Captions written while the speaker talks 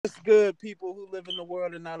good, people who live in the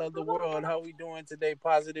world and not of the world? How we doing today?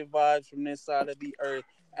 Positive vibes from this side of the earth.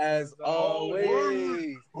 As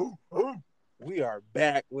always, we are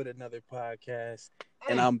back with another podcast.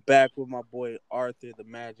 And I'm back with my boy Arthur, the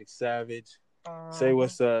Magic Savage. Say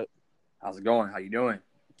what's up. How's it going? How you doing?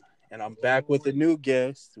 And I'm back with a new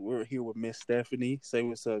guest. We're here with Miss Stephanie. Say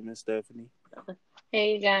what's up, Miss Stephanie.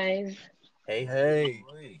 Hey guys. Hey.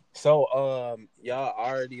 So y'all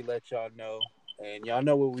already let y'all know, and y'all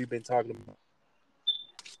know what we've been talking about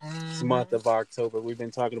this month of October. We've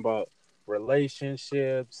been talking about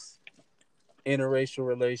relationships, interracial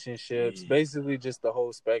relationships, basically just the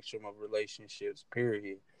whole spectrum of relationships,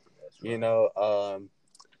 period. Right. You know,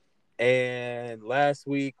 and last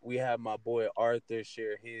week we had my boy Arthur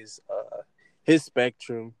share his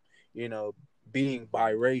spectrum, you know, being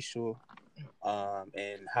biracial,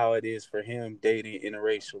 and how it is for him dating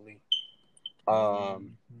interracially.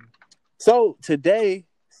 So today,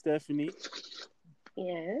 Stephanie,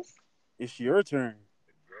 yes, it's your turn.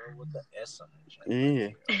 The girl with the S on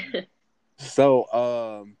it. Yeah. So,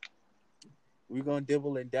 we're gonna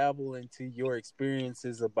dibble and dabble into your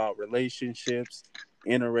experiences about relationships,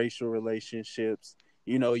 interracial relationships.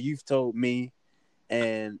 You know, you've told me,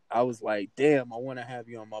 and I was like, damn, I want to have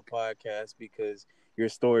you on my podcast because your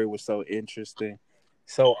story was so interesting.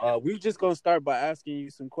 So we're just going to start by asking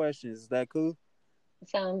you some questions. Is that cool?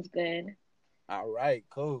 Sounds good. All right,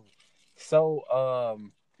 cool. So,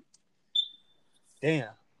 damn,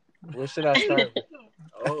 where should I start?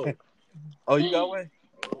 Oh, you got one?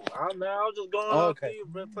 I don't know. I was just going okay.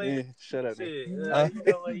 Yeah, shut up. Shut your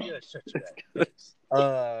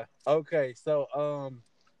ass. Okay, so,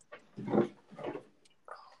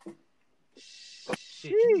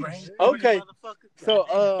 okay,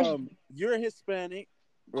 so you're Hispanic,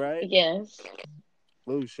 right? Yes.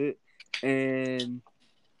 Oh shit! And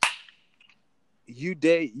you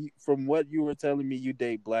date, from what you were telling me, you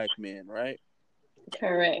date black men, right?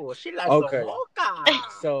 Correct. Oh, she likes okay.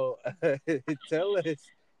 So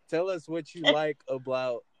tell us what you like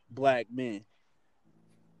about black men.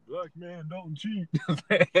 Black men don't cheat.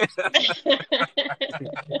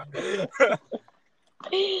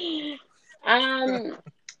 I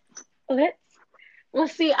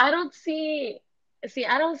don't see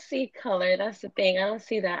color. That's the thing. I don't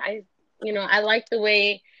see that. I like the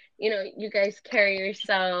way, you guys carry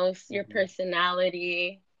yourselves, your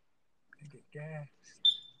personality.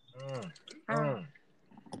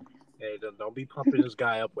 Hey, don't be pumping this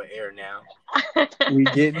guy up with air now. We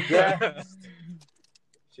getting gassed.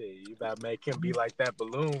 Shit, you better make him be like that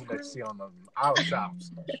balloon that you see on the auto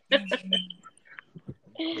shops. With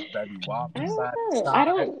baby wop inside. I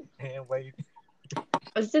don't. Hand wave.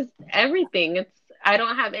 It's just everything. I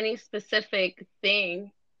don't have any specific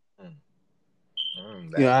thing. You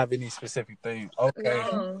don't have any specific thing. Okay.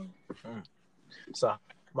 No. So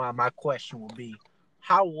my question would be,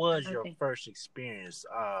 how was your first experience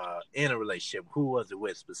in a relationship? Who was it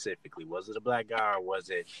with specifically? Was it a black guy or was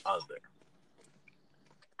it other?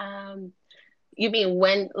 You mean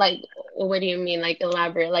when? Like, what do you mean? Like,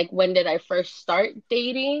 elaborate. Like, when did I first start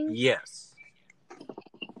dating? Yes.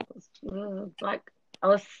 Like, I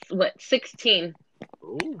was 16.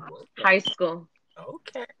 Ooh, okay. High school.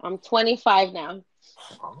 Okay. I'm 25 now.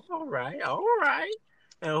 All right.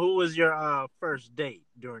 And who was your first date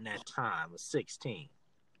during that time of 16?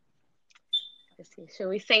 Let's see. Should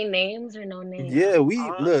we say names or no names? Yeah,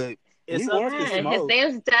 look. It's his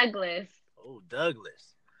name's Douglas. Oh,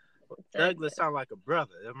 Douglas. Douglas sounds like a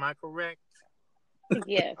brother. Am I correct?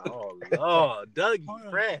 Yes. Oh, Lord. Dougie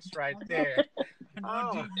fresh right there.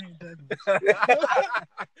 Oh. Hey,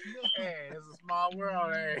 it's a small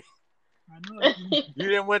world, hey. I know. You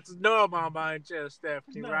didn't went to Norrbonne by any chance,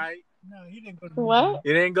 Stephanie, right? No, he didn't go to What?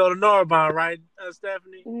 You didn't go to Norrbonne, right,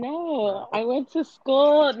 Stephanie? No, I went to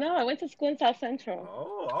school. No, I went to school in South Central.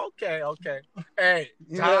 Oh, okay. Hey,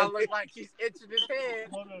 John look like he's itching his head.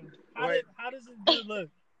 Hold on. How does it do look?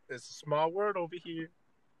 It's a small word over here.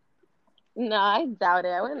 No, I doubt it.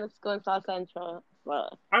 I went to school in South Central.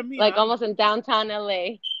 Well, I mean, almost in downtown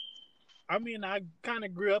LA. I mean, I kind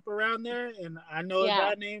of grew up around there, and I know a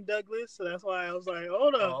guy named Douglas, so that's why I was like,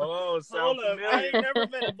 hold up. Hold up. I ain't never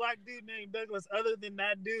met a black dude named Douglas other than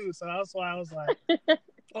that dude, so that's why I was like,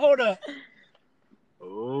 hold up.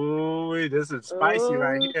 Oh, this is spicy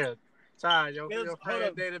right here. Ty, your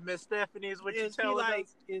friend dated Miss Stephanie is what you telling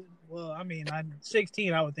us? Well, I mean, I'm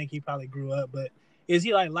 16. I would think he probably grew up, but is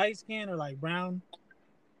he like light skinned or like brown?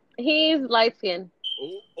 He's light skinned.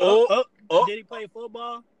 Did he play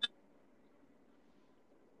football?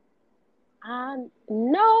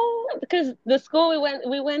 No, because the school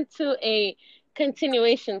we went to a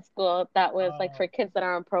continuation school that was like for kids that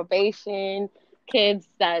are on probation, kids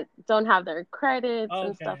that don't have their credits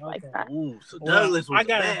and stuff like that. Ooh, so Douglas was a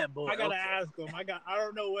bad boy. I gotta ask him. I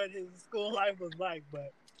don't know what his school life was like,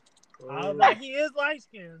 but I was like, he is light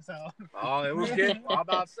skinned, so. Oh, it was good. I'm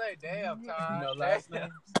about to say, damn, Todd. You know last name?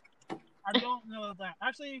 I don't know that.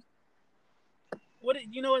 Actually,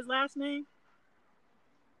 you know his last name?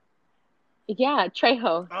 Yeah,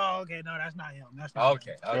 Trejo. Oh, okay. No, that's not him. That's not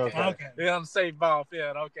Okay. him. I'm safe ball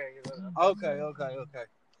field. Okay.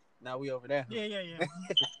 Now we over there. Yeah.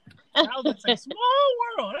 I was gonna say small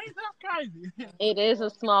world. Ain't that crazy? It is a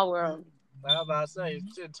small world. I was about to say,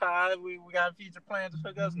 Todd, we got a future plan to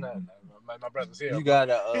hook us now. My brother's here. You got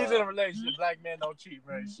he's in a relationship. Black men don't cheat,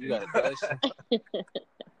 right? You got a question?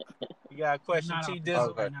 You got a question, T. Dizzle,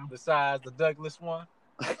 okay. besides the Douglas one?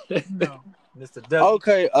 No. Mr. Douglas.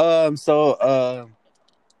 Okay,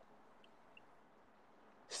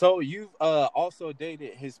 so you've also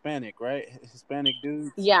dated Hispanic, right? Hispanic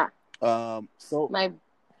dudes? Yeah. So my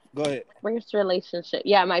go ahead. First relationship.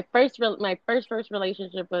 Yeah, my first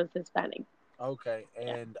relationship was Hispanic. Okay,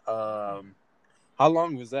 and how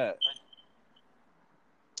long was that?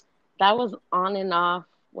 That was on and off.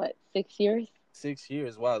 6 years? 6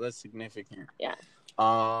 years. Wow, that's significant. Yeah.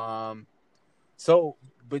 So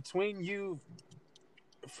between you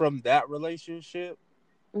from that relationship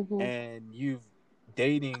and you've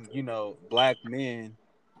dating, black men,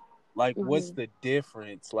 like what's the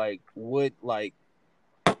difference? Like what, like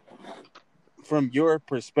from your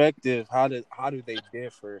perspective, how do they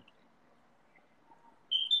differ?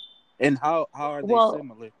 And how are they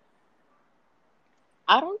similar?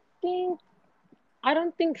 I don't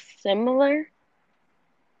think similar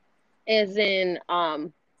as in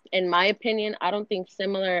my opinion, I don't think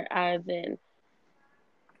similar as in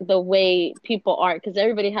the way people are, because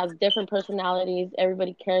everybody has different personalities.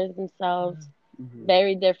 Everybody carries themselves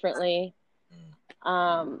very differently.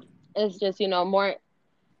 It's just, more,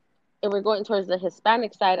 if we're going towards the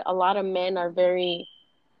Hispanic side, a lot of men are very,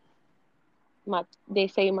 they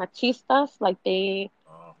say machistas, like they,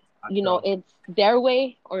 it's their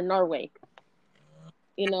way or no way.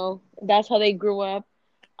 That's how they grew up.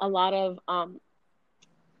 A lot of,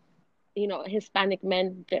 Hispanic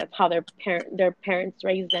men, that's how their parents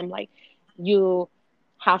raised them. Like, you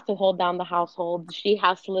have to hold down the household. She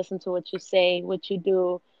has to listen to what you say, what you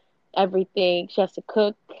do, everything. She has to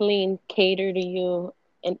cook, clean, cater to you,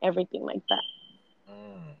 and everything like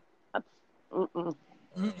that.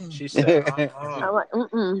 She said, I'm like,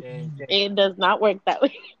 It does not work that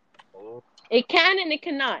way. It can and it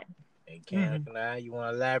cannot. It can and cannot. You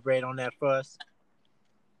want to elaborate on that for us?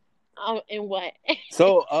 In what?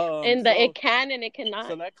 So, it can and it cannot.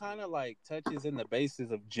 So that kind of like touches in the basis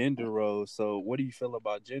of gender roles. So, what do you feel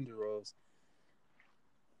about gender roles?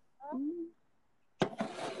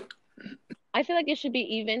 I feel like it should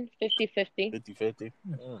be even, 50-50. 50-50?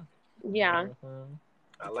 Yeah.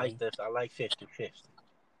 I like this. I like 50-50.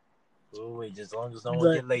 Wait, just as long as no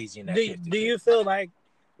one get lazy in that 50-50. Do you feel like,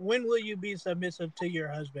 when will you be submissive to your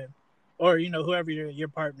husband? Or, whoever your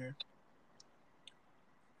partner?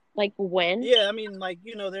 Like when? Yeah, I mean, like,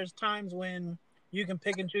 there's times when you can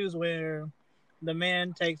pick and choose where the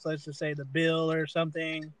man takes, let's just say, the bill or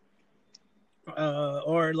something,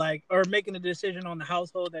 or making a decision on the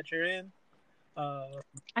household that you're in.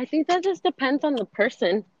 I think that just depends on the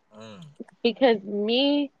person. Because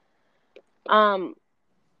me, I'm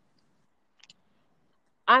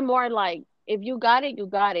more like, if you got it, you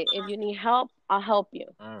got it. If you need help, I'll help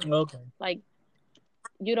you. Okay. Like,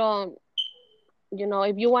 you don't.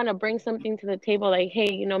 If you want to bring something to the table, like,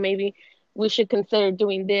 hey, maybe we should consider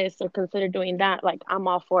doing this or consider doing that, like, I'm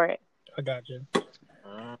all for it. I got you.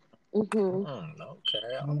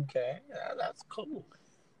 Okay. That's cool.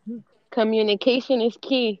 Communication is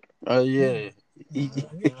key. Oh, yeah.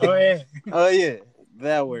 Oh, yeah.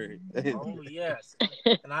 That word. Oh, yes.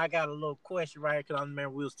 And I got a little question right here, because I remember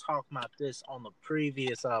we was talking about this on the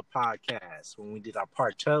previous podcast when we did our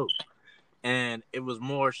part 2. And it was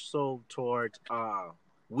more so towards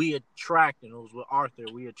we attract, and it was with Arthur,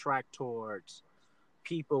 we attract towards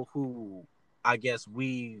people who I guess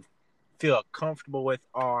we feel comfortable with,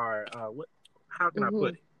 or how can I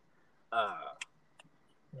put it?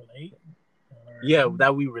 Relate? Yeah,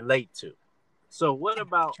 that we relate to. So what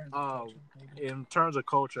about in terms of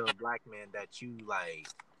culture of black men that you like,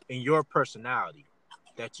 in your personality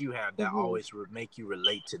that you have that always make you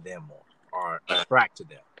relate to them more or attract to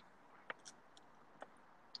them?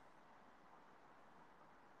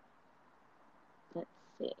 Let's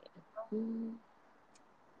see.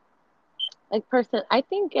 Like I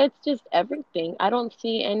think it's just everything. I don't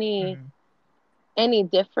see any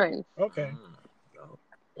difference. Okay.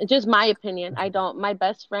 just my opinion. My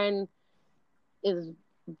best friend is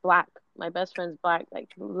black. My best friend's black. Like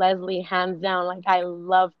Leslie, hands down. Like I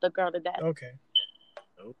love the girl to death. Okay.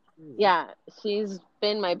 Yeah, she's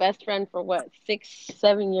been my best friend for what,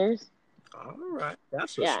 6-7 years. All right,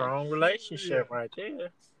 that's a strong relationship right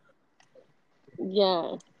there.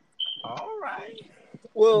 Yeah. All right.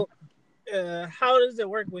 Well, how does it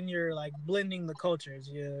work when you're like blending the cultures?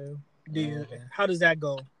 How does that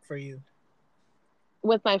go for you?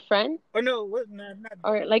 With my friend? Or no,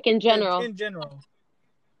 or like in general? In general.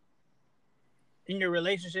 In your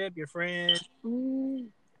relationship, your friend.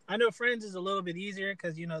 I know friends is a little bit easier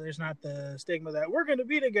because, there's not the stigma that we're going to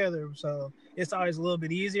be together. So it's always a little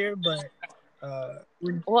bit easier. But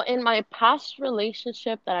well, in my past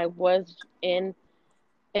relationship that I was in,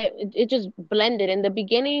 it just blended. In the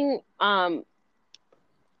beginning, my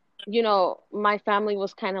family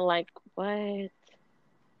was kind of like, what?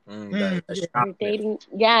 You're dating?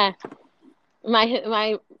 Yeah.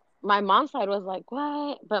 My mom's side was like,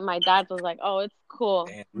 what? But my dad was like, oh, it's cool.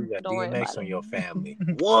 Man, you got Don't DMX on your family.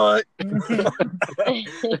 What? But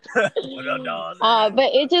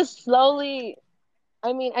it just slowly,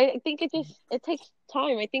 I think it takes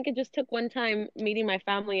time. I think it just took one time meeting my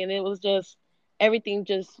family, and it was just, everything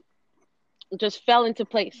just fell into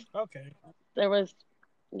place. Okay. There was,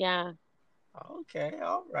 yeah. Okay,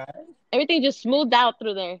 all right. Everything just smoothed out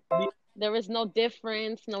through there. There was no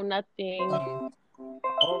difference, no nothing.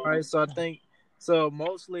 All right, so I think,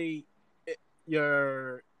 mostly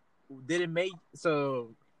how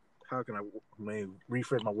can I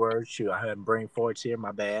rephrase my words? Shoot, I had brain farts here,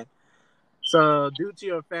 my bad. So due to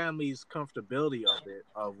your family's comfortability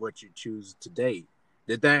of what you choose to date,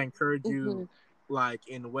 did that encourage you, like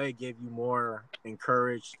in a way, give you more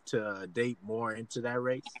encouraged to date more into that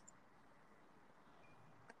race?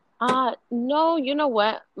 No, you know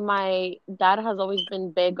what? My dad has always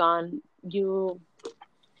been big on you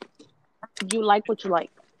like what you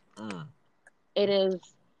like. It is,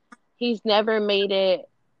 he's never made it,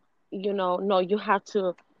 no, you have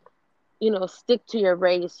to, stick to your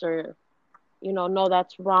race, or, no,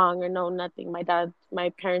 that's wrong, or no, nothing. My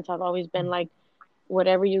parents have always been like,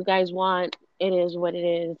 whatever you guys want, it is what it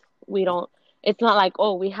is. It's not like,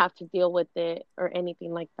 oh, we have to deal with it or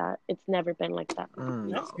anything like that. It's never been like that.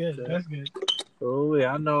 That's good. Okay. That's good. Oh,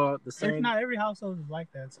 yeah, I know the same. Not every household is like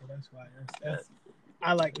that, so that's why.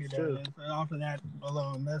 I like your dad. Off of that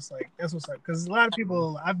alone, that's what's up. Because a lot of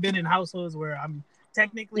people, I've been in households where I'm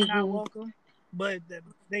technically not welcome, but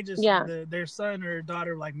they just their son or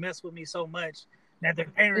daughter like mess with me so much that their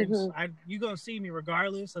parents, you gonna see me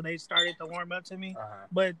regardless. So they started to warm up to me.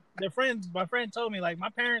 But my friend told me like my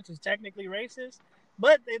parents is technically racist,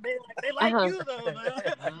 but they like you though.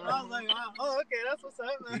 I was like, oh, okay, that's what's up.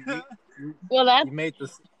 Well, that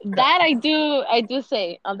I do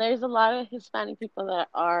say. There's a lot of Hispanic people that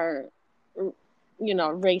are,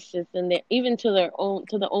 racist, and they even to the own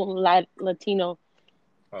Latino.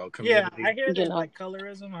 Yeah, I hear there's like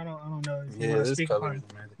colorism. I don't know if you want to speak upon it.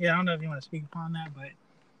 Yeah, I don't know if you want to speak upon that, but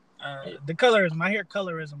the colorism, I hear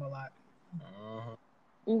colorism a lot.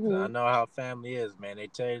 I know how family is, man. They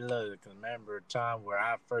tell you, look, I remember a time where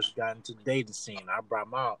I first got into the dating scene. I brought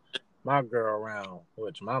my girl around,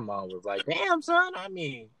 which my mom was like, damn, son, I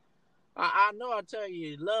know I tell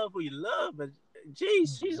you love who you love, but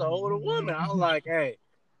geez, she's an older woman. I was like, hey,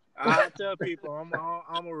 I tell people I'm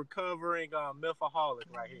a recovering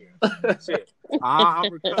milfaholic right here. Shit,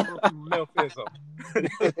 I'm recovering from milfism.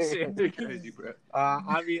 Shit, crazy, bro.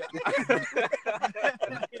 I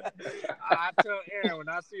tell Aaron when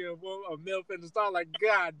I see a milf in the store, like,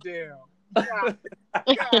 God damn. God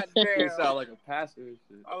damn. You sound like a pastor and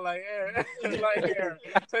shit. I'm like, Aaron,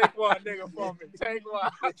 take one, nigga, for me. Take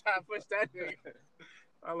one. I'm trying to push that nigga.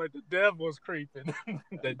 I like the devil's creeping.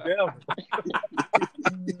 The devil.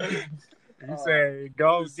 You say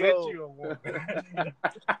go get you a woman.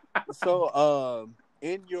 So,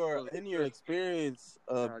 in your experience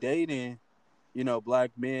of dating,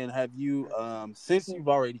 black men, have you since you've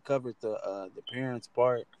already covered the parents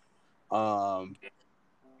part, I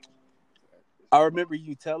remember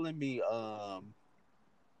you telling me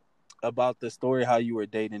about the story how you were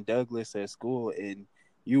dating Douglas at school and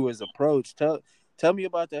you was approached. Tell me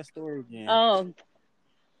about that story again.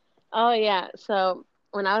 Oh yeah. So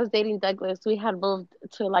when I was dating Douglas, we had moved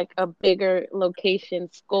to like a bigger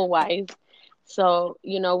location school-wise. So,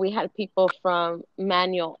 we had people from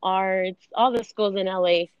Manual Arts, all the schools in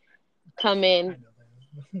LA come into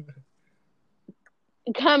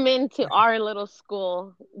our little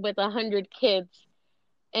school with 100 kids.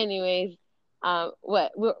 Anyways, I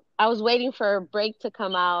was waiting for a break to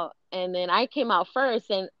come out, and then I came out first,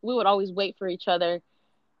 and we would always wait for each other.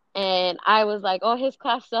 And I was like, oh, his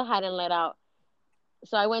class still hadn't let out.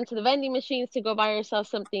 So I went to the vending machines to go buy herself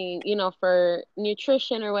something, for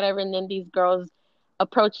nutrition or whatever. And then these girls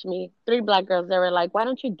approached me, 3 black girls. They were like, why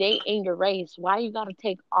don't you date in your race? Why you got to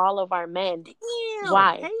take all of our men? Damn,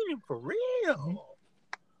 Why? hating for real.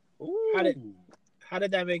 Ooh. How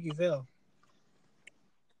did that make you feel?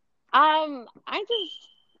 I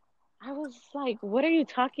was like, what are you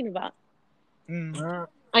talking about?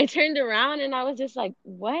 I turned around and I was just like,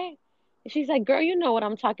 what? She's like, girl, you know what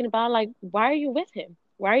I'm talking about. Like, why are you with him?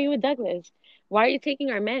 Why are you with Douglas? Why are you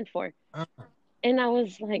taking our man for? And I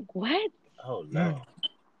was like, what? Oh, no.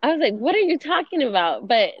 I was like, what are you talking about?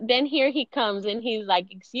 But then here he comes and he's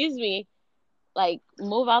like, excuse me, like,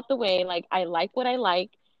 move out the way. Like, I like what I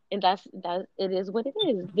like. And that it is what it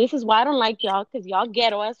is. This is why I don't like y'all, because y'all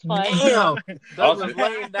ghetto as fuck. Damn, Douglas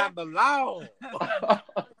laying down the law.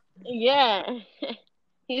 Yeah.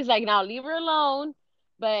 He's like, now leave her alone.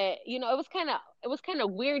 But it was kind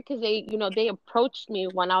of weird because they approached me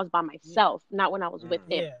when I was by myself, not when I was with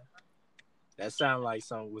him. Yeah. That sounds like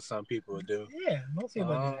what some people do. Yeah, most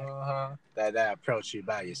people do that approach you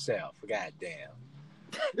by yourself. Goddamn.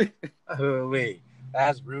 Wait,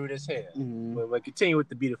 that's rude as hell. But continue with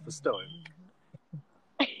the beautiful story.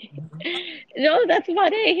 No, that's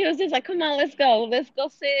about it. He was just like, come on, let's go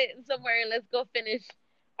sit somewhere and let's go finish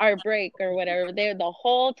our break or whatever. They're the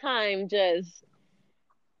whole time just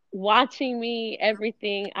watching me,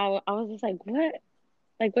 everything. I was just like, what?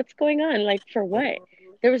 Like, what's going on? Like, for what?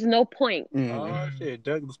 There was no point. Oh, shit.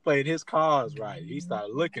 Douglas played his cards right. He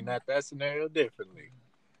started looking at that scenario differently.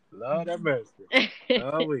 Lord have mercy. It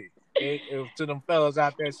was to them fellas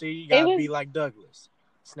out there, see, you got to be like Douglas.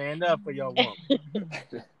 Stand up for your woman.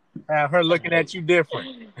 Have her looking at you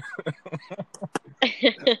different.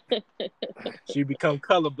 She become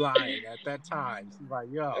colorblind at that time. She's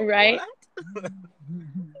like, yo, right? What?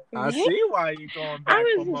 I see why you going back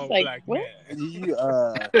for more like, black what? men.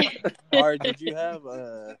 Did you have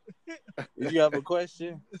a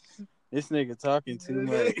question? This nigga talking too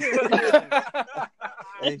much.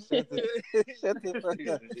 Hey, shut the fuck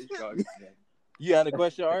up. You had a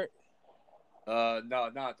question, Art? No,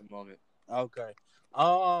 not at the moment. Okay.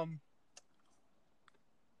 What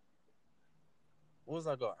was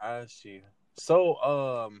I gonna ask you?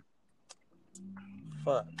 So,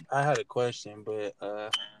 fuck, I had a question, but I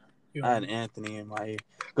had Anthony in my ear.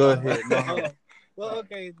 Go ahead. Well,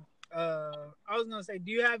 okay. I was gonna say,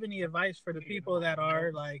 do you have any advice for the people that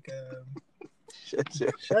are like? Shut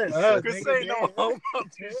up! Say no homo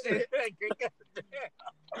shit.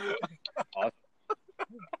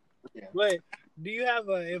 But do you have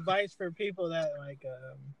advice for people that like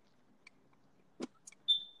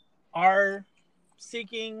are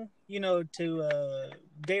seeking, to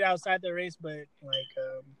date outside their race, but like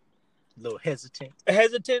a little hesitant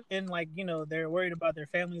and like they're worried about their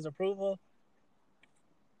family's approval?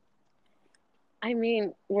 I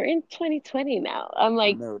mean, we're in 2020 now. I'm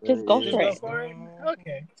like, just go for it.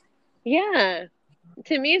 Okay. Yeah.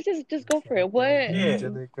 To me, it's just go for it. What? Yeah.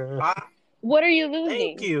 What are you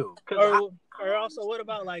losing? Thank you. Or also, what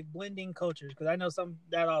about like blending cultures? Because I know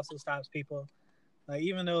that also stops people. Like,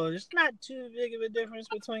 even though there's not too big of a difference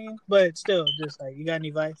between, but still, just like, you got any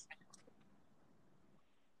advice?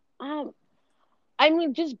 I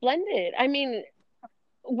mean, just blend it. I mean,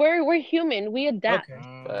 we're human. We adapt.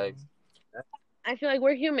 Okay. I feel like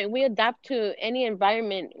we're human. We adapt to any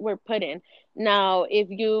environment we're put in. Now, if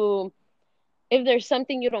there's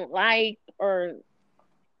something you don't like, or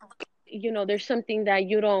there's something that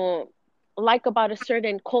you don't like about a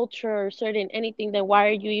certain culture or certain anything, then why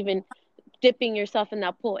are you even dipping yourself in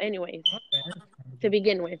that pool anyways? To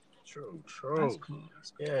begin with. True. That's cool.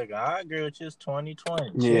 Yeah, I agree with you. It's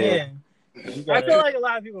 2020. Yeah. I feel like a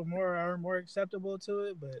lot of people are more acceptable to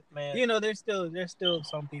it, but man, there's still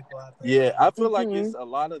some people out there. Yeah, I feel like it's a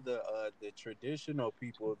lot of the traditional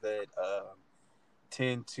people that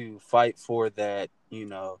tend to fight for that,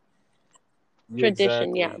 tradition.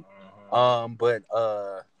 Exactly. Yeah. But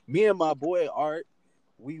me and my boy Art,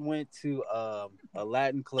 we went to a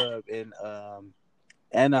Latin club in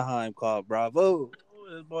Anaheim called Bravo.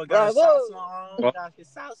 This boy got salsa.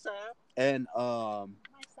 And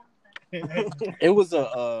it was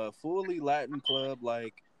a fully Latin club.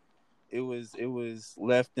 Like it was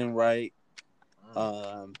left and right.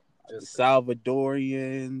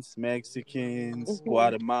 Salvadorians, Mexicans,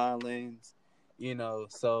 Guatemalans,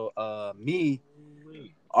 so me,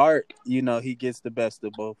 Art, he gets the best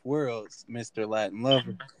of both worlds, Mr. Latin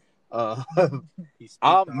lover.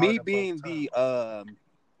 Me being the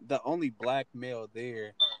only black male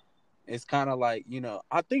there, it's kind of like,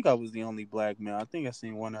 I think I was the only black male. I think I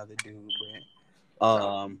seen one other dude,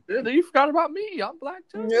 You forgot about me. I'm black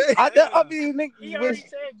too. I mean, nigga, He already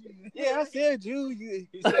said you. yeah, I said you. He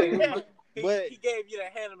said, but he gave you the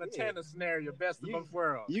Hannah Montana scenario, best of both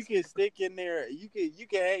worlds. you can stick in there. You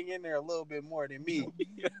can hang in there a little bit more than me.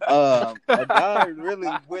 A guy really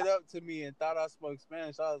went up to me and thought I spoke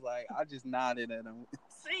Spanish. I was like, I just nodded at him.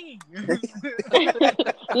 See.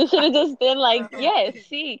 You should have just been like, yes,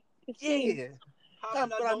 sí. Yeah.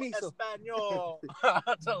 Habla español.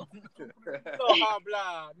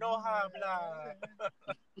 No habla.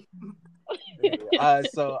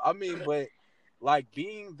 So I mean, but like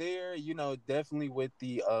being there, you know, definitely with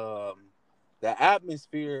the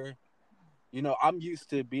atmosphere, you know, I'm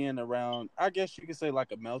used to being around, I guess you could say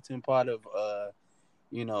like a melting pot of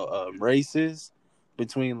races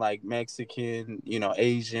between like Mexican, you know,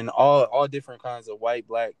 Asian, all different kinds of white,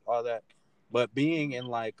 black, all that. But being in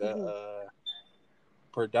like a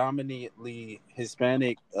predominantly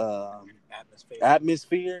Hispanic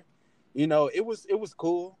atmosphere, you know, it was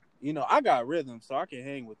cool. You know, I got rhythm, so I can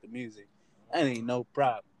hang with the music. That ain't no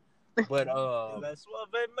problem. But you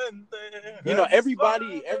know,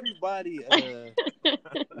 everybody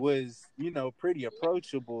was, you know, pretty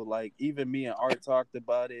approachable. Like even me and Art talked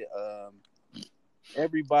about it.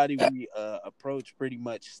 Everybody we approached pretty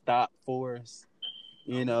much stopped for us,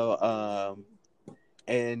 you know,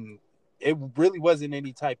 and it really wasn't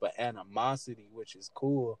any type of animosity, which is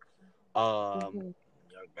cool. Your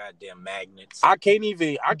goddamn magnets. I can't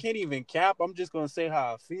even cap. I'm just gonna say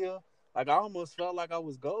how I feel. Like I almost felt like I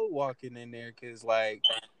was gold walking in there because, like,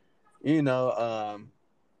 you know,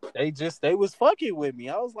 they was fucking with me.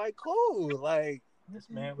 I was like, cool. Like this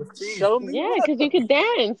man was teasing. Show me. Yeah, because you could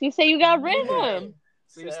dance. You say you got rhythm.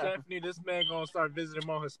 See, Stephanie, this man gonna start visiting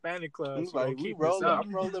more Hispanic clubs. Like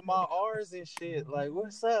I'm rolling my R's and shit. Like,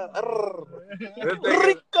 what's up? This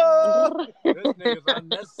nigga's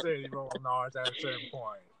unnecessary rolling R's at a certain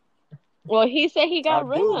point. Well, he said he got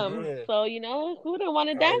rhythm, so you know who didn't want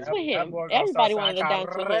to dance with him? Everybody wanted to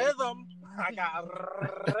dance with him. I got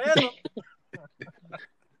rhythm.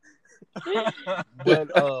 But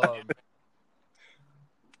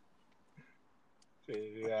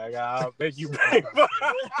yeah, I'll make you pay for it.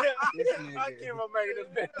 I keep on making this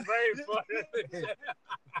bitch pay for it.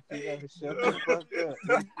 You gotta shut the fuck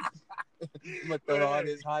up. I'm gonna throw all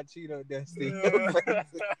this hot Cheeto dust in your face.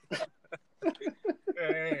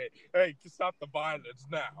 Hey, stop the violence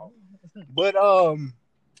now. But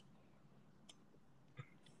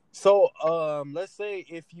so let's say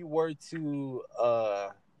if you were to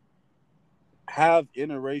have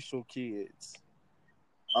interracial kids,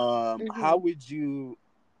 how would you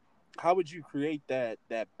create that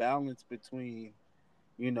balance between,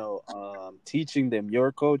 you know, teaching them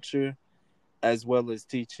your culture as well as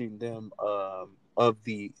teaching them of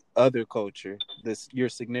the other culture, your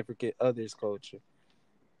significant other's culture?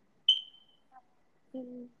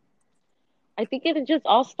 I think it just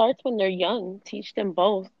all starts when they're young. Teach them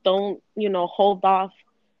both. Don't, you know, hold off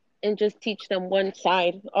and just teach them one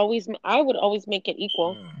side. I would always make it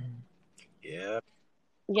equal. Yeah.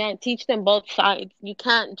 Yeah, teach them both sides. You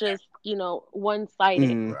can't just, you know,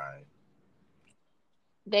 one-sided. Right.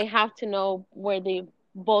 They have to know where they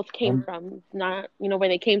both came from. Not, you know, where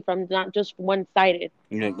they came from, not just one-sided.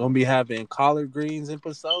 You're gonna be having collard greens and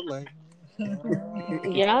pozole.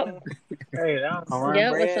 Yep. Hey,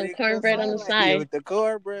 with some cornbread on the side. Yeah, with the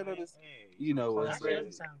cornbread on the side. You know what?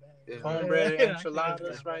 Cornbread and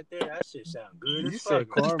enchiladas right there. That shit sound good. You said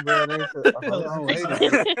cornbread and enchiladas. Hold on, wait a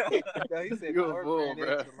minute. No, he said cornbread and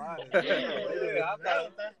enchiladas.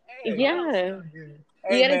 Yeah.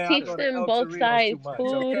 You gotta teach them both sides.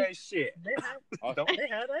 Food. Okay, shit. They have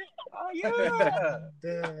that? Oh, yeah.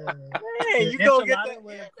 Hey, you go get that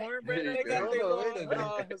with cornbread. They got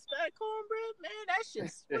Hispanic cornbread. Man, that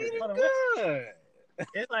shit's sweet and good.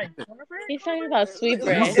 It's like cornbread? He's talking about sweet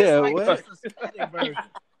bread. You said what?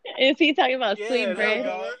 Is he talking about sweet bread?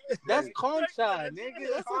 That's concha, nigga.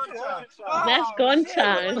 That's concha. That's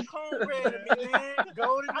concha. Cornbread to me, man.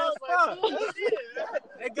 Golden as fuck.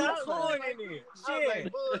 It got corn in it.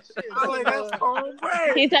 Shit. I was like, that's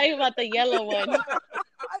cornbread. He's talking about the yellow one.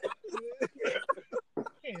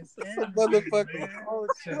 Motherfucker. Oh,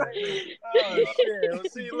 shit. Well,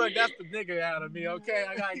 see, look, that's the nigga out of me, okay?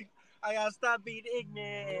 I gotta stop being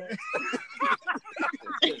ignorant.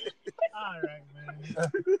 All right, man.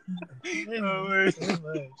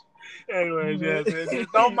 Anyways, yes,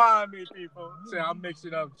 don't mind me, people. See, I'm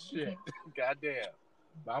mixing up shit. Goddamn.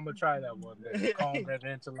 But I'm gonna try that one day. Cornbread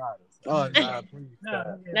and enchiladas. Oh, nah, please.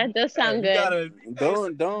 That does sound good.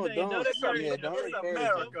 Don't. It's America,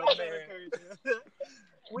 man.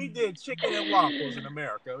 We did chicken and waffles in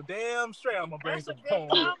America. Damn straight, I'm gonna bring some corn.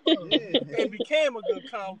 It became a good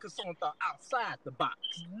combo because someone thought outside the box.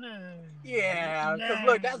 Yeah, because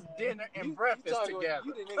look, that's dinner and breakfast together.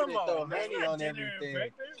 You didn't Come on, throw honey on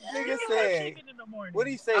everything. Nigga said, what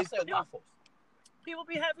do you say? I said waffles. People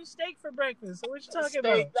be having steak for breakfast. So what you talking Steak,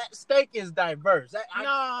 about? that steak is diverse. Steak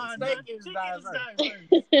is diverse.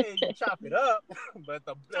 Yeah, you chop it up, but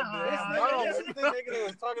the This nigga that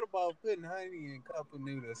was talking about putting honey in cup of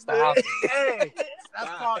noodles. Stop. Hey,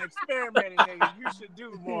 that's called experimenting, nigga. You should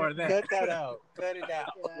do more of that. Cut that out. Cut it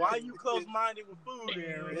out. Why you close-minded with food,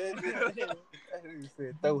 Aaron? That nigga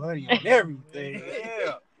said throw honey on everything.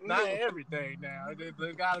 Yeah, not everything now.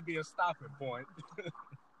 There's got to be a stopping point.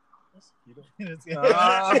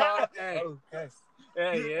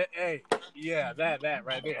 Hey, yeah, that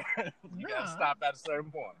right there. You gotta stop at a certain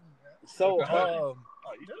point. So,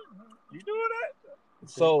 you doing that?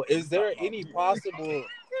 So, is there any possible?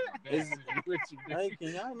 Hey,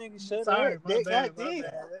 can y'all niggas shut Sorry, up? my bad.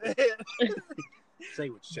 Say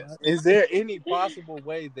what you said. Is there any possible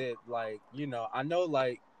way that, like, you know, I know,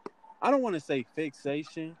 like, I don't want to say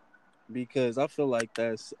fixation because I feel like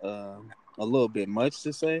that's a little bit much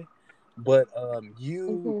to say. But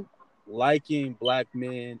you liking black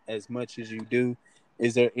men as much as you do,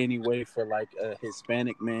 is there any way for like a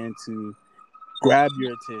Hispanic man to grab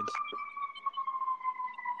your attention?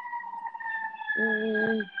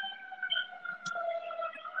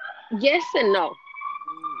 Yes and no.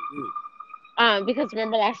 Because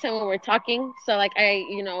remember last time when we were talking, so like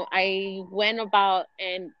I went about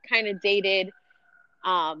and kind of dated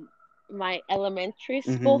my elementary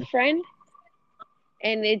school friend.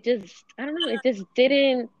 And it just, I don't know, it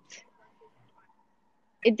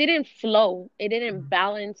didn't flow. It didn't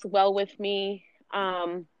balance well with me.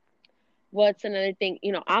 What's another thing?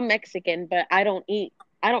 You know, I'm Mexican, but I don't eat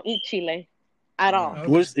chile at all.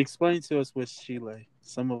 Explain to us what's chile.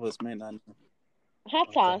 Some of us may not know.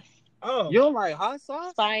 Hot sauce. Oh. You don't like hot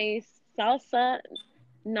sauce? Spice, salsa,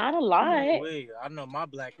 not a lot. Wait, I know my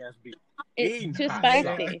black ass be It's too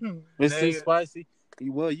spicy. It's too spicy?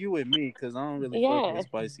 Well, you and me, because I don't really fuck with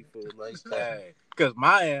spicy food like that. Because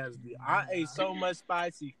my ass, I ate so much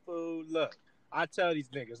spicy food. Look, I tell these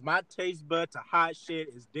niggas, my taste bud to hot shit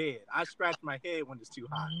is dead. I scratch my head when it's too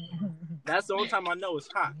hot. That's the only time I know it's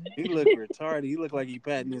hot. He look retarded. He look like he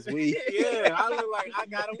patting his weed. Yeah, I look like I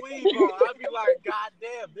got a weed on. I be like, God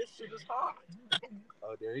damn, this shit is hot.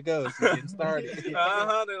 Oh, there he goes. He's getting started.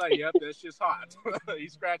 They're like, yep, that shit's hot.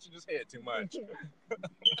 He's scratching his head too much.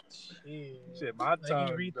 Shit, my tongue.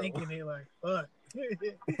 Like rethinking it, like, fuck.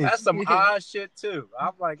 That's some odd shit too.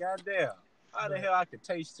 I'm like, God damn. How the hell I can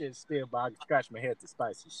taste shit still, but I can scratch my head to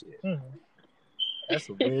spicy shit? That's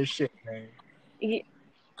some weird shit, man.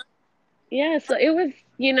 Yeah, so it was,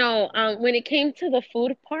 when it came to the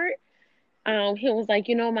food part, he was like,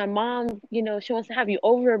 my mom, she wants to have you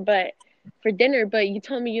over, but for dinner, but you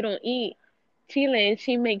told me you don't eat chile, and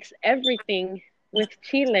she makes everything with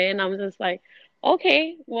chile, and I was just like,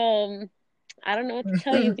 okay, well, I don't know what to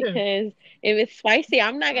tell you because if it's spicy,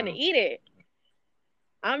 I'm not gonna eat it.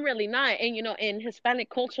 I'm really not. And, in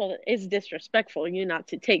Hispanic culture, it's disrespectful, not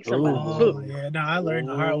to take somebody's food. Yeah, no, I learned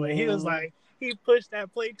the hard way. He was like, he pushed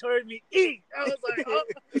that plate towards me, eat. I was like, oh.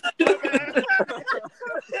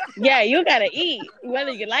 Yeah, you got to eat,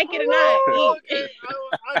 whether you like it or not. Okay.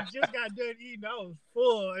 I just got done eating. I was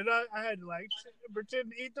full, and I had to,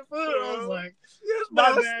 pretend to eat the food. I was like,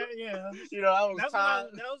 my bad, yeah. I was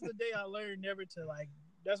tired. That was the day I learned never to,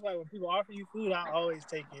 that's why when people offer you food, I always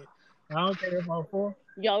take it. I don't care if I'm full.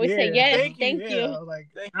 You always say yes, thank you. Yeah,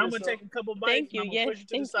 I'm gonna take a couple bites. Thank you. I'm gonna push it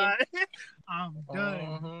to the side. I'm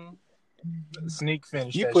done. Sneak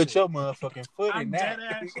finish. You put your motherfucking foot in that. I'm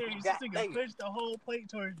dead ass serious. This nigga pushed the whole plate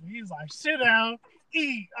towards me. He's like, "Sit down,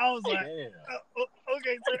 eat." I was like,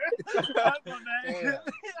 "Okay, sir."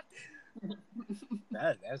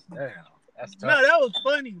 That's damn. That's tough. No, that was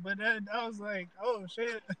funny, but then I was like, "Oh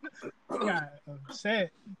shit!" I got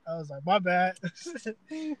upset. I was like, "My bad."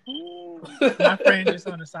 My friend just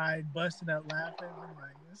on the side busting up laughing. I'm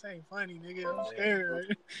like, "This ain't funny, nigga. I'm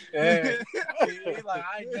scared." Yeah. He's like,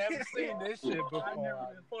 "I ain't never seen this shit before. I've never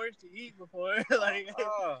been forced to eat before."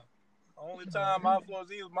 Only time I was supposed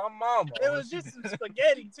to eat was my mama. It was just some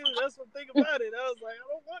spaghetti too. That's the thing about it. I was like, I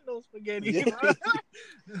don't want no spaghetti.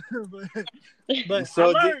 but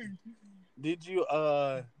so I learned. Did you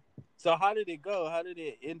so how did it go? How did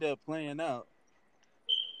it end up playing out?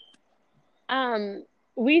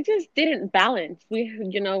 We just didn't balance. We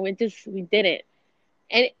didn't.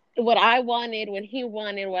 And what I wanted, what he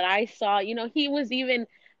wanted, what I saw, he was even,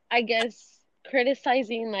 I guess,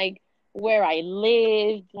 criticizing where I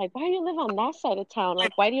live. Like, why do you live on that side of town?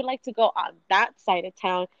 Like, why do you like to go on that side of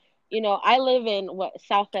town? I live in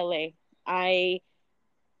South LA. I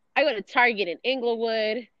go to Target in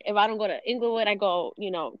Inglewood. If I don't go to Inglewood, I go,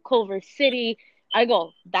 Culver City. I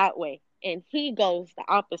go that way. And he goes the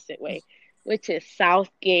opposite way, which is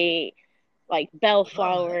Southgate, like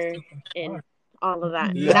Bellflower, and all of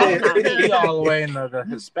that. Yeah. That's not me. He all the way in the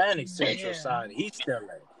Hispanic Central side, East LA.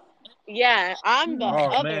 Yeah, I'm the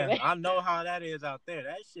other way. I know how that is out there.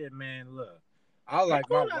 That shit, man, look. I like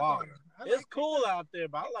my water. It's cool out there,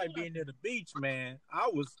 but I like being near the beach, man. I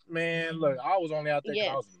was only out there because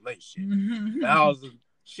I was in a relationship. That was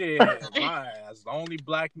shit. My ass, the only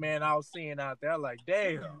black man I was seeing out there. Like,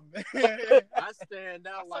 damn. I stand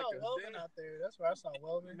out like a Woven out there. That's where I saw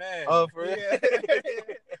Woven. Man. Oh, for real? Yeah.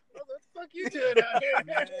 What the fuck you doing out here?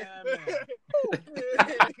 Man.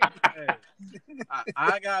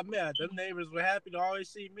 I got mad. Them neighbors were happy to always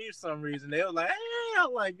see me for some reason. They were like, hey,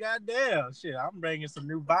 I'm like, goddamn, shit, I'm bringing some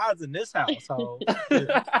new vibes in this household.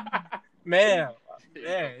 Man,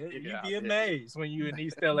 you'd be amazed when you in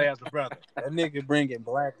East LA as a brother. That nigga bringing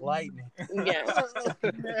black lightning. Yeah. I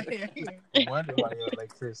wonder why your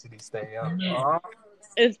electricity stay on.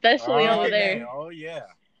 Especially over there. Man. Oh, yeah.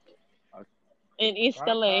 In East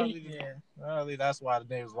LA. Probably that's why the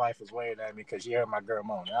neighbor's wife was waving at me because she heard my girl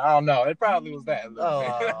moaning. I don't know. It probably was that. She was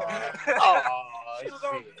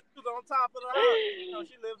on top of the house.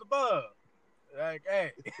 She lives above. Like,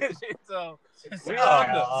 hey. So, we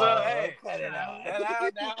on the. So, hey. Cut it out. Now,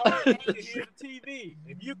 you can hear the TV.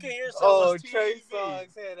 If you can hear someone's TV. Trey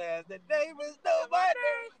Songz head ass. The neighbors know my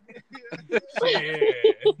name. Shit.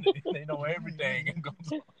 They know everything.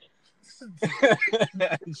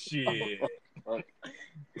 Shit.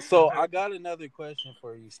 So I got another question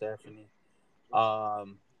for you, Stephanie.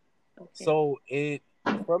 So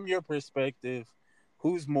from your perspective,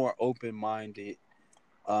 who's more open-minded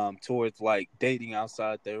towards like dating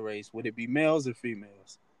outside their race? Would it be males or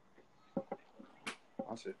females?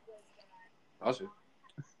 I'll say.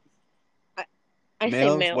 I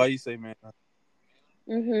males? say males. Why you say males?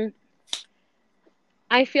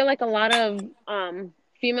 I feel like a lot of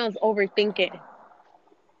females overthink it.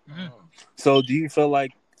 So do you feel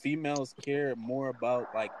like females care more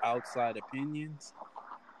about like outside opinions?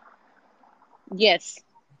 Yes.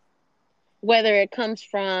 Whether it comes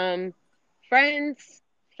from friends,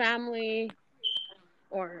 family,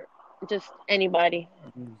 or just anybody.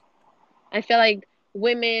 I feel like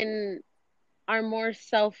women are more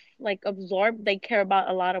absorbed. They care about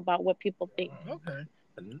a lot about what people think. Okay.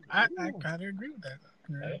 I kind of agree with that.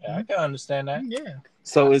 I can understand that. Yeah.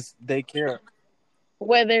 So they care.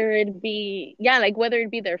 Whether it be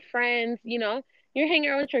their friends, you're hanging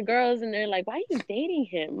out with your girls and they're like, why are you dating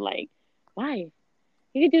him? Like, why?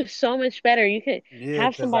 You could do so much better. You could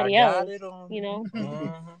have somebody else, I got it on.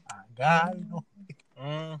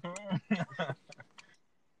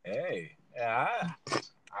 Hey, I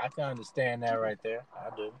can understand that right there. I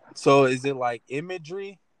do. So is it like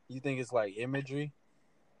imagery? You think it's like imagery?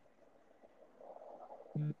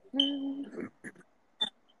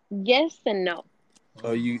 Yes and no.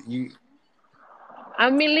 So you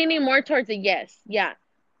I'm leaning more towards a yes. Yeah.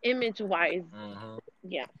 Image wise.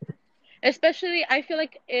 Yeah. Especially I feel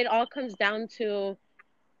like it all comes down to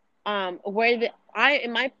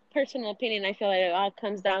in my personal opinion, I feel like it all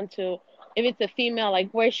comes down to if it's a female,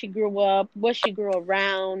 like where she grew up, what she grew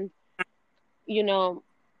around,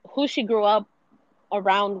 who she grew up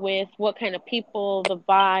around with, what kind of people, the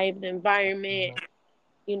vibe, the environment,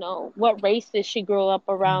 what races she grew up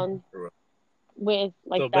around with,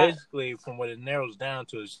 like that. So basically, from what it narrows down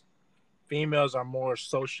to is females are more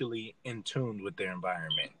socially in tune with their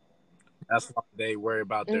environment. That's why they worry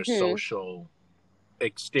about their social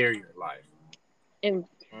exterior life. And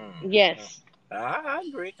yes. I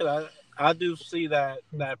agree, because I do see that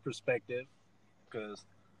perspective, because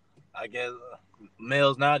I guess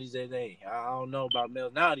males nowadays, I don't know about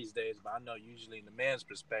males nowadays, but I know usually in the man's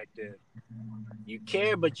perspective, you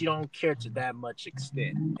care, but you don't care to that much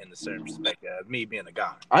extent in a certain perspective. Me being a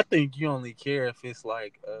guy, I think you only care if it's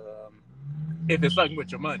like if it's fucking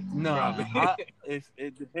with your money. No, if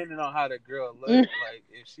it depending on how the girl looks, like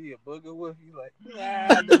if she a booger wolf, you like,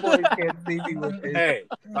 nah, the boys can't see me with this. Hey,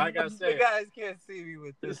 like I said, the guys can't see me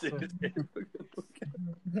with this. If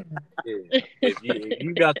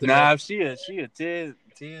you got the if she a 10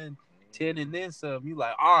 and then some, you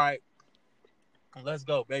like, all right, let's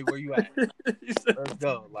go, babe. Where you at? Let's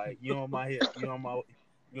go. Like, you on my hip, you on my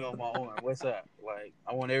arm. What's up? Like,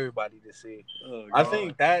 I want everybody to see. I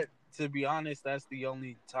think that, to be honest, that's the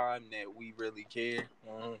only time that we really care.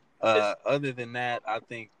 Other than that, I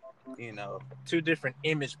think two different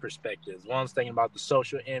image perspectives. One's thinking about the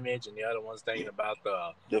social image, and the other one's thinking about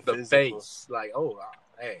the face. Like,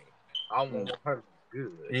 hey, I want her to look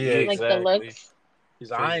good. Yeah, like exactly. the looks. He's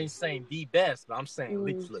like, I ain't saying the best, but I'm saying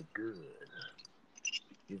lips look good.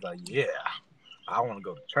 He's like, yeah, I want to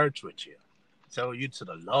go to church with you. Tell you to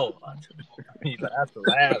the Lord. He's like, that's the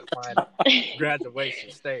last final graduation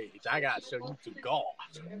stage. I got to show you to God.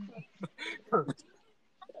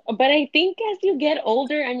 But I think as you get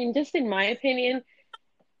older, I mean, just in my opinion,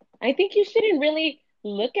 I think you shouldn't really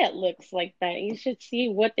look at looks like that. You should see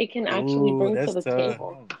what they can actually bring to the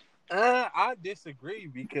table. I disagree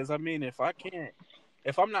because I mean, if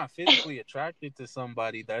I'm not physically attracted to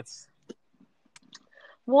somebody, that's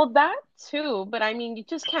well, that too. But I mean, you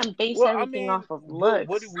just can't base everything off of looks.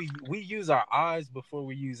 What do we use our eyes before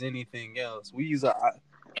we use anything else? We use our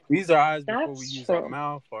eyes before we use our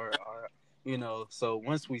mouth or our, So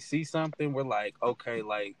once we see something, we're like, okay,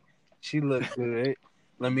 like she looked good.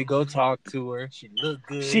 Let me go talk to her. She look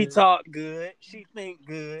good. She talk good. She think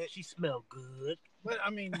good. She smell good. But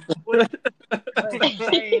I mean, what I'm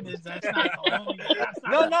saying is that's not the only.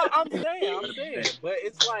 No, I'm saying, but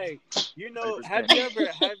it's like, have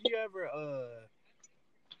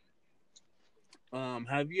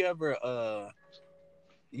you ever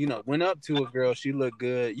went up to a girl, she looked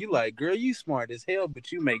good. You like, girl, you smart as hell,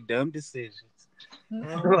 but you make dumb decisions.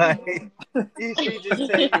 Like, she just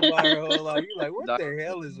tell you about her whole life. You like, what the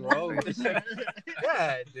hell is wrong with you?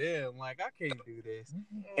 God damn, like, I can't do this.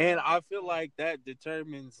 And I feel like that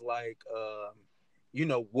determines, like,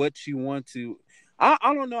 what you want to. I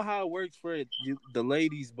don't know how it works for the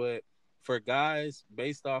ladies, but for guys,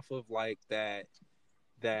 based off of like that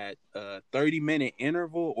 30-minute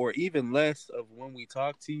interval or even less of when we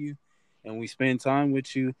talk to you and we spend time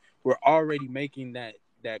with you, we're already making that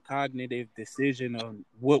cognitive decision on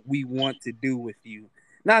what we want to do with you.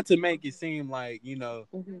 Not to make it seem like,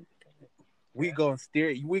 we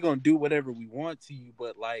gonna do whatever we want to you,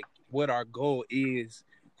 but like what our goal is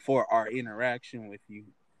for our interaction with you.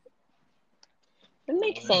 It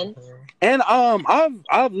makes sense. And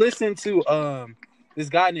I've listened to this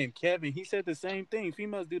guy named Kevin. He said the same thing.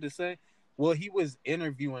 Females do the same. Well, he was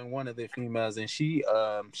interviewing one of the females, and she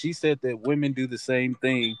said that women do the same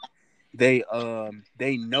thing. They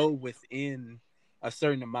know within a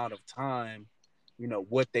certain amount of time,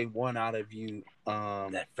 what they want out of you.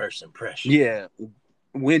 That first impression. Yeah,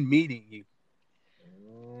 when meeting you.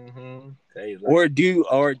 Mm-hmm.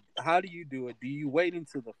 Or how do you do it? Do you wait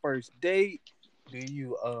until the first date? Do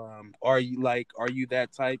you are you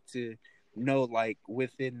that type to know, like,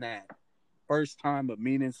 within that first time of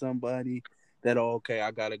meeting somebody that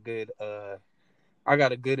I got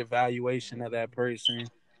a good evaluation of that person,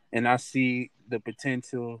 and I see the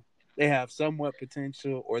potential. They have somewhat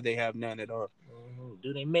potential, or they have none at all.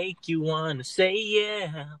 Do they make you want to say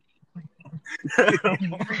yeah?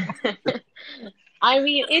 I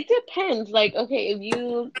mean, it depends. Like, okay, if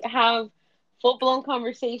you have full-blown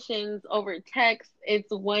conversations over text,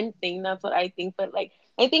 it's one thing. That's what I think. But like,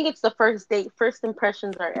 I think it's the first date. First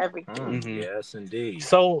impressions are everything. Mm-hmm. Yes, indeed.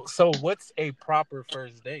 So what's a proper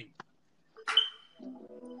first date?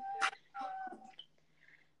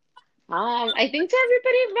 I think to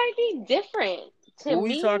everybody it might be different. To what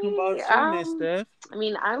me, we talking about you, Miss Steph? I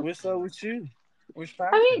mean, what's up with you?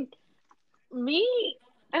 I mean, me,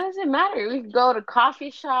 it doesn't matter. We can go to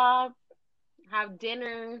coffee shop, have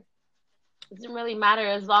dinner. It doesn't really matter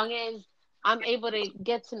as long as I'm able to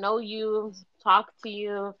get to know you, talk to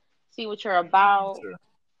you, see what you're about,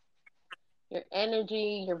 your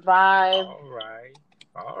energy, your vibe.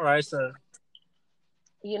 All right. So,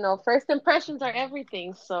 first impressions are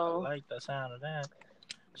everything. So I like the sound of that.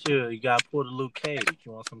 Sure, you gotta pull the Luke Cage.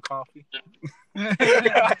 You want some coffee? I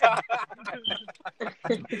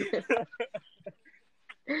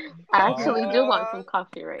actually do want some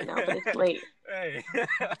coffee right now, but it's late. Hey,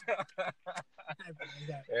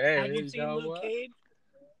 Have you seen Luke Cage?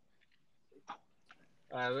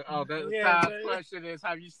 The question is,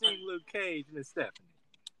 have you seen Luke Cage, Miss Stephanie?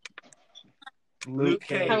 Luke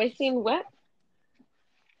Cage. Have I seen what?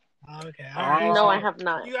 Okay. No, I have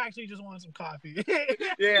not. You actually just want some coffee.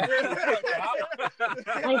 Yeah.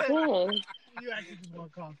 I did. You actually just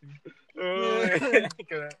want coffee.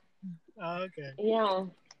 Okay. Yeah.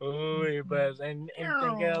 Oh, Buzz.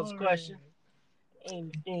 Anything else? Question?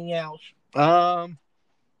 Anything else?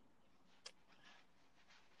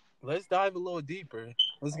 Let's dive a little deeper.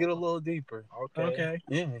 Let's get a little deeper. Okay.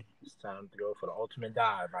 Yeah. It's time to go for the ultimate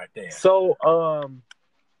dive right there. So,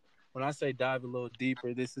 when I say dive a little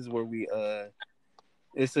deeper, this is where we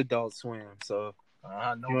it's Adult Swim. So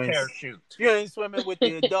no parachute. You ain't swimming with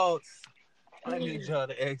the adults. I need y'all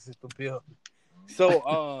to exit the building.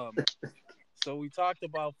 So so we talked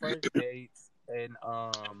about first dates, and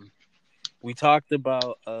we talked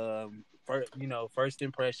about first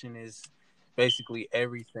impression is basically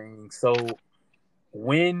everything. So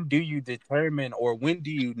when do you determine, or when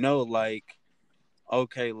do you know, like,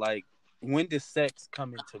 okay, like, when does sex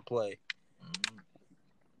come into play?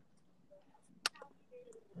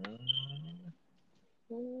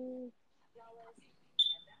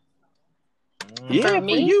 Yeah, for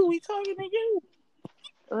you, we talking to you.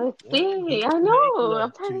 Let's see. I know.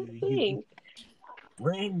 I'm trying to think.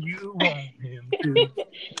 When you want him to.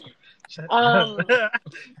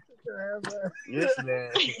 Yes,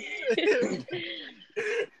 man.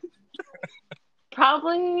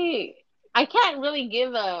 Probably, I can't really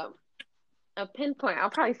give a pinpoint. I'll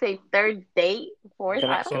probably say third date, fourth. Can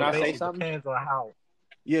I say something? Depends on how.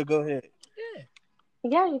 Yeah, go ahead.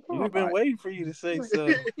 Yeah, you can. We've been waiting for you to say so.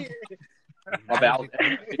 My bad. I was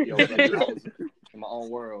editing videos. I was in my own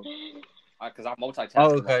world because I'm multitasking.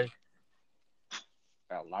 Oh, okay.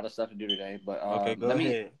 Got a lot of stuff to do today, but okay, go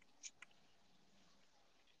ahead.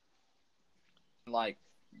 Like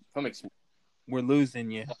from we're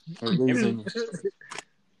losing you. We're losing you.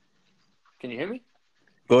 Can you hear me?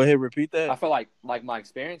 Go ahead, repeat that. I feel like my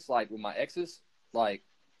experience, like with my exes, like,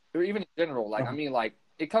 or even in general, like I mean, like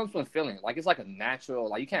it comes from feeling. Like it's like a natural.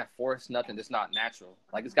 Like you can't force nothing that's not natural.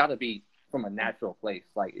 Like it's got to be from a natural place.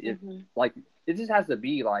 Like it, like it just has to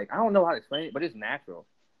be. Like I don't know how to explain it, but it's natural.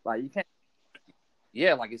 Like you can't.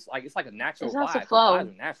 Yeah, like it's like a natural vibe. The vibes are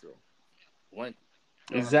natural. When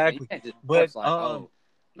exactly. You can't just but like, oh,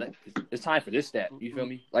 it's time for this step. You feel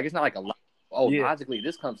me? Like it's not like a. Logically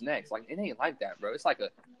this comes next. Like it ain't like that, bro. It's like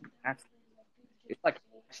it's like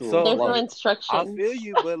so there's no instructions. I feel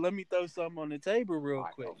you, but let me throw something on the table real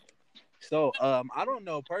quick. So I don't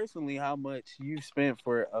know personally how much you spent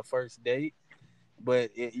for a first date,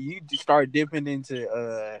 but you start dipping into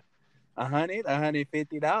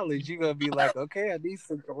 $150, you're gonna be like, okay, I need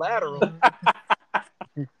some collateral.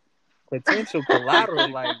 Potential collateral,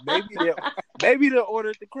 like maybe they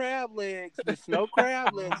ordered the crab legs, the snow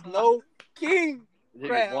crab legs, no king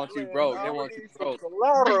crab. They want you broke. They want you broke.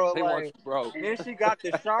 Collateral, they want you broke. Then she got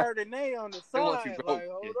the Chardonnay on the side. They want you broke. Like,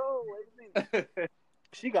 hold on, wait a minute.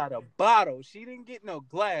 She got a bottle. She didn't get no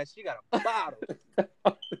glass. She got a bottle.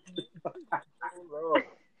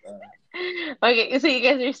 Okay, so you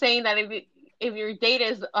guys are saying that if your date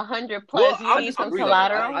is 100 plus, you need some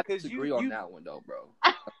collateral. I disagree on that one though, bro.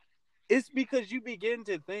 It's because you begin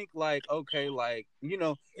to think like, okay, like, you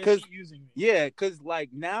know, because like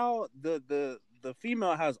now the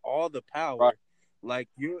female has all the power. Right. Like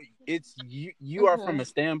you are from a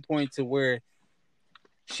standpoint to where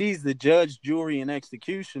she's the judge, jury, and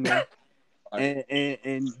executioner,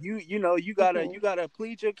 and you know you gotta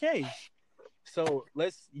plead your case. So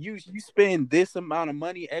you spend this amount of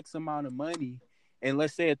money, X amount of money. And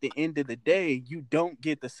let's say at the end of the day, you don't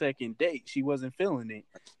get the second date. She wasn't feeling it,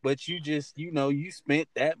 but you just, you spent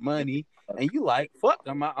that money, and you like, fuck,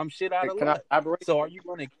 I'm shit out of luck. So are you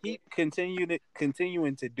going to keep continuing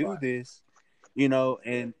to do this?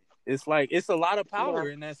 And it's like it's a lot of power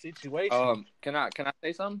in that situation. Can I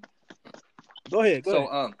say something? Go ahead.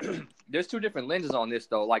 There's two different lenses on this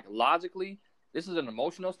though. Like logically, this is an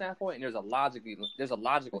emotional standpoint, and there's a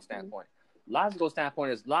logical standpoint. Logical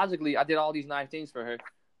standpoint is logically I did all these nice things for her,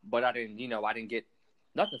 but I didn't get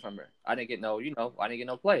nothing from her. I didn't get no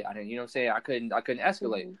play. I didn't, I couldn't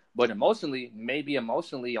escalate. Mm-hmm. But emotionally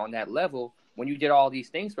on that level, when you did all these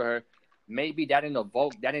things for her, maybe that didn't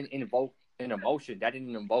invoke an emotion. That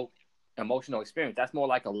didn't invoke emotional experience. That's more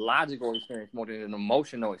like a logical experience more than an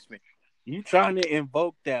emotional experience. You trying to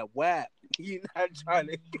invoke that WAP. You're not trying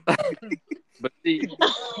to But see,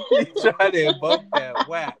 you trying to invoke that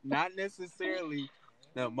WAP, not necessarily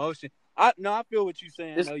the emotion. I feel what you're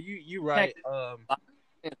saying. No, you right. No,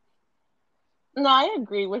 I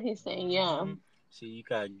agree with what he's saying. Yeah. See, you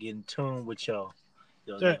gotta get in tune with your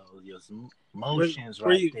emotions.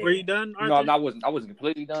 Were you done? Arthur? No, I wasn't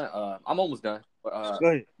completely done. I'm almost done. But, go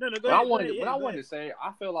ahead. What I wanted to say,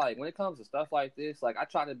 I feel like when it comes to stuff like this, like I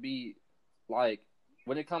try to be like.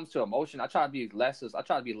 When it comes to emotion, I try to be less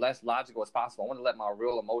logical as possible. I want to let my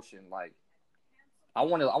real emotion, like, I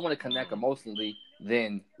want to connect emotionally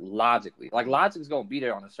than logically. Like, logic is gonna be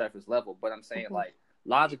there on the surface level, but I'm saying like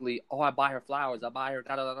logically, I buy her flowers, I buy her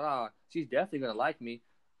da da da da. She's definitely gonna like me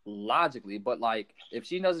logically, but like if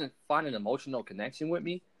she doesn't find an emotional connection with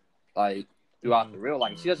me, like throughout the real,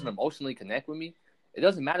 like if she doesn't emotionally connect with me, it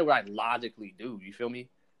doesn't matter what I logically do. You feel me?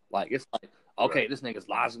 Like it's like. Okay, this nigga's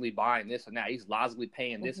logically buying this and that. He's logically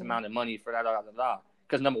paying this amount of money for that.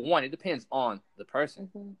 Because number one, it depends on the person.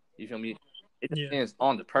 You feel me? it depends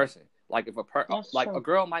on the person. Like if a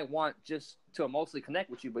girl might want just to emotionally connect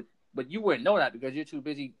with you, but you wouldn't know that because you're too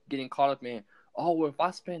busy getting caught up in, oh, well, if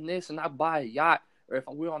I spend this and I buy a yacht, or if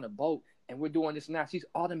we're on a boat and we're doing this and that, she's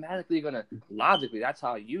automatically gonna logically. That's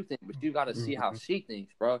how you think, but you got to see how she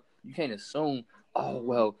thinks, bro. You can't assume, oh,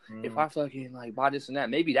 well, if I fucking like buy this and that,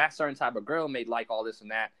 maybe that certain type of girl may like all this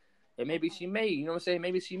and that, and maybe she may, you know what I'm saying?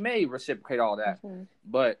 Maybe she may reciprocate all that,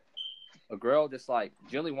 but a girl just like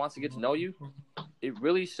generally wants to get to know you. It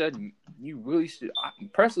really should. You really should.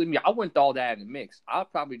 Personally, I wouldn't throw that in the mix.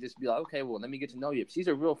 I'd probably just be like, okay, well, let me get to know you. If she's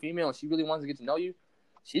a real female and she really wants to get to know you,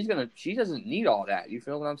 she doesn't need all that. You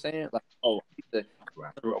feel what I'm saying? Like,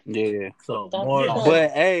 yeah. So more,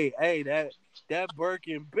 but hey, that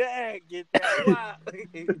Birkin bag, get that.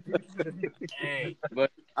 Hey,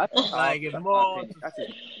 but I like it more.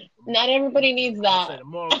 Not everybody needs that. The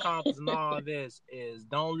moral compass in all this is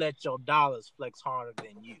don't let your dollars flex harder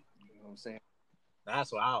than you. You know what I'm saying?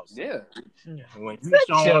 That's what I was saying. Yeah. When you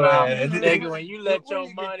showing out, nigga, when you let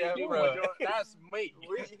your money do what that's me.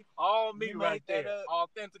 All me right there.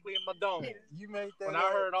 Authentically in my dome. You made that when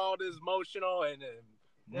I heard all this emotional and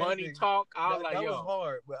money talk, I was like, that yo. was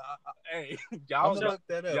hard, but hey, y'all look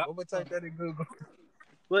that up. I'm gonna type that in Google.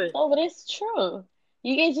 But it's true.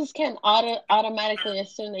 You guys can't automatically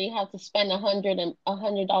assume that you have to spend $100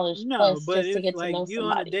 plus just to get to know somebody. You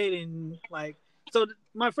on a date and like. So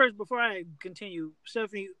before I continue,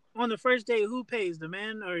 Stephanie, on the first date, who pays, the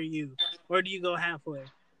man or you? Or do you go halfway?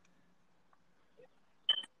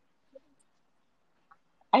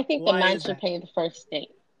 I think the man should pay the first date.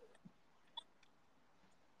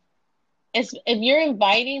 If you're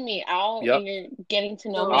inviting me out and you're getting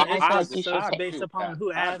to know me, I think you should pay. Based upon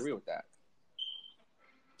who asked. I agree with that.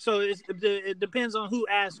 So it depends on who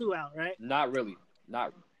asked who out, right? Not really.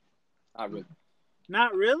 Not really.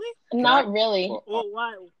 Not really? Not really. Well,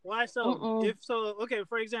 why so? Mm-mm. If so, okay,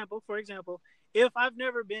 for example, if I've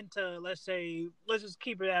never been to, let's just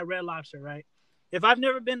keep it at Red Lobster, right? If I've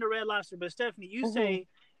never been to Red Lobster, but Stephanie, you say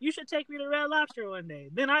you should take me to Red Lobster one day,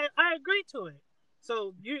 then I agree to it.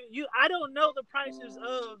 So I don't know the prices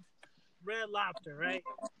of Red Lobster, right?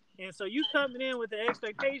 And so you coming in with the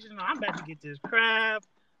expectation, I'm about to get this crab.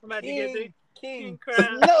 I'm about to get the king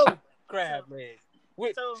crab. No crab leg.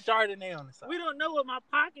 With Chardonnay on the side. We don't know what my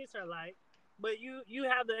pockets are like, but you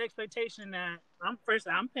have the expectation that I'm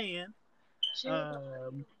paying.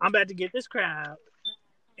 I'm about to get this crab,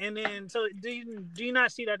 and then so do you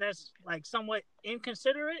not see that that's like somewhat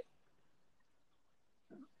inconsiderate?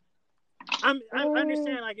 I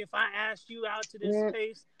understand, like if I asked you out to this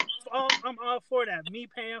place, I'm all for that. Me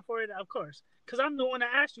paying for it, of course, because I'm the one that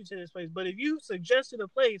asked you to this place. But if you suggested a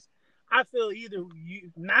place, I feel either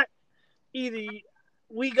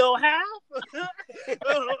we go half, or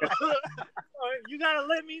you gotta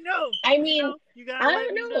let me know. I mean, I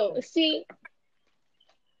don't know. See,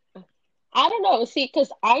 I don't know. See,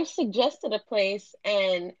 because I suggested a place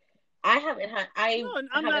and I haven't had.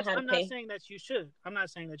 I'm not saying that you should. I'm not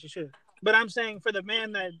saying that you should. But I'm saying for the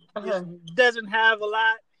man that doesn't have a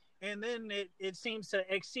lot, and then it seems to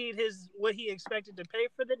exceed what he expected to pay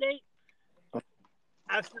for the date.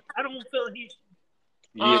 I don't feel he.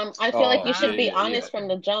 I feel like you should be honest from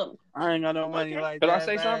the jump. I ain't got no money like that. Can I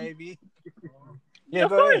say something? Yeah,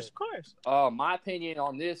 of course. My opinion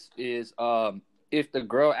on this is, if the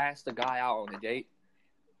girl asks the guy out on a date,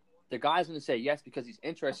 the guy's gonna say yes because he's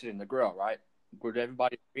interested in the girl, right? Would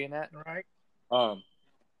everybody agree in that? Right.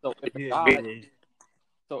 So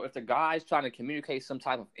if the guy's trying to communicate some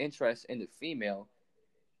type of interest in the female,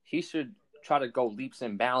 he should try to go leaps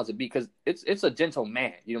and bounds because it's a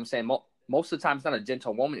gentleman. You know what I'm saying? Most of the time, it's not a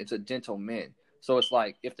gentlewoman; it's a gentleman. So it's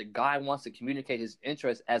like if the guy wants to communicate his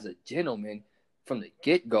interest as a gentleman from the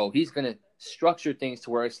get-go, he's gonna structure things to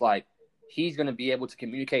where it's like he's gonna be able to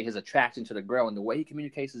communicate his attraction to the girl, and the way he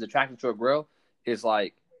communicates his attraction to a girl is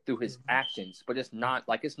like through his actions, but it's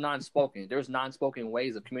non-spoken. There's non-spoken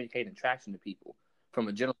ways of communicating attraction to people from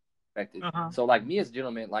a gentleman perspective. So like me as a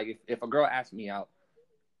gentleman, like if a girl asks me out,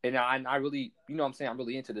 and I really, you know what I'm saying, I'm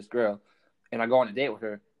really into this girl, and I go on a date with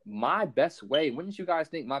her. My best way, wouldn't you guys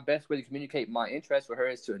think my best way to communicate my interest with her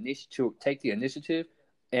is to take the initiative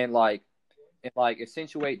and like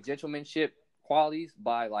accentuate gentlemanship qualities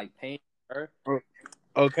by like paying her?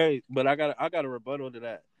 Okay, but I got a rebuttal to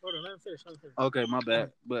that. Hold on, let me finish. Okay, my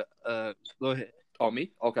bad. But go ahead. Oh, me?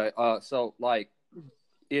 Okay. So like,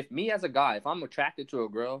 if me as a guy, if I'm attracted to a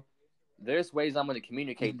girl, there's ways I'm going to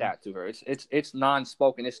communicate that to her. It's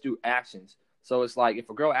non-spoken. It's through actions. So it's like if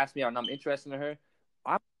a girl asks me out and I'm interested in her,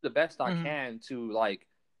 I'm the best I can to like,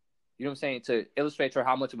 you know what I'm saying, to illustrate to her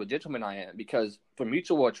how much of a gentleman I am. Because for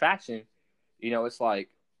mutual attraction, you know, it's like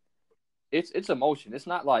it's emotion. It's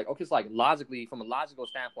not like, okay, it's like logically, from a logical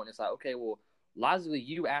standpoint, it's like, okay, well, logically,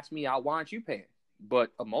 you asked me out, why aren't you paying?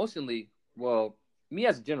 But emotionally, well, me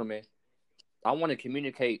as a gentleman, I want to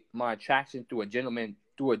communicate my attraction through a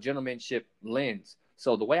gentlemanship lens.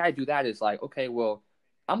 So the way I do that is like, okay, well,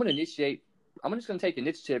 I'm just gonna take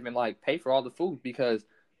initiative and like pay for all the food because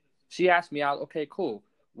she asked me out. Okay, cool.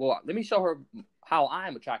 Well, let me show her how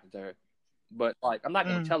I'm attracted to her. But like, I'm not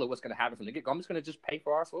gonna tell her what's gonna happen from the get go. I'm just gonna just pay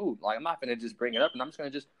for our food. Like, I'm not gonna just bring it up, and I'm just gonna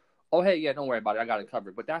just, oh hey, yeah, don't worry about it, I got it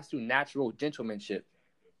covered. But that's through natural gentlemanship.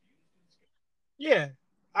 Yeah,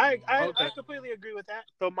 I completely agree with that.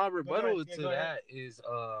 So my rebuttal to that is,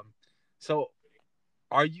 so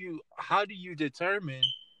how do you determine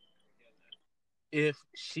if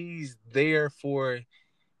she's there for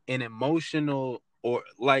an emotional or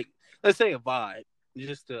like, let's say a vibe,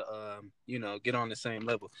 just to get on the same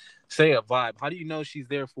level. Say a vibe. How do you know she's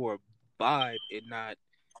there for a vibe and not,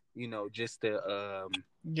 just to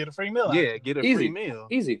get a free meal? Yeah, get a free meal.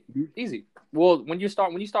 Easy. Well, when you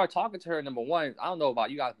start talking to her, number one, I don't know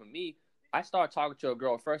about you guys, but me, I start talking to a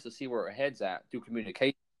girl first to see where her head's at through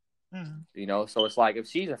communication. So it's like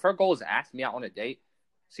if her goal is to ask me out on a date,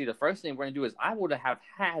 see, the first thing we're gonna do is I would have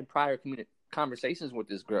had prior conversations with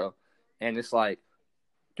this girl, and it's like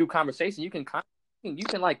through conversation you can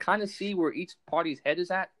like kind of see where each party's head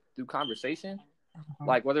is at through conversation,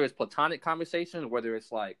 like whether it's platonic conversation, whether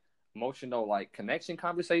it's like emotional like connection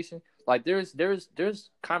conversation. Like there's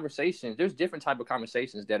conversations, there's different type of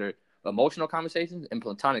conversations that are emotional conversations and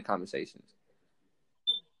platonic conversations.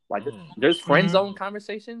 Like there's friend zone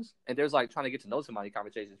conversations, and there's like trying to get to know somebody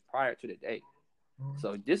conversations prior to the date.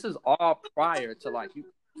 So this is all prior to like you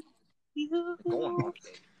going on.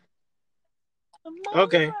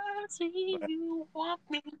 Okay.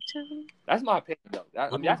 That's my opinion, though.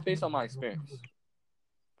 That's based on my experience.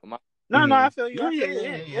 No, I feel you.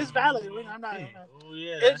 It's valid. I'm not.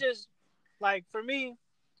 It's just like for me.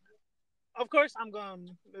 Of course,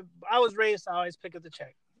 I was raised to always pick up the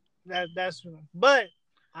check. But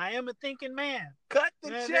I am a thinking man. Cut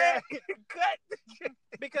the check. Cut the check.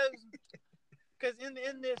 Because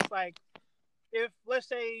in this, like, if let's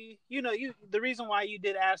say the reason why you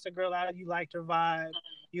did ask the girl out, you liked her vibe,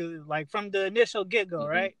 you like from the initial get go,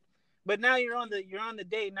 right? But now you're on the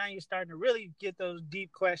date. Now you're starting to really get those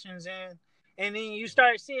deep questions in, and then you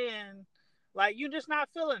start seeing like you're just not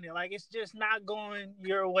feeling it. Like it's just not going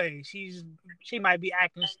your way. She might be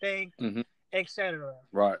acting stink, etc.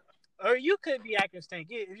 Right. Or you could be acting stink,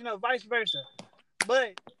 vice versa.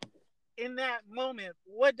 But in that moment,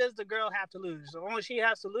 what does the girl have to lose? The only she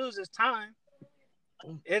has to lose is time.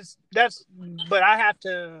 But I have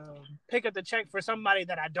to pick up the check for somebody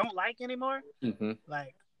that I don't like anymore.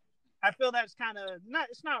 Like, I feel that's kind of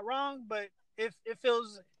it's not wrong, but if it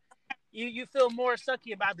feels, you feel more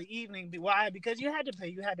sucky about the evening. Why? Because you had to pay,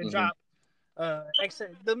 you had to drop,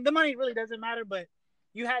 the money really doesn't matter, but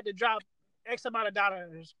you had to drop X amount of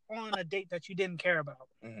dollars on a date that you didn't care about.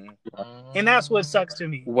 And that's what sucks to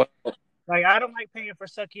me. Like, I don't like paying for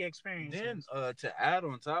sucky experiences. Then to add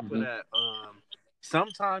on top of that,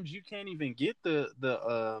 sometimes you can't even get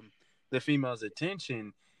the female's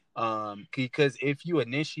attention, because if you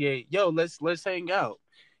initiate, let's hang out,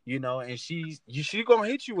 and she's gonna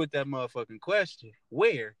hit you with that motherfucking question,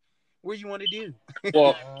 where you want to do?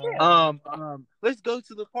 Well, let's go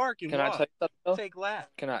to the park and walk. Take laps.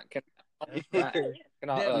 Can I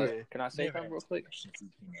say something real quick?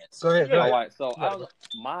 Go ahead. All right. So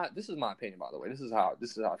this is my opinion, by the way. This is how I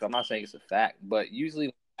feel. I'm not saying it's a fact, but usually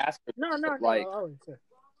when I ask her,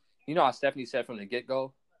 how Stephanie said from the get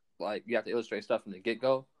go, like you have to illustrate stuff from the get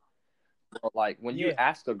go. Like when you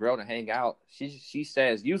ask a girl to hang out, she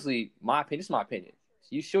says, usually my opinion. This is my opinion.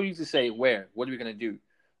 She'll usually say, where? What are we gonna do?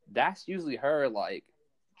 That's usually her like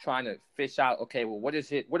trying to fish out, okay, well, what are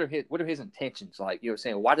his intentions? Like, you know what I'm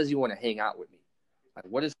saying? Why does he want to hang out with me? Like,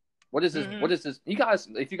 what is this? You guys,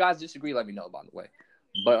 if you guys disagree, let me know, by the way.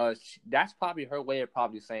 But that's probably her way of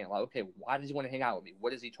probably saying, like, okay, why does he want to hang out with me?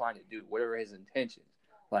 What is he trying to do? What are his intentions?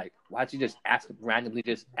 Like, why'd you just randomly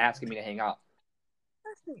asking me to hang out?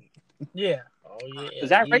 Yeah. Oh, yeah. Does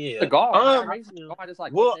that raise the guard? It's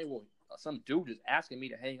like, okay, well, some dude is asking me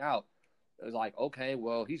to hang out. It's like, okay,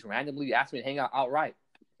 well, he's randomly asking me to hang out outright.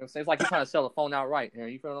 You know what I'm saying? It's like he's trying to sell a phone outright.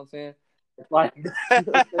 You feel what I'm saying? It's like,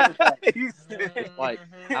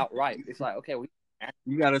 outright. It's like, okay, well,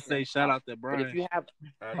 you gotta say shout out to Brian. But if you have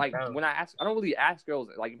like when I don't really ask girls,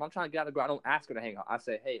 like if I'm trying to get out of the girl, I don't ask her to hang out. I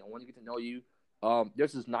say, hey, I want to get to know you.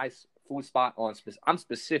 There's this nice food spot I'm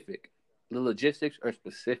specific. The logistics are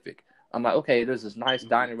specific. I'm like, okay, there's this nice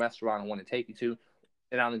dining restaurant I want to take you to,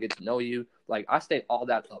 and I want to get to know you. Like I state all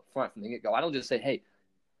that up front from the get go. I don't just say, hey,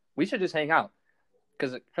 We should just hang out.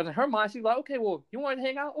 Because in her mind, she's like, okay, well, you want to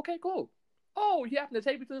hang out? Okay, cool. Oh, you happen to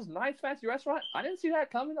take me to this nice fancy restaurant? I didn't see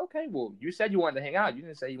that coming. Okay, well, you said you wanted to hang out. You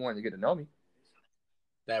didn't say you wanted to get to know me.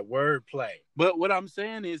 That word play. But what I'm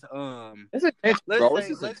saying is, let's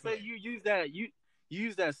say you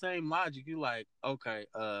use that same logic. You like, okay,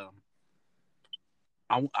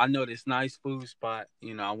 I know this nice food spot.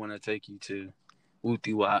 You know, I want to take you to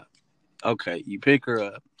Wooty Wop. Okay, you pick her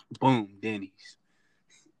up. Boom, Denny's.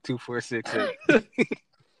 2468.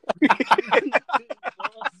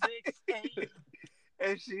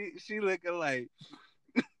 And she looking like,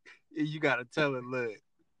 you gotta tell her, look,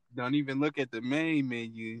 don't even look at the main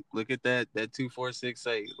menu. Look at that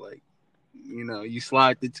 2468. Like, you know, you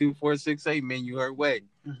slide the 2468 menu her way.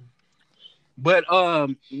 Mm-hmm. But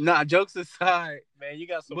nah, jokes aside, man, you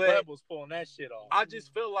got some rebels pulling that shit off. I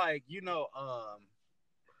just feel like,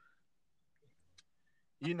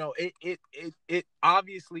 it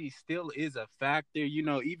obviously still is a factor,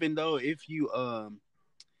 even though if you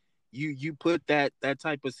you put that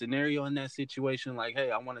type of scenario in that situation, like,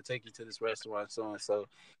 hey, I want to take you to this restaurant, so and so.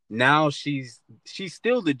 Now she's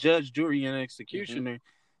still the judge, jury, and executioner,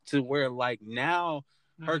 mm-hmm. to where like now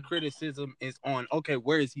her criticism is on, okay,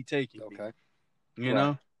 where is he taking me? You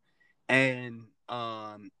know? And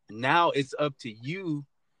now it's up to you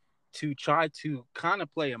to try to kind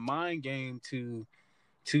of play a mind game to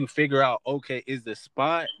figure out, okay, is the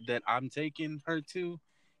spot that I'm taking her to,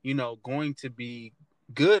 going to be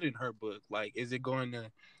good in her book? Like, is it going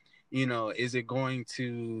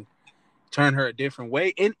to turn her a different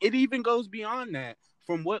way? And it even goes beyond that.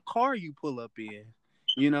 From what car you pull up in,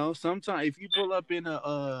 sometimes if you pull up in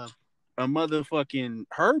a motherfucking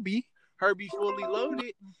Herbie fully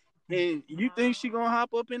loaded, and you think she gonna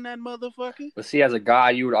hop up in that motherfucker? But see, as a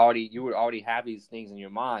guy, you would already have these things in your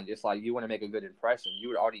mind. It's like you want to make a good impression. You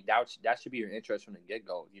would already that should be your interest from the get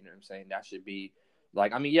go. You know what I'm saying? That should be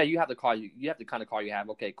like, I mean, yeah, you have the car, you have the kind of car you have.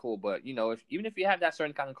 Okay, cool. But even if you have that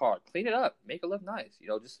certain kind of car, clean it up, make it look nice.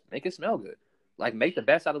 Just make it smell good. Like, make the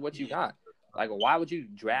best out of what you got. Like, why would you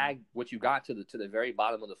drag what you got to the very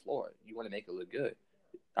bottom of the floor? You want to make it look good.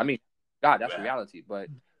 I mean, God, that's reality. But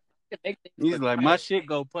he's like, my shit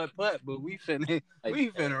go putt, but we finna But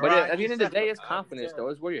ride. at the end of the day, it's confidence, though.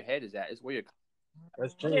 It's where your head is at. It's where your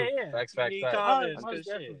That's true. Yeah. Facts. My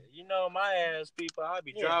ass people, I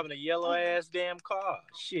be driving a yellow ass damn car.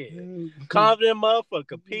 Shit. Confident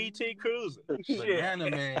motherfucker, PT Cruiser. Shit. Banana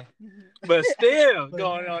man. But still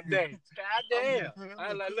going on dates. God damn.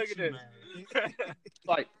 I like, look at this. It's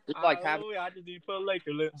like having. I just need to put a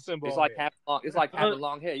Laker symbol. It's like having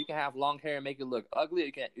long hair. You can have long hair and make it look ugly.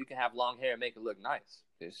 You can have long hair and make it look nice.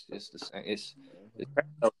 It's the same. It's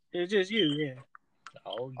just you, yeah.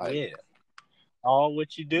 Oh yeah. All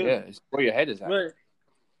what you do. Yeah, it's where your head is at.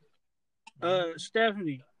 But,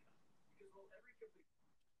 Stephanie.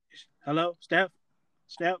 Hello, Steph.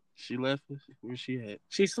 She left us. Where's she at?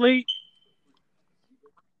 She sleep.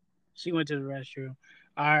 She went to the restroom.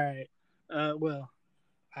 All right. Well,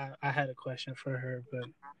 I had a question for her, but.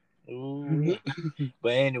 Ooh.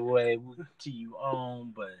 But anyway, to you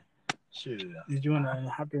on, but sure. Did you want to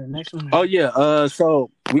hop to the next one? Oh yeah. So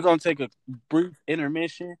we're gonna take a brief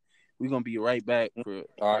intermission. We're gonna be right back for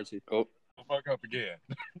part two. Go fuck up again.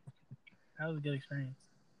 That was a good experience.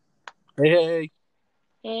 Hey.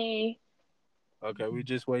 Okay, we're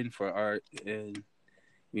just waiting for Art, and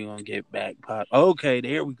we're gonna get back pop. Okay,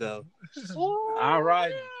 there we go. All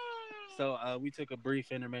right. So we took a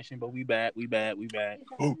brief intermission, but we back.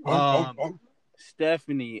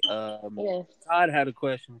 Stephanie, yes. Todd had a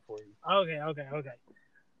question for you. Okay.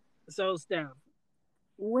 So, Steph,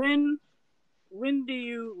 when do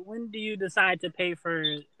you decide to pay for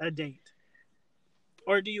a date,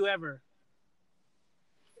 or do you ever?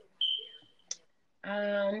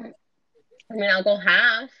 I mean, I'll go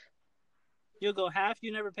half. You'll go half.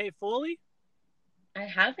 You never pay fully. I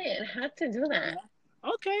haven't had to do that.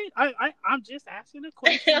 Okay, I'm just asking a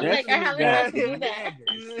question. I'm like, I haven't had to do that.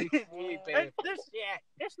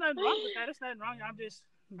 There's nothing wrong with that. There's nothing wrong. I'm just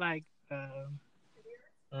like,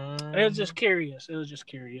 it was just curious.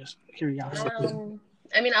 Curiosity.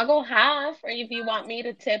 I mean, I'll go half, or if you want me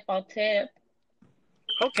to tip, I'll tip.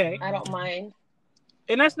 Okay. I don't mind.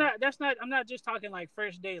 And that's not. I'm not just talking like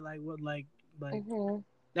first date. Like what? Like mm-hmm.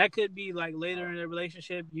 That could be like later in the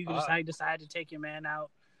relationship. You can decide to take your man out.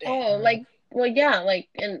 Oh, like, well, yeah, like,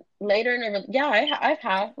 and later in I've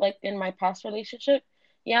had, like, in my past relationship,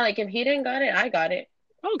 yeah, like, if he didn't got it, I got it.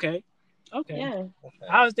 Okay. Yeah.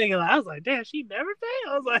 I was thinking, I was like, damn, she never paid.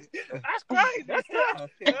 I was like, that's great. That's tough.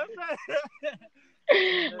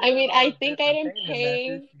 I mean, I think I didn't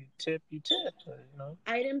pay. tip, you tip.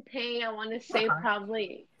 I didn't pay. I want to say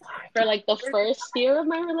probably for like the first year of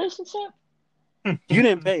my relationship. You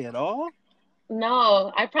didn't pay at all?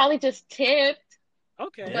 No, I probably just tipped.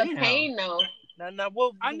 Okay. But pay, no. Now,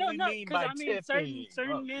 what I know, we no, mean by tipping?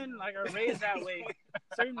 certain men like are raised that way.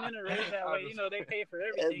 Certain men are raised that way. They pay for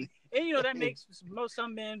everything, and that makes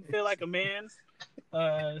some men feel like a man.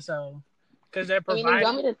 So because they're providing. You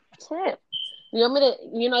want me to tip? You want me to?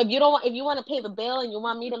 If you want to pay the bill and you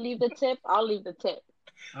want me to leave the tip, I'll leave the tip.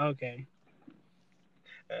 Okay.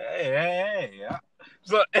 Hey.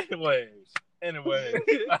 So, anyways. No,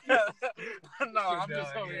 I'm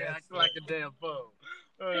just over here acting like a damn fool.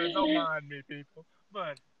 Don't mind me, people.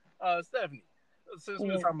 But, Stephanie, since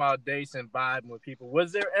we're talking about dates and vibing with people,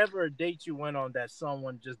 was there ever a date you went on that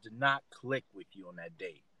someone just did not click with you on that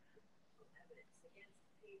date?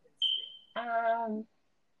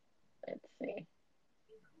 Let's see.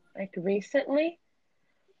 Like recently?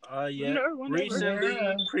 Yeah.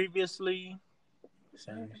 Recently, previously.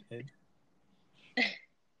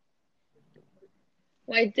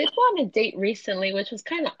 Well, I did go on a date recently, which was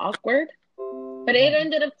kind of awkward, but it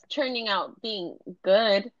ended up turning out being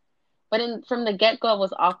good. But from the get-go, it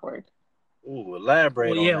was awkward. Ooh,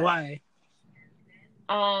 elaborate on that. Why?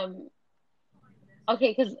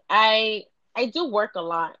 Okay, because I do work a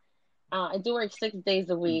lot. I do work 6 days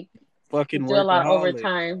a week. Fucking do a lot of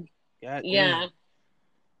overtime. Yeah.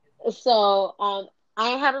 So, I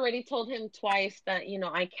had already told him twice that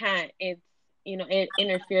I can't. It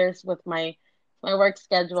interferes with my work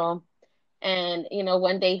schedule. And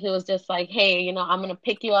one day he was just like, "Hey, I'm gonna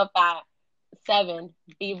pick you up at 7.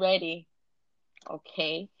 Be ready."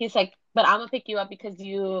 Okay. He's like, "But I'm gonna pick you up because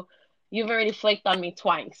you've already flaked on me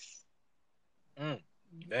twice."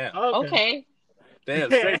 Damn. Okay.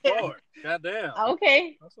 Damn, straightforward. Goddamn.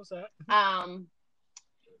 Okay. That's what's up.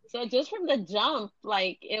 So just from the jump,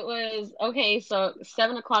 like it was okay. So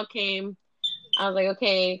 7:00 came. I was like,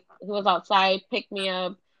 okay. He was outside, picked me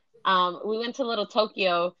up. We went to Little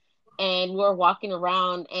Tokyo, and we were walking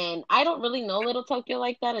around. And I don't really know Little Tokyo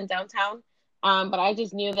like that in downtown. But I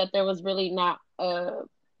just knew that there was really not a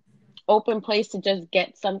open place to just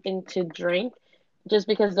get something to drink, just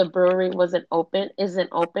because the brewery isn't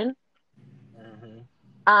open.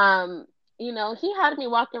 Mm-hmm. He had me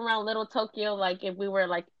walking around Little Tokyo like if we were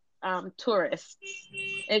like tourists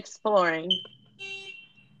exploring.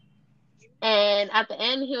 And at the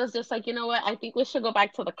end, he was just like, "You know what? I think we should go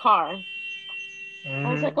back to the car." Mm-hmm.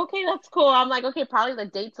 I was like, "Okay, that's cool." I'm like, "Okay, probably the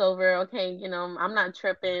date's over. Okay, I'm not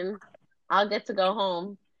tripping. I'll get to go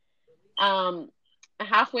home."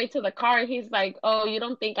 Halfway to the car, he's like, "Oh, you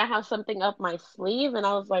don't think I have something up my sleeve?" And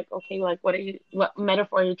I was like, "Okay, like what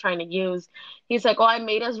metaphor are you trying to use?" He's like, "Oh, I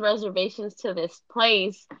made us reservations to this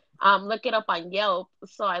place. Look it up on Yelp."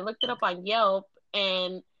 So I looked it up on Yelp,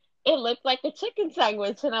 and it looked like a chicken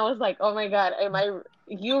sandwich. And I was like, "Oh my God,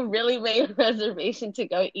 you really made a reservation to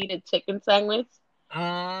go eat a chicken sandwich?"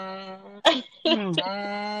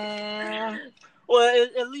 Well,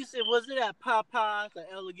 at least was it at Popeyes, the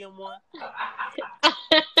elegant one?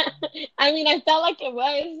 I mean, I felt like it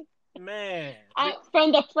was. Man.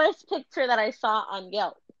 From the first picture that I saw on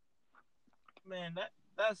Yelp. Man,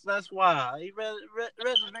 that's wild.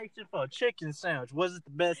 Reservation for a chicken sandwich. Was it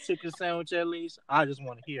the best chicken sandwich at least? I just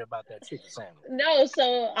want to hear about that chicken sandwich. No,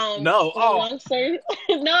 so no. Long story.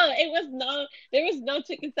 No, there was no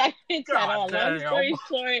chicken sandwich at all. Long story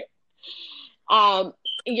short.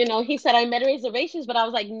 He said I made reservations, but I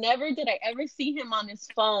was like, never did I ever see him on his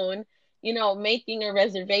phone, making a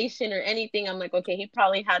reservation or anything. I'm like, okay, he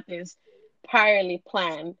probably had this priorly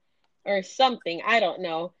planned or something. I don't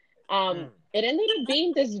know. It ended up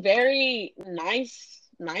being this very nice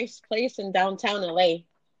place in downtown LA.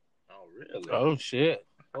 Oh, really? Oh, shit.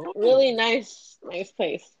 Oh. Really nice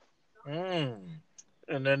place. And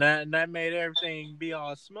then that made everything be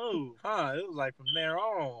all smooth, huh? It was like from there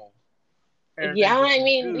on. Yeah, I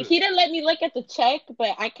mean, he didn't let me look at the check,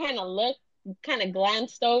 but I kind of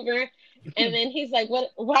glanced over, and then he's like,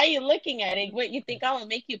 "What? Why are you looking at it? What, you think I will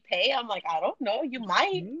make you pay?" I'm like, "I don't know. You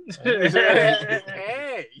might."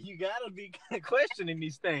 Hey, you gotta be questioning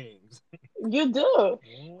these things. You do.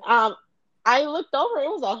 I looked over. It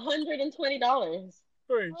was $120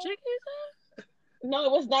 for a chicken. No,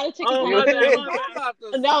 it was not a chicken sandwich.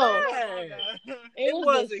 No, it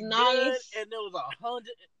was this nice, and it was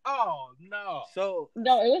 100. Oh no!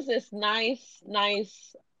 No, it was this nice.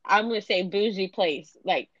 I'm gonna say bougie place.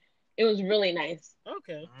 Like, it was really nice.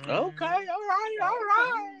 Okay. All right.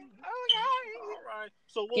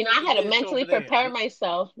 So I had to mentally prepare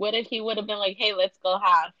myself. What if he would have been like, "Hey, let's go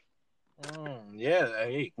half"? Yeah.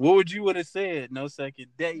 Hey, what would you have said? No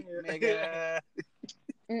second date, nigga.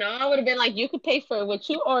 No, I would have been like, you could pay for what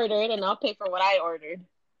you ordered, and I'll pay for what I ordered.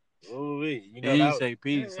 Ooh, you know that say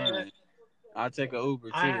peace, huh? I'll take an Uber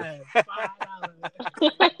too. I had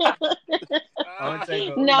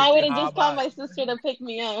 $5. No, I would have just called my sister to pick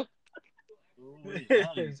me up. Ooh,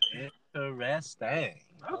 that is interesting.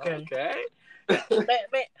 Okay.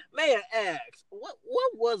 May I ask, what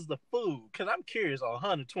was the food? Because I'm curious on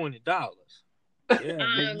 $120.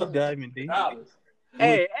 Yeah, you diving deep.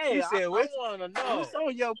 Hey, you said, I want to know. What's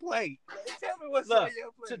on your plate? Tell me what's Look, on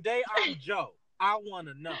your plate. Today I'm Joe. I want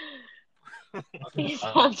to know. Okay.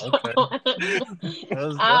 That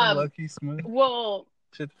was lucky smooth. Well,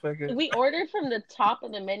 shut the fuck up. We ordered from the top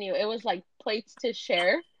of the menu. It was like plates to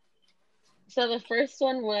share. So the first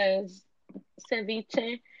one was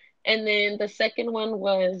ceviche, and then the second one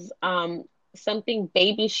was something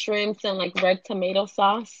baby shrimps and like red tomato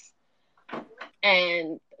sauce.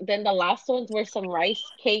 And then the last ones were some rice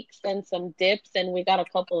cakes and some dips, and we got a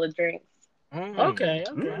couple of drinks. Okay.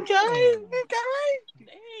 Dang,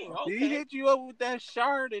 Okay. He hit you up with that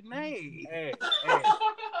Chardonnay. Hey.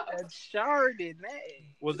 That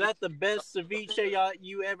Chardonnay. Was that the best ceviche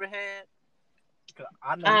you ever had?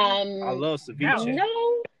 I know I love ceviche.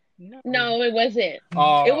 No, it wasn't.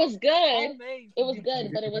 It was good. It was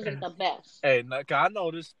good, but it wasn't the best. Hey, I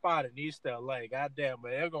know this spot in East LA. Goddamn,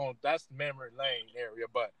 man, that's memory lane area,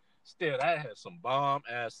 but still, that had some bomb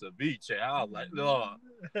ass ceviche. I was like, Lord,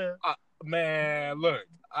 man, look,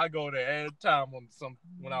 I go there every time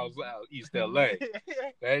when I was out East LA.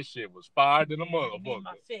 That shit was fire than a motherfucker.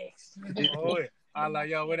 Oh yeah. I like,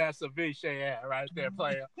 yo, where that ceviche at right there,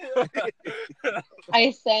 player?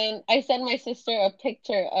 I sent my sister a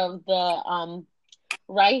picture of the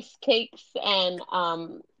rice cakes and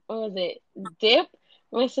what was it, dip.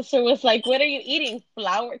 My sister was like, "What are you eating?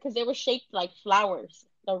 Flour?" Because they were shaped like flowers.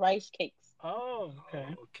 The rice cakes. Oh,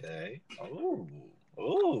 okay. Okay. Oh.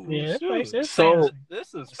 Yeah, this place is So fancy.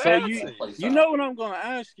 This is So fancy. you know what I'm gonna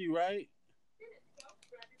ask you, right?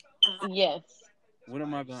 Yes. What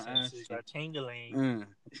am I gonna ask you? Are tingling.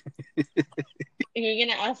 You're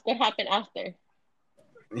gonna ask what happened after.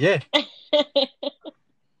 Yeah.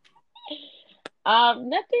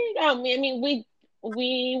 Nothing. I mean, we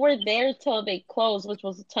were there till they closed, which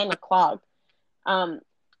was 10 o'clock.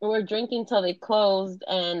 We were drinking till they closed,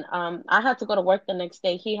 and I had to go to work the next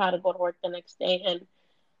day. He had to go to work the next day, and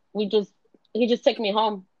he just took me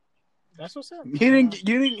home. That's what's up. He didn't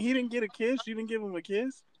get a kiss. You didn't give him a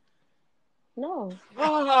kiss. No.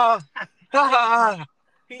 I'll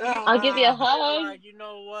give you a hug. Like, you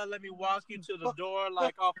know what? Let me walk you to the door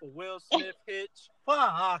like off a Will Smith hitch.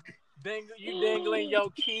 Fuck. You dangling your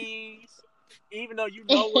keys, even though you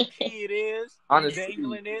know what key it is. Honestly.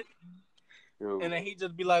 Dangling it. And then he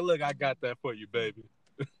just be like, look, I got that for you, baby.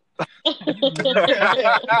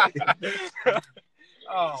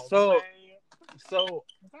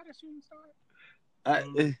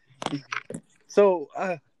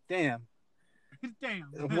 Damn. Damn.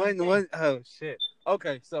 Oh shit.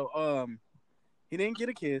 Okay, so he didn't get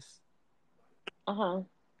a kiss.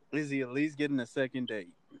 Is he at least getting a second date?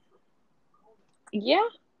 Yeah.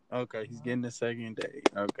 Okay, he's getting a second date.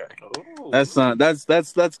 Okay. Ooh. That's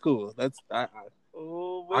cool.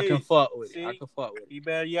 I can fuck with it. He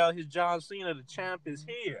better yell his John Cena, the champ is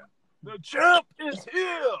here. The champ is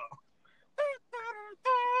here.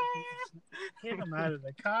 Get him out of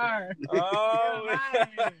the car. Oh, Get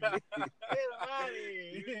him out of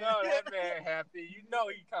here. You know that man happy. You know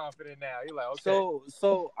he confident now. You're like, okay.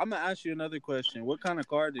 So I'm gonna ask you another question. What kind of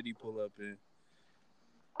car did he pull up in?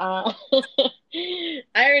 I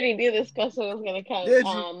already knew this question was gonna come. Did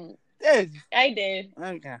you? I did.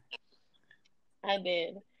 Okay. I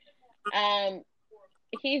did.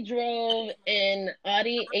 He drove an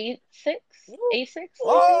Audi A6. Oh,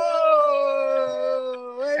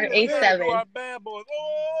 or A7. Bad boys.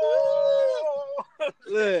 Oh!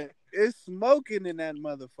 Look, it's smoking in that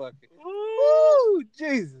motherfucker. Ooh,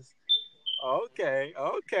 Jesus. Okay.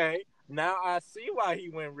 Now I see why he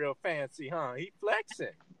went real fancy, huh? He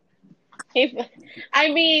flexing. I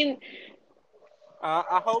mean,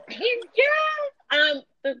 I hope.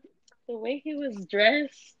 The way he was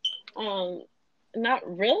dressed, not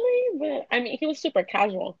really, but I mean, he was super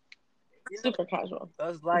casual. Super casual.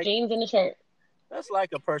 That's like jeans and a shirt. That's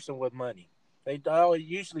like a person with money. They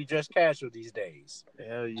usually dress casual these days.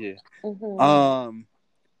 Hell yeah. Mm-hmm.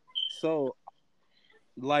 So,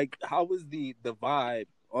 like, how was the vibe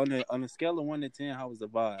on a scale of 1 to 10? How was the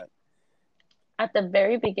vibe? At the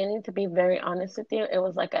very beginning, to be very honest with you, it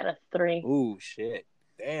was like at a 3. Ooh, shit.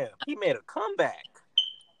 Damn, he made a comeback.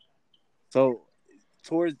 So,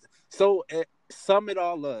 sum it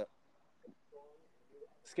all up.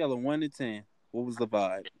 Scale of 1 to 10. What was the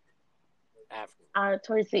vibe?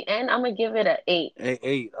 Towards the end, I'm gonna give it an 8.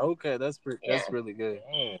 8. Okay, that's really good.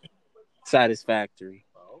 Satisfactory.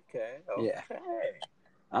 Okay. Yeah.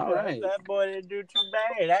 All right. That boy didn't do too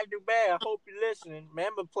bad. That do bad. I hope you're listening.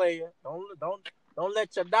 Remember, player, don't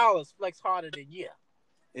let your dollars flex harder than you.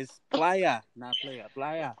 It's playa, not playa.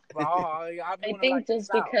 Playa. I think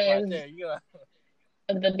just because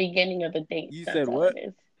of the beginning of the date. You said what? It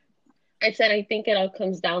is. I said I think it all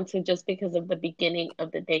comes down to just because of the beginning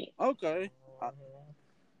of the date. Okay.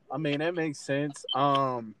 I mean, that makes sense.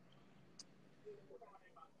 Hey,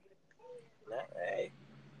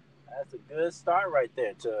 that's a good start right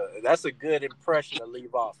there. That's a good impression to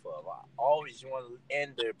leave off of. I always want to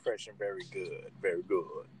end the impression very good, very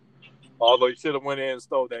good. Although you should have went in and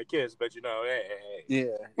stole that kiss, but hey.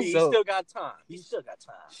 Yeah. He still got time.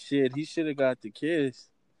 Shit, he should have got the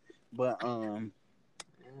kiss. But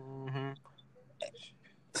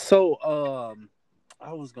So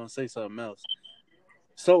I was gonna say something else.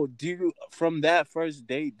 So from that first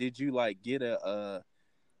date, did you like get a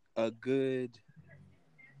good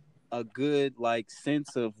like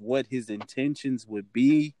sense of what his intentions would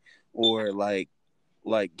be, or like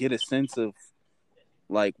get a sense of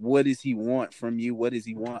like what does he want from you? What does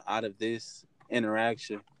he want out of this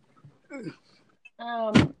interaction?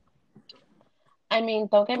 I mean,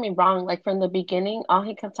 don't get me wrong. Like from the beginning, all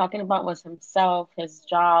he kept talking about was himself, his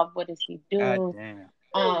job. What does he do? God damn.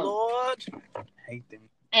 Lord, I hate them.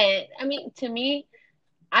 And I mean, to me,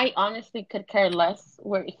 I honestly could care less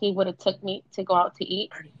where he would have took me to go out to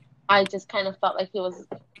eat. I just kind of felt like he was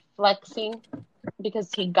flexing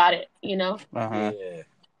because he got it, Uh-huh. Yeah.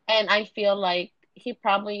 And I feel like he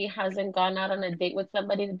probably hasn't gone out on a date with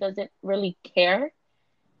somebody that doesn't really care.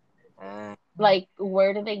 Like,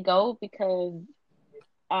 where do they go? Because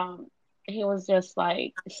he was just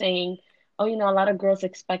like saying, oh, a lot of girls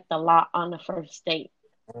expect a lot on the first date.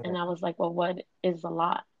 And I was like, well, what is a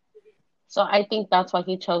lot? So I think that's why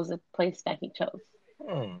he chose the place that he chose.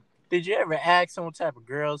 Did you ever ask him what type of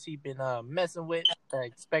girls he been messing with to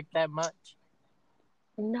expect that much?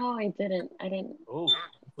 No, I didn't. Ooh.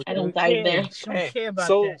 I don't dive there. Don't care about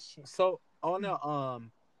that shit. So on the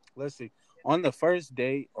let's see. On the first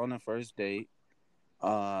date,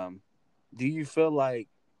 do you feel like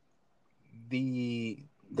the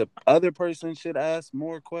other person should ask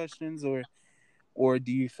more questions, or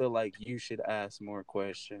do you feel like you should ask more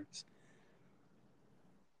questions?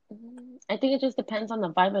 I think it just depends on the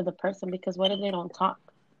vibe of the person, because what if they don't talk?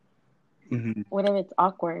 Mm-hmm. What if it's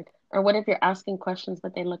awkward? Or what if you're asking questions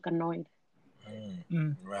but they look annoyed?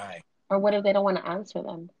 Right. Or what if they don't want to answer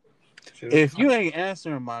them? If you ain't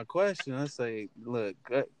answering my question, I say, look,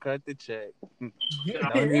 cut the check.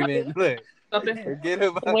 Don't even look. Forget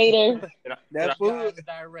about Waiter. that food.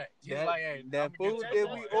 Direct. That food that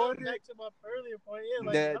we ordered.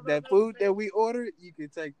 That That food that we ordered, you can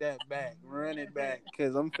take that back, run it back,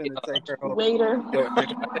 because I'm finna take her home. Waiter. Yo, can I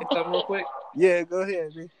say something real quick? Yeah, go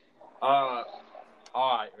ahead, man. All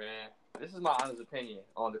right, man. This is my honest opinion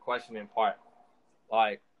on the questioning part.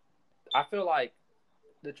 Like, I feel like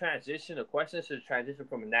the questions should transition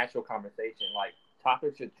from a natural conversation. Like,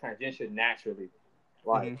 topics should transition naturally.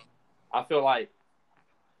 Like, I feel like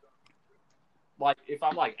if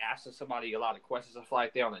I'm like asking somebody a lot of questions, I feel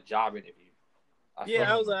like they're on a job interview. I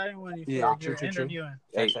didn't want you feel like you're interviewing.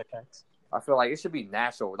 I feel like it should be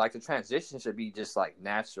natural. Like, the transition should be just like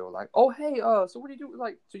natural. Like, oh hey, so what do you do?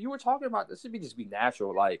 Like, so you were talking about this? Should be just be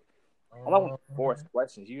natural. Like, I don't want to force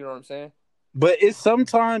questions. You know what I'm saying? But it's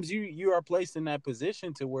sometimes you are placed in that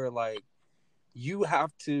position to where like you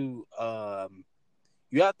have to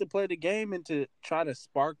play the game and to try to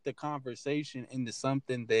spark the conversation into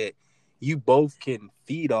something that you both can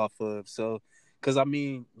feed off of. So, because I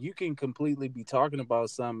mean, you can completely be talking about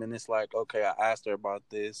something and it's like, okay, I asked her about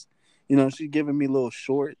this. She's giving me little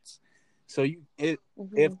shorts. So if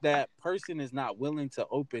that person is not willing to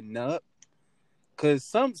open up, because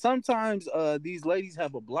sometimes these ladies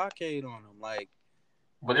have a blockade on them, like.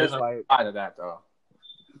 But there's a side of that though.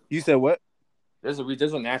 You said what? There's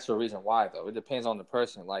a natural reason why though. It depends on the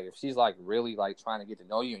person. Like, if she's like really like trying to get to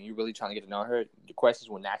know you and you really trying to get to know her, the questions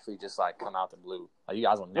will naturally just like come out the blue. Like, you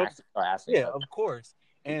guys will naturally start asking. Yeah, of course.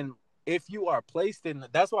 And if you are placed in,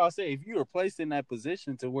 that's why I say if you are placed in that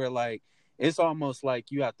position to where like it's almost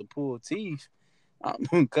like you have to pull teeth.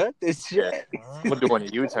 Cut this shit. We're doing a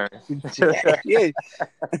U-turn. Yeah.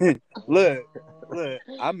 Look,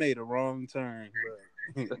 I made a wrong turn.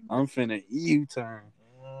 Look, I'm finna U-turn.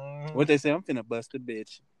 What they say, I'm finna bust a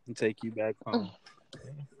bitch and take you back home.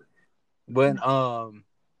 But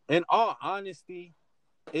in all honesty,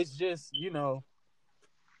 it's just,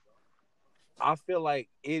 I feel like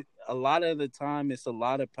it a lot of the time it's a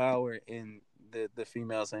lot of power in the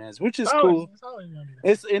female's hands, which is cool.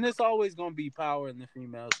 It's always gonna be power in the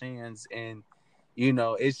female's hands, and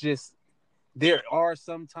it's just there are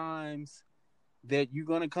some times that you're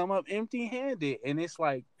gonna come up empty-handed, and it's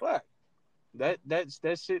like fuck that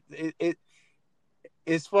shit.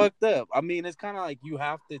 It's fucked up. I mean, it's kind of like you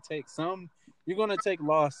have to take you're gonna take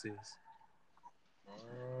losses.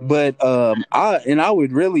 But I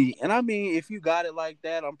would really, and I mean, if you got it like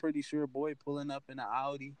that, I'm pretty sure boy pulling up in an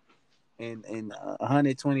Audi and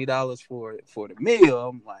 $120 for the meal,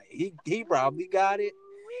 I'm like he probably got it,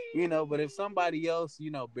 But if somebody else,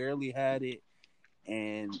 barely had it,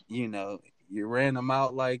 and you ran them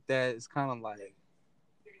out like that, it's kind of like,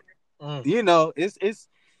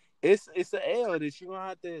 it's an L that you gonna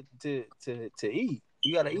have to eat.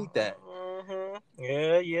 You gotta eat that. Mm-hmm.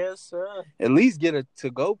 Yeah, yes, sir. At least get a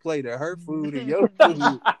to-go plate of her food and your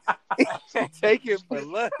food. Take it for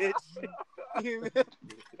lunch.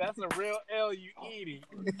 That's a real L you eating.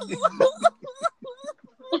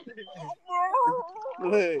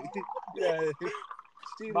 Look, yeah,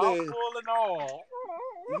 mouthful and all.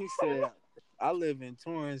 He said, "I live in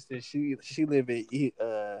Torrance, and she live in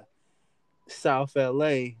South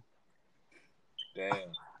LA."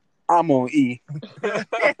 Damn. I'm on E.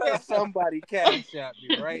 Somebody cash out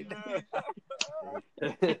me right now.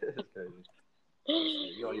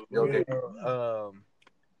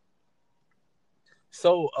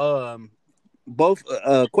 Both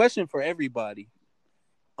question for everybody.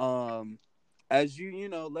 As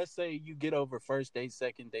let's say you get over first date,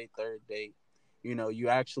 second date, third date, you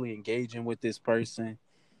actually engaging with this person.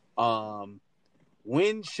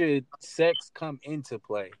 When should sex come into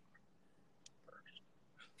play?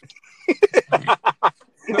 I'll get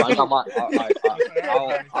my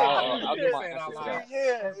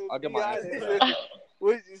answer. I'll get my answer.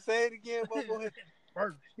 What did you say it again, my boy?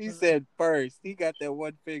 First. He said first. He got that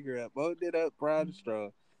one finger up. Hold it up, proud and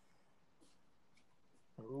strong.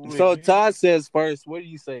 So Todd says first. What do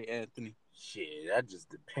you say, Anthony? Shit, that just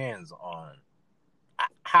depends on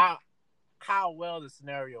how well the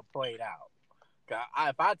scenario played out.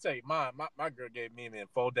 If I tell you, my girl gave me in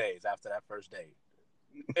 4 days after that first date.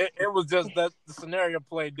 It was just that the scenario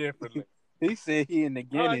played differently. He said he in the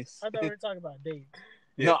Guinness. I thought we were talking about dates.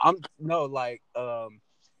 Yeah.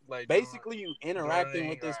 Like basically you interacting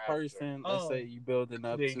with this person. Let's say you building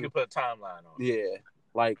up. Yeah, you can put a timeline on it. Yeah.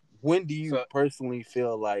 Like, when do you personally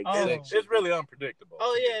feel like it's really unpredictable?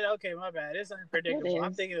 Oh, yeah, okay, my bad. It's unpredictable.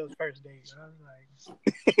 I'm thinking it was first date. I was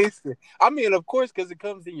like... I mean, of course, because it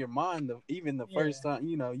comes in your mind, even the first time,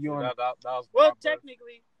 you well,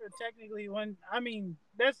 technically,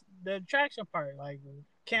 that's the attraction part. Like,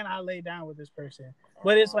 can I lay down with this person?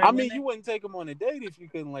 But it's like... I mean, you wouldn't take them on a date if you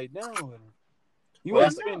couldn't lay down with them. You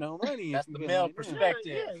wouldn't spend no money. That's the male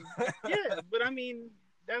perspective. Yeah, but I mean,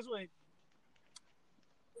 that's what...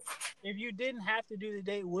 If you didn't have to do the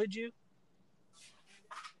date, would you?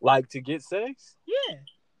 Like to get sex? Yeah.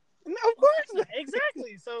 No, of course not.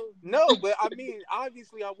 Exactly. So no, but I mean,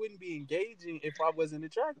 obviously, I wouldn't be engaging if I wasn't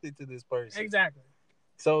attracted to this person. Exactly.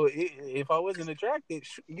 So if I wasn't attracted,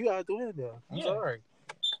 you out the window. I'm sorry.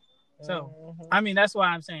 So I mean, that's why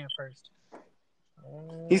I'm saying first.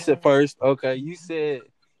 He said first. Okay, you said.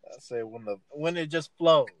 I said when it just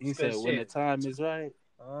flows. You said when the time is right.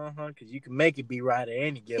 Because you can make it be right at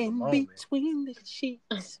any given moment. In between the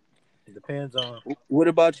sheets. It depends on... What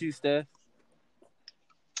about you, Steph?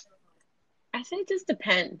 I say it just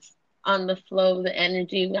depends on the flow, the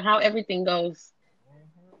energy, how everything goes.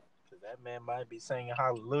 Because that man might be singing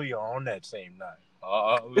hallelujah on that same night.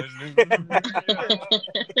 I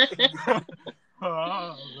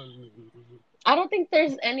don't think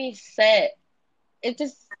there's any set. It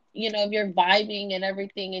just... if you're vibing and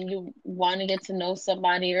everything and you want to get to know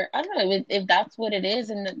somebody, or I don't know if that's what it is,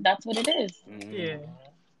 and that's what it is. Yeah,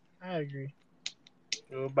 I agree.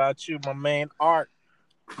 What about you, my man, Art?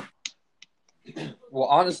 Well,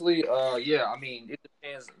 honestly, I mean, it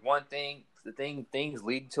depends. One thing, things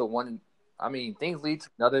lead to one. I mean, things lead to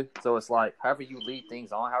another. So it's like, however you lead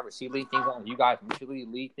things on, however she lead things on, you guys mutually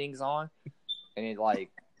lead things on, and it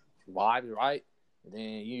like vibes right. And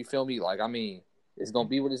then you feel me? Like, I mean. It's gonna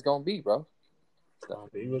be what it's gonna be, bro. It's gonna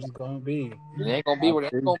be what it's gonna be. It ain't gonna be what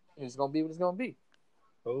it's gonna be. It's gonna be what it's gonna be.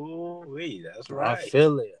 Oh, that's right. I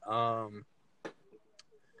feel it.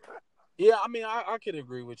 Yeah, I mean, I could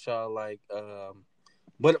agree with y'all. Like,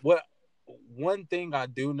 but what one thing I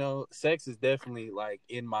do know, sex is definitely like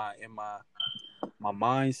in my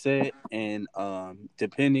mindset, and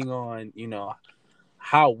depending on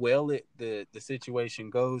how well the situation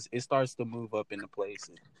goes, it starts to move up into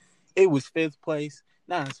places. it was 5th place.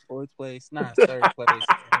 Now it's 4th place. Now it's 3rd place.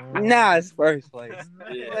 Now it's 1st place.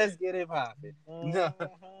 Yeah. Let's get it popping. No.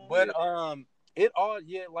 But it all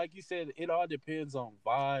like you said, it all depends on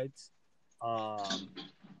vibes. I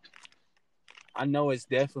know it's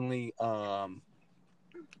definitely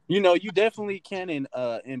you definitely can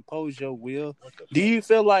impose your will. Do you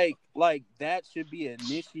feel like that should be an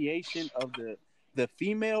initiation of the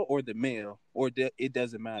female or the male, or it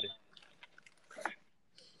doesn't matter?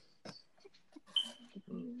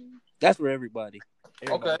 That's for everybody.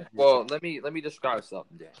 Okay. Well, let me describe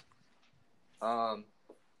something then. On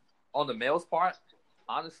the male's part,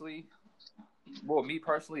 honestly, well, me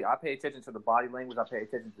personally, I pay attention to the body language. I pay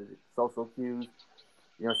attention to the social cues.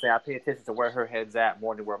 You know what I'm saying? I pay attention to where her head's at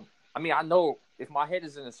more than where. I mean, I know if my head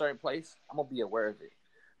is in a certain place, I'm gonna be aware of it.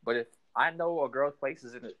 But if I know a girl's place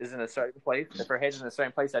is in a certain place, if her head's in a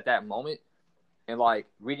certain place at that moment, and like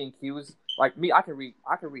reading cues, like me, I can read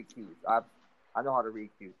cues. I know how to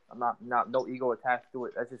read cues. I'm not no ego attached to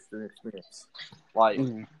it. That's just an experience. Like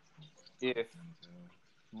if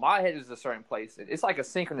my head is a certain place, it's like a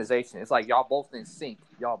synchronization. It's like y'all both in sync.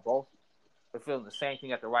 Y'all both are feeling the same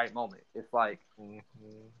thing at the right moment. It's like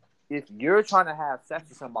if you're trying to have sex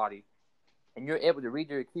with somebody and you're able to read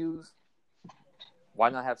their cues, why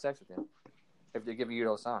not have sex with them if they're giving you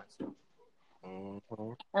those signs?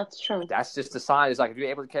 That's true. That's just the sign. It's like if you're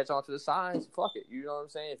able to catch on to the signs, fuck it. You know what I'm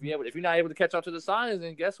saying? If you're not able to catch on to the signs,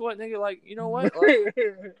 then guess what, nigga? Like, you know what? Like,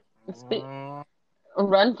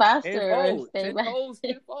 run faster. Stay back.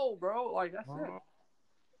 Tenfold, bro. Like that's it.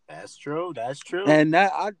 That's true. That's true. And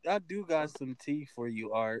that I do got some tea for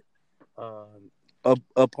you, Art.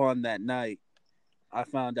 Upon that night, I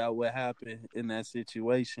found out what happened in that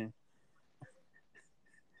situation.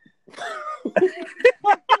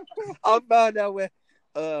 I found out when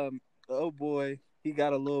oh boy, he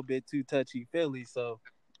got a little bit too touchy-feely, so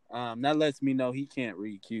that lets me know he can't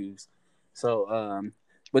read cues. So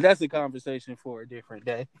but that's a conversation for a different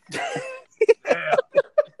day.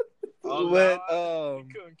 But you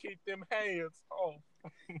couldn't keep them hands off.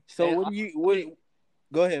 So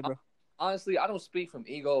go ahead, bro. Honestly, I don't speak from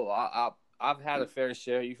ego. I've had a fair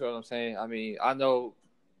share, you feel what I'm saying? I mean, I know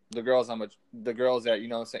the girls that, you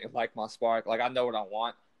know what I'm saying, like my spark, like I know what I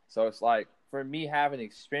want. So it's like for me having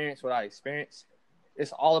experienced what I experienced,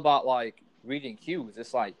 it's all about like reading cues.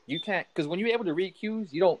 It's like you can't, because when you're able to read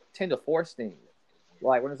cues, you don't tend to force things.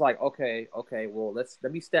 Like when it's like, okay, well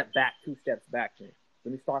let me step back 2 steps back then.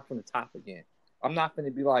 Let me start from the top again. I'm not going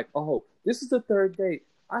to be like, oh, this is the 3rd date.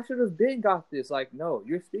 I should have been got this. Like, no,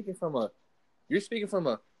 you're speaking from a,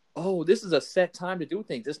 oh, this is a set time to do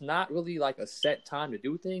things. It's not really like a set time to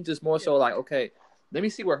do things. It's more so like, okay, let me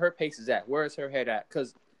see where her pace is at. Where is her head at?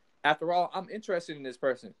 Because after all, I'm interested in this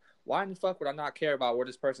person. Why in the fuck would I not care about where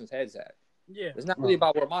this person's head's at? Yeah. It's not really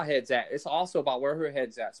about where my head's at. It's also about where her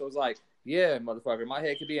head's at. So it's like, yeah, motherfucker, my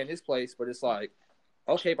head could be in this place, but it's like,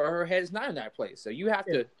 okay, but her head is not in that place. So you have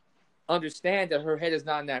to understand that her head is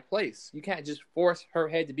not in that place. You can't just force her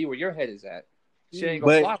head to be where your head is at. She ain't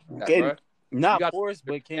gonna fly with that, bro. Not force,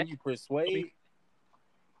 but can you persuade?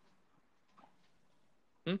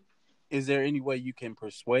 Is there any way you can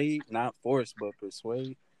persuade? Not force, but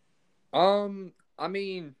persuade? I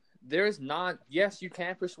mean, yes, you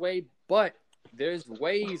can persuade, but there's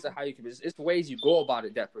ways of how you can. It's the ways you go about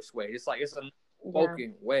it that persuade. It's like it's a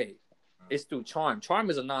spoken way. It's through charm. Charm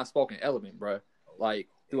is a non-spoken element, bro. Like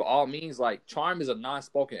through all means, like charm is a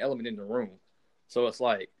non-spoken element in the room. So it's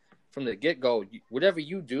like from the get-go, whatever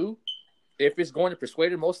you do, if it's going to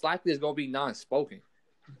persuade her, most likely it's going to be non-spoken.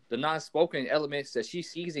 The non-spoken elements that she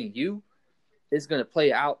sees in you is going to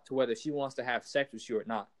play out to whether she wants to have sex with you or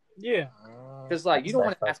not. Yeah. Because, like, you don't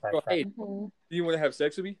want to ask her, hey, do you want to have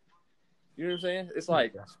sex with me? You know what I'm saying? It's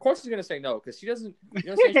like, of course she's going to say no because she doesn't, you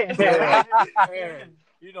know what I'm saying?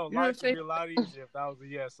 You know, life would be a lot easier if that was a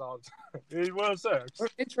yes all the time. You want sex?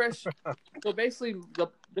 Interest. So basically,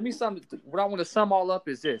 what I want to sum all up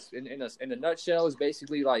is this. In a nutshell, is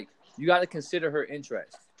basically like you got to consider her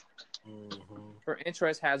interest. Mm-hmm. Her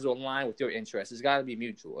interest has to align with your interest. It's got to be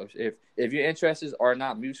mutual. If your interests are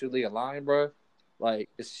not mutually aligned, bro, like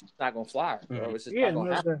it's not gonna fly, bro. It's just not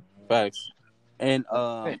gonna happen. Facts. And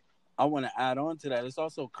I want to add on to that. It's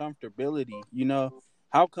also comfortability. You know,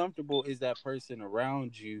 how comfortable is that person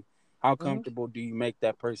around you? How comfortable do you make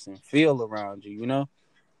that person feel around you? You know.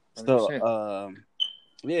 100%. So,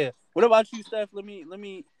 yeah. What about you, Steph? Let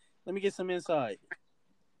me get some insight.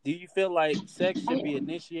 Do you feel like sex should be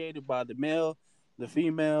initiated by the male, the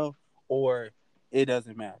female, or it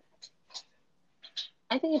doesn't matter?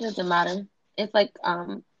 I think it doesn't matter. It's like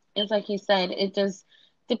you said, it just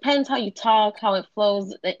depends how you talk, how it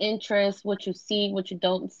flows, the interest, what you see, what you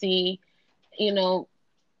don't see, you know,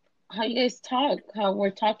 how you guys talk, how we're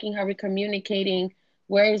talking, how we're communicating,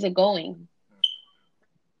 where is it going?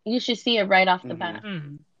 You should see it right off the bat.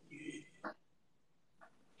 You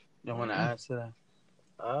want to answer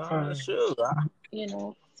that? Sure. You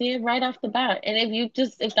know, see it right off the bat. And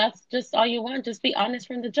if that's just all you want, just be honest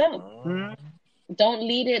from the jump. Don't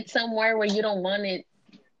lead it somewhere where you don't want it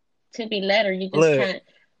to be led, or you just can't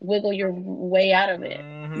wiggle your way out of it.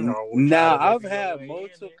 Now, I've had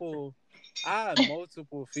multiple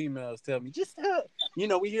females tell me, just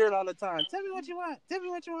we hear it all the time. Tell me what you want. Tell me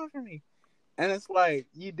what you want from me. And it's like,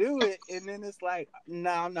 you do it, and then it's like,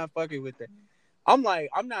 nah, I'm not fucking with that. I'm like,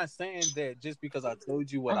 I'm not saying that just because I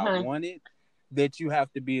told you what I wanted, that you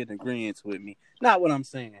have to be in agreement with me. Not what I'm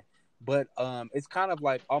saying. But it's kind of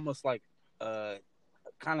like, almost like a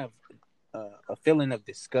feeling of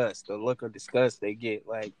disgust, a look of disgust they get.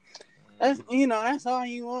 Like, that's all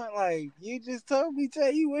you want. Like, you just told me,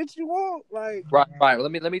 tell you what you want. Like, right.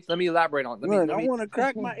 Let me elaborate on. I want to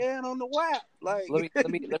crack my head on the whack. Like, let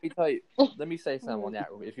me tell you. Let me say something on that,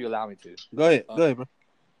 if you allow me to. Go ahead, bro.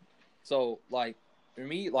 So, like, for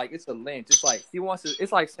me, like, it's a lens. It's like he wants to.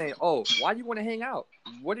 It's like saying, "Oh, why do you want to hang out?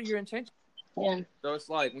 What are your intentions?" Yeah. So it's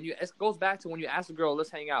like it goes back to when you ask a girl, "Let's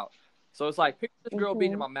hang out." So it's like, picture this girl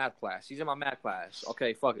being in my math class. She's in my math class.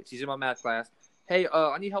 Okay, fuck it. She's in my math class. Hey,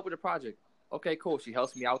 I need help with a project. Okay, cool. She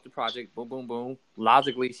helps me out with the project. Boom, boom, boom.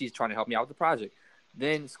 Logically, she's trying to help me out with the project.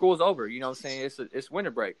 Then school's over. You know what I'm saying? It's winter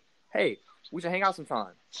break. Hey, we should hang out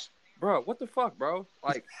sometime. Bro, what the fuck, bro?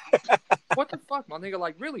 Like, what the fuck, my nigga?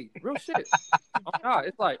 Like, really? Real shit. Oh, God.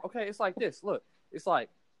 It's like, okay, it's like this. Look, it's like,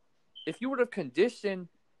 if you would have conditioned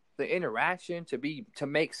the interaction to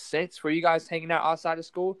make sense for you guys hanging out outside of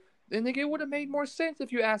school, then nigga, it would have made more sense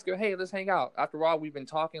if you ask her, hey, let's hang out. After all, we've been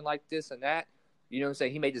talking like this and that. You know what I'm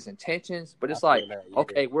saying? He made his intentions, but it's like,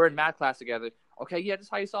 okay, we're in math class together. Okay, yeah, this is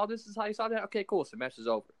how you saw this. This is how you saw that. Okay, cool. Semester's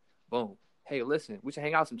over. Boom. Hey, listen, we should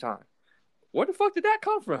hang out sometime. Where the fuck did that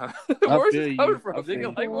come from? Where's it coming from?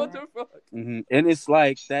 Nigga, like, what the fuck? Mm-hmm. And it's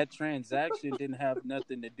like that transaction didn't have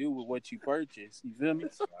nothing to do with what you purchased. You feel me?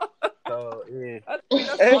 So, yeah.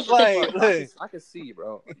 It's like, look, I can see,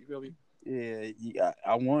 bro. You feel me? Yeah,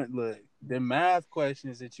 I want, look, the math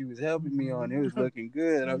questions that you was helping me on, it was looking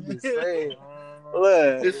good. I'm just saying.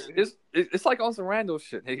 Look. It's like on some random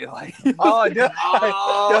shit, nigga. Like,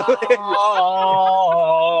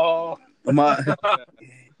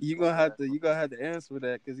 you gonna have to answer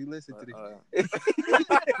that because he listened to this.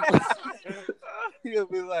 He gonna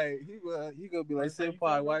be like,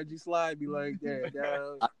 Senpai, why'd you slide me like that,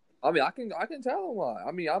 dog? I mean, I can tell him why.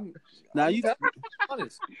 I mean, I'm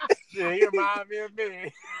honest. Yeah, you remind me of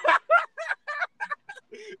me.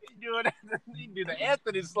 You do the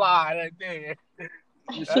Anthony slide right there.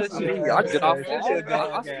 I get off.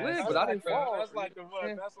 I slid, but I didn't fall. That's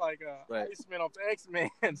like Iceman off the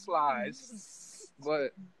X-Men slides.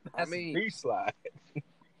 But I mean, slide.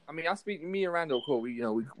 I mean, I speak. Me and Randall cool.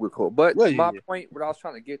 We're cool. But my point, what I was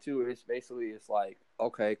trying to get to is basically, it's like,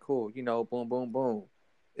 okay, cool. Boom, boom, boom.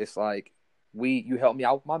 It's like you helped me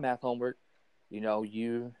out with my math homework.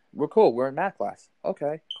 We're cool. We're in math class.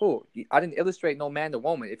 Okay, cool. I didn't illustrate no man to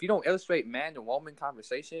woman. If you don't illustrate man to woman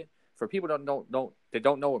conversation, for people that don't know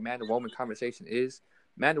what man to woman conversation is,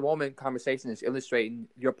 man to woman conversation is illustrating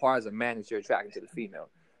your part as a man as you're attracted to the female.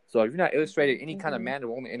 So if you're not illustrating any kind of man to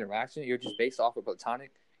woman interaction, you're just based off of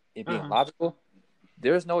platonic and being logical.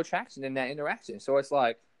 There's no attraction in that interaction. So it's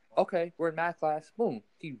like, okay, we're in math class. Boom.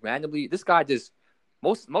 This guy just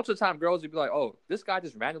most of the time girls would be like, oh, this guy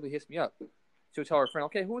just randomly hits me up. She'll tell her friend,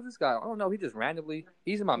 okay, who is this guy? I don't know.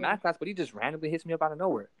 He's in my math class, but he just randomly hits me up out of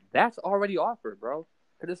nowhere. That's already awkward, bro.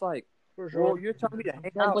 Because it's like, well, you're telling me to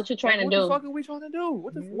hang out. What you trying to do? What the fuck are we trying to do?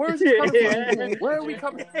 Where is this coming from? Where are we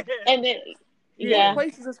coming from? And then, yeah. What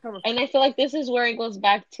place is this coming from? And I feel like this is where it goes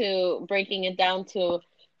back to breaking it down to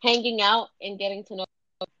hanging out and getting to know.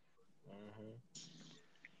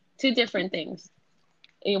 Two different things.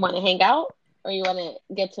 You want to hang out or you want to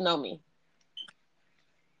get to know me?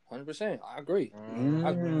 100%. I agree.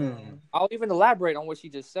 I'll even elaborate on what she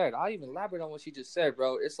just said.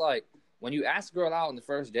 Bro. It's like when you ask a girl out on the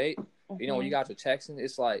first date, when you guys are texting,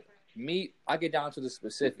 it's like me. I get down to the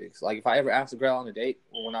specifics. Like if I ever ask a girl on a date,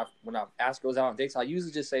 or when I ask girls out on dates, I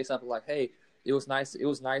usually just say something like, "Hey, it was nice to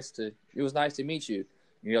meet you.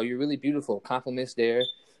 You're really beautiful. Compliments there.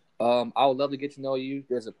 I would love to get to know you.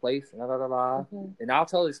 There's a place, blah, blah, blah, blah. And I'll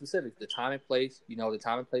tell you specifics, the time and place, the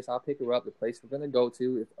time and place I'll pick her up, the place we're going to go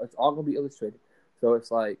to. It's all going to be illustrated. So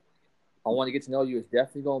it's like, I want to get to know you. It's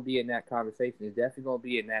definitely going to be in that conversation. It's definitely going to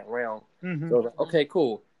be in that realm. So, okay,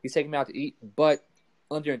 cool. He's taking me out to eat, but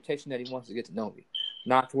under intention that he wants to get to know me,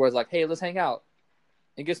 not towards like, hey, let's hang out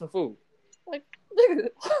and get some food. Like, nigga,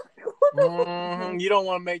 you don't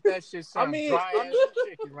want to make that shit sound dry ass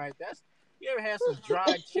chicken, right? You ever had some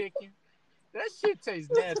dried chicken? That shit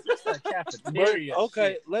tastes nasty. It's like cafeteria.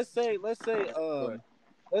 Okay, shit. let's say, let's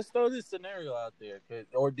throw this scenario out there.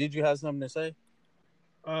 Or did you have something to say?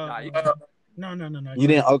 No. You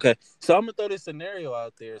didn't? Okay. So I'm going to throw this scenario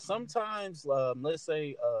out there. Sometimes, let's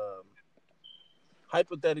say,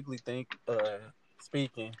 hypothetically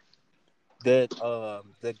speaking, that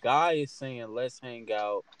the guy is saying, let's hang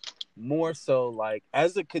out more so like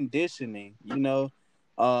as a conditioning,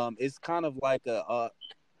 it's kind of like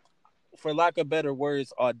for lack of better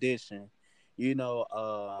words, audition. You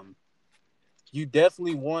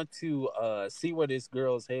definitely want to see where this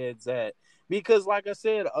girl's head's at. Because like I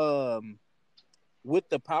said, with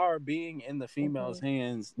the power being in the female's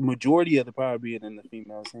hands, majority of the power being in the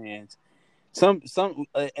female's hands, some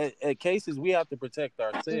at cases we have to protect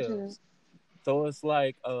ourselves. So it's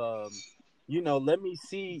like, let me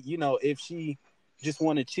see, if she just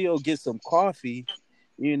want to chill, get some coffee,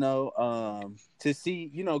 to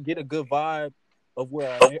see, get a good vibe of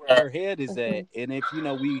where her head is at. And if,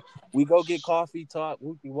 we go get coffee, talk,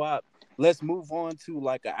 whoopie wop, let's move on to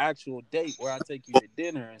like an actual date where I take you to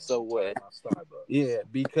dinner and so what. Yeah,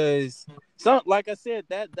 because like I said,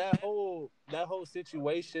 that whole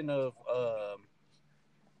situation of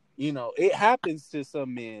it happens to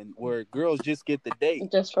some men where girls just get the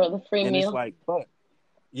date just for the free meal. It's like, fuck.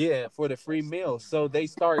 Yeah, for the free meal. So they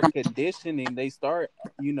start conditioning. They start,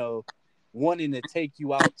 wanting to take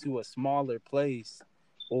you out to a smaller place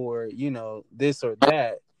or, this or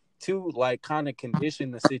that to like kind of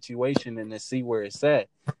condition the situation and to see where it's at.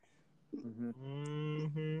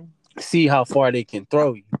 See how far they can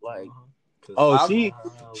throw you. Like,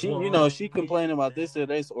 she complaining about this or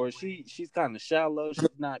this, or she's kind of shallow. She's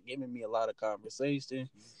not giving me a lot of conversation.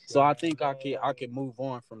 So I think I can move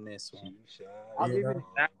on from this one. I'll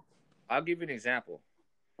give you an example.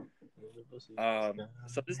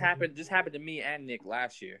 So this happened to me and Nick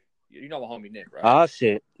last year. You know my homie Nick, right? Oh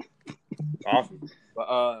shit. Awesome.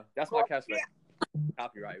 But that's my catchphrase.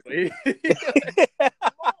 Copyright.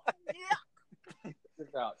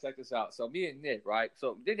 Check this out. So me and Nick, right?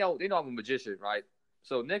 So they know I'm a magician, right?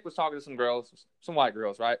 So Nick was talking to some girls, some white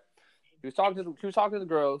girls, right? He was talking to the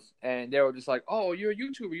girls, and they were just like, "Oh, you're a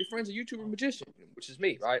YouTuber. Your friend's a YouTuber magician," which is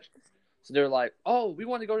me, right? So they're like, "Oh, we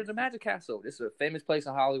want to go to the Magic Castle. This is a famous place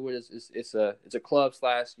in Hollywood. It's a club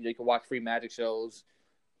 / you can watch free magic shows.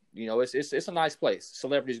 It's a nice place.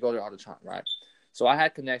 Celebrities go there all the time, right?" So I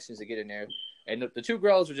had connections to get in there, and the two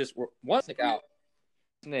girls were one Nick out.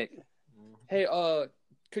 Nick, hey,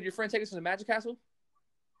 could your friend take us to the Magic Castle?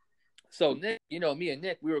 So Nick, me and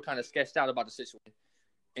Nick, we were kind of sketched out about the situation.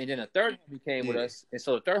 And then a third homie came with us. And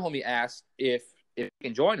so the third homie asked if he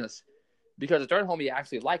can join us because the third homie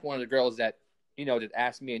actually liked one of the girls that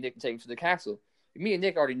asked me and Nick to take him to the castle. Me and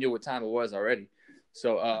Nick already knew what time it was already.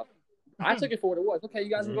 So I took it for what it was. Okay, you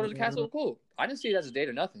guys can go to the castle? Cool. I didn't see it as a date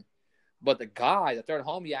or nothing. But the guy, the third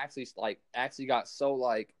homie, actually got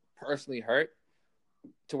so personally hurt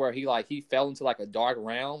to where he fell into a dark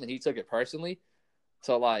realm and he took it personally.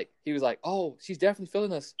 So he was like, "Oh, she's definitely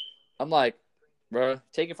feeling us." I'm like, "Bro,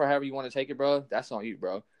 take it for however you want to take it, bro. That's on you,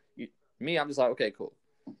 bro." I'm just like, "Okay, cool."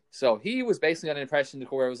 So he was basically under the impression to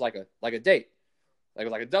where it was like a date, it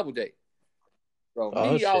was like a double date. So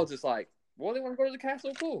I was just like, "Well, they want to go to the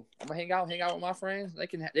castle, cool. I'm gonna hang out with my friends. They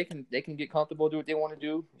can get comfortable, do what they want to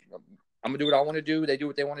do. I'm gonna do what I want to do. They do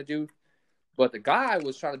what they want to do." But the guy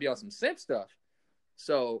was trying to be on some simp stuff.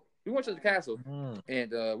 So we went to the castle,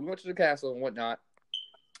 and whatnot.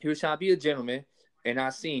 He was trying to be a gentleman, and I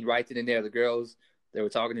seen right then and there the girls, they were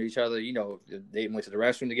talking to each other. They went to the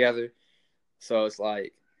restroom together. So it's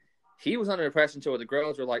like he was under the impression to where the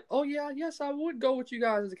girls were like, "Oh yeah, yes, I would go with you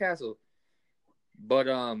guys to the castle." But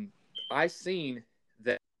I seen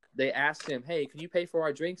that they asked him, "Hey, can you pay for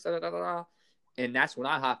our drinks?" And that's when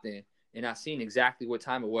I hopped in, and I seen exactly what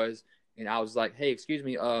time it was, and I was like, "Hey, excuse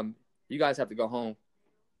me, you guys have to go home.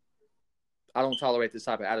 I don't tolerate this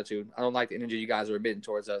type of attitude. I don't like the energy you guys are emitting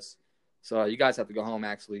towards us. So you guys have to go home,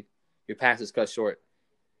 actually. Your pass is cut short."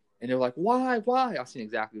 And they're like, "Why? I seen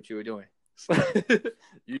exactly what you were doing."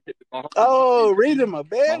 Reading my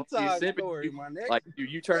bedtime story, my nigga.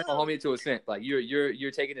 You turned my homie into a simp.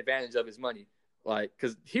 You're taking advantage of his money.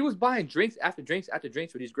 Because he was buying drinks after drinks after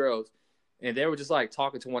drinks for these girls. And they were just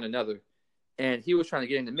talking to one another. And he was trying to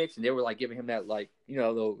get in the mix, and they were giving him that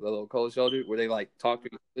little cold shoulder where they talk to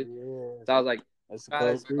each other. Yeah. So I was like,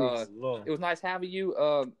 "Guys, it was nice having you.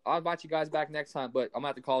 I'll invite you guys back next time, but I'm gonna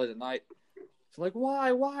have to call it a night." So like, why?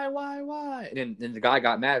 And then the guy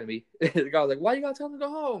got mad at me. The guy was like, why you gotta tell him to go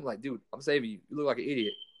home? I'm like, dude, I'm saving you. You look like an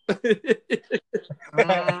idiot. This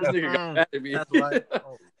nigga got mad at me. That's like,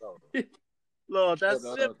 Lord, that's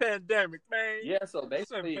the pandemic, man. Yeah, so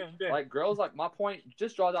basically, like girls, like my point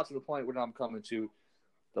just draws out to the point where I'm coming to.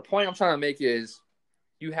 The point I'm trying to make is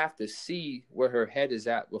you have to see where her head is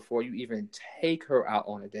at before you even take her out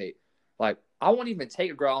on a date. Like, I won't even take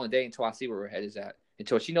a girl on a date until I see where her head is at,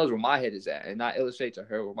 until she knows where my head is at, and I illustrate to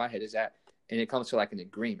her where my head is at, and it comes to like an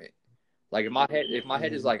agreement. Like if my head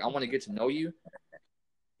is like, I want to get to know you,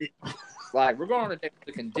 like we're going on a date with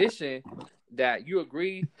the condition that you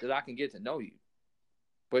agree that I can get to know you.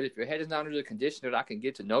 But if your head is not under the condition that I can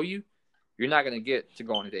get to know you, you're not gonna get to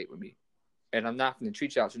go on a date with me, and I'm not gonna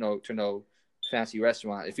treat you out to no fancy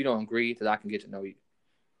restaurant if you don't agree that I can get to know you.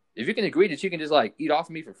 If you can agree that you can just like eat off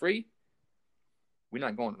of me for free, we're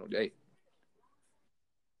not going on no date.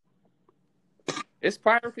 It's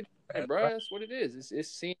prior consent, bro. That's what it is. It's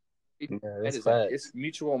seeing. It's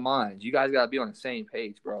mutual minds. You guys gotta be on the same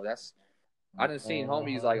page, bro. I done seen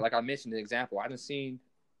homies like I mentioned the example. I done seen,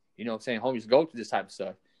 saying homies go through this type of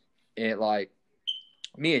stuff, and like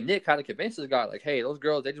me and Nick kind of convinced this guy, like, hey, those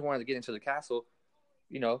girls, they just wanted to get into the castle,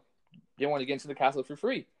 they wanted to get into the castle for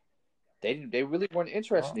free. They really weren't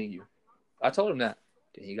interested in you. I told him that.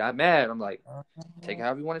 Then he got mad. I'm like, take it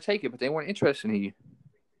however you want to take it, but they weren't interested in you.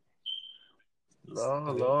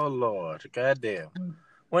 Lord, goddamn.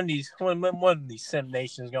 When these simp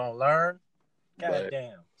nations gonna learn?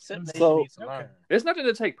 Goddamn, simp nation needs to learn. There's nothing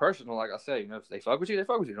to take personal, like I say. If they fuck with you, they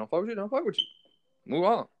fuck with you. Don't fuck with you, don't fuck with you. Move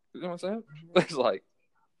on. You know what I'm saying? It's like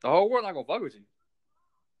the whole world not gonna fuck with you.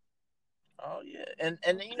 Oh yeah, and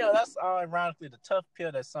that's ironically the tough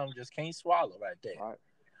pill that some just can't swallow right there. Right.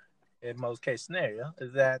 In most case scenario,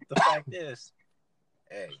 is that the fact is,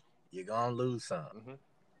 hey, you're gonna lose some. Mm-hmm.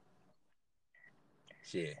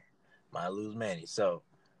 Shit, might lose many. So,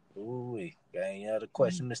 got any other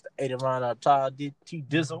question, Mr. Adrian or Todd T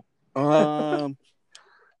Dizzle? Let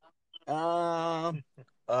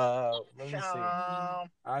me see.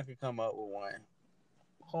 I could come up with one.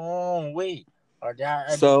 Oh wait.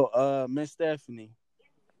 So, Miss Stephanie,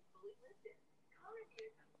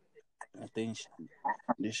 I think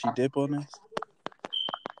did she dip on this?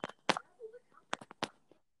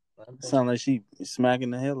 Sound like she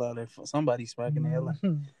smacking the hell out of somebody smacking the hell out.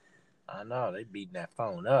 I know they beating that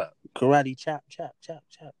phone up. Karate chop.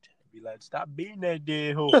 Be like, stop beating that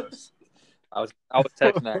dead horse. I was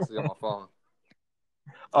texting actually on my phone.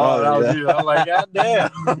 That was you. I was like, God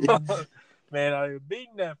damn. Man, I was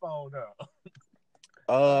beating that phone up.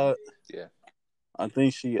 Yeah. I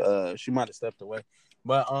think she might have stepped away.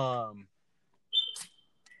 But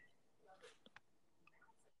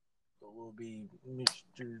will be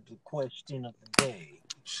Mr. The question of the day.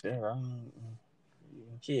 Sure.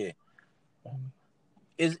 Yeah.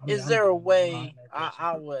 Is there a way?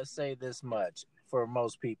 I would say this much for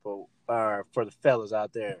most people, or for the fellas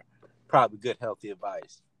out there, probably good healthy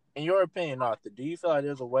advice. In your opinion, Arthur, do you feel like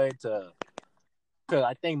there's a way to? Because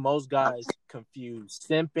I think most guys confuse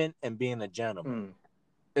simping and being a gentleman.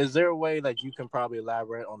 Is there a way that you can probably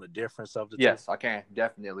elaborate on the difference of the two? Yes, I can,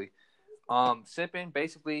 definitely. Simping,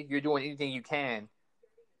 basically, you're doing anything you can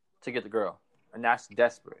to get the girl. And that's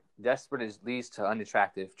desperate. Desperate leads to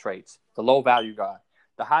unattractive traits. The low-value guy.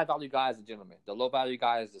 The high-value guy is a gentleman. The low-value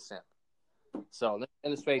guy is the simp. So let's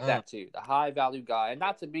illustrate that too. The high-value guy. And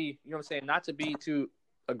not to be, not to be too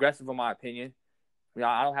aggressive in my opinion.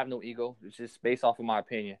 I don't have no ego. It's just based off of my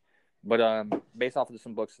opinion. But based off of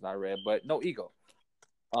some books that I read. But no ego.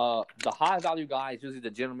 The high-value guy is usually the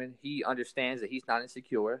gentleman. He understands that he's not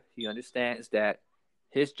insecure. He understands that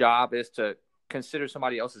his job is to consider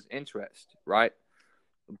somebody else's interest, right?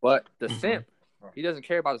 But the simp, he doesn't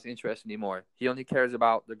care about his interest anymore. He only cares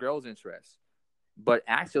about the girl's interest. But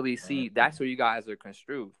actually, see, that's where you guys are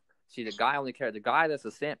construed. See, the guy that's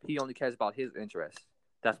a simp, he only cares about his interest.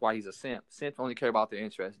 That's why he's a simp. Simps only care about their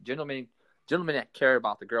interest. Gentlemen that care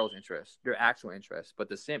about the girl's interest, their actual interest. But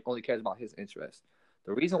the simp only cares about his interest.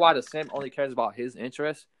 The reason why the simp only cares about his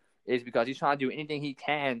interest is because he's trying to do anything he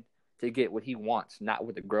can to get what he wants, not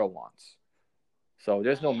what the girl wants. So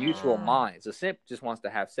there's no mutual minds. The simp just wants to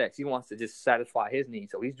have sex. He wants to just satisfy his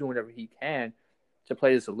needs. So he's doing whatever he can to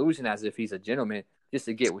play this illusion as if he's a gentleman just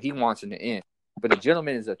to get what he wants in the end. But a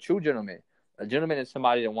gentleman is a true gentleman. A gentleman is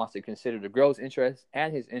somebody that wants to consider the girl's interest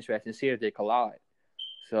and his interest and see if they collide.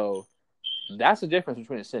 So that's the difference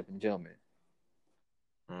between a simp and a gentleman.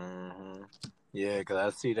 Mm-hmm. Yeah, because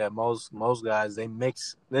I see that most guys, they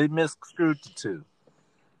misconstrue the two.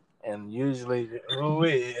 And usually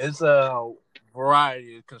it's a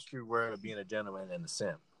variety of construed word of being a gentleman and a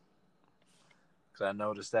simp. Cause I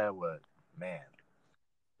noticed that man.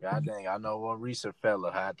 God dang, I know one recent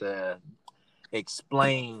fella had to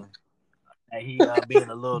explain that he being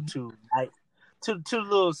a little too light, too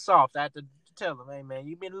little soft. I had to tell him, hey man,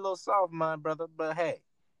 you been a little soft, my brother, but hey,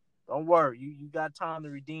 don't worry, you got time to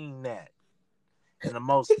redeem that. In the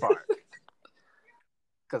most part,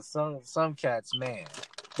 cause some cats, man,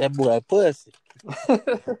 that boy pussy.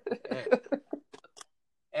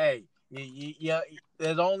 Hey,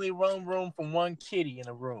 there's only room for one kitty in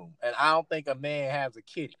a room, and I don't think a man has a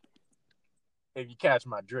kitty. If you catch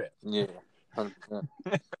my drift. Yeah. 100%.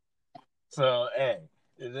 So, hey,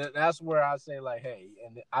 that's where I say, like, hey,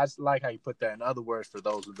 and I like how you put that in other words for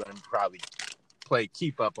those who don't probably play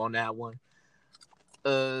keep up on that one.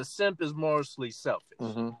 Simp is mostly selfish.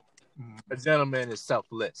 Mm-hmm. A gentleman is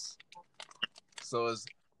selfless. So it's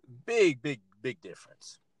big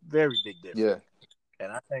difference. Very big difference. Yeah.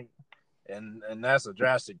 And I think, and that's a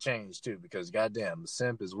drastic change too, because goddamn, the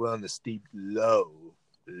simp is willing to steep low.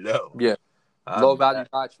 Yeah. Low value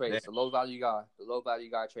guy traits. The low value guy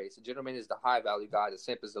traits. The gentleman is the high value guy. The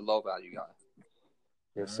simp is the low value guy.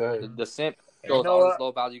 Yes, sir. The simp shows all his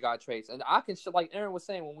low value guy traits. And I can, like Aaron was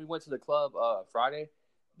saying, when we went to the club Friday,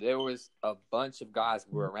 there was a bunch of guys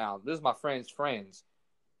who were around. This is my friend's friends.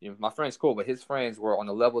 You know, my friend's cool, but his friends were on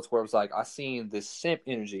the levels where it was like, I seen this simp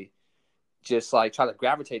energy just like try to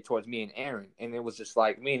gravitate towards me and Aaron. And it was just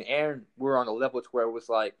like, me and Aaron were on a level to where it was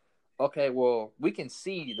like, okay, well, we can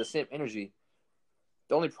see the simp energy.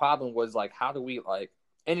 The only problem was like, how do we like,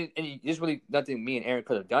 and there's really nothing me and Aaron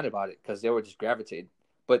could have done about it because they were just gravitated.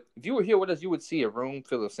 But if you were here with us, you would see a room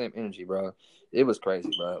filled with simp energy, bro. It was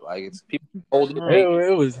crazy, bro. Like, it's people holding your weight.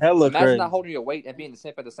 It was hella Imagine crazy. not holding your weight and being the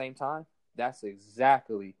simp at the same time. That's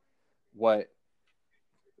exactly what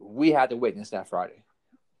we had to witness that Friday.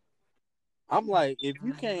 I'm like, if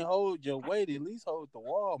you can't hold your weight, at least hold the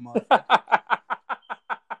wall, man.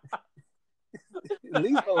 At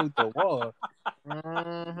least hold the wall.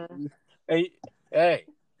 Mm-hmm. Hey.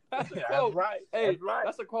 That's a That's quote. right. Hey, that's right.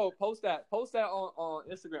 That's a quote. Post that on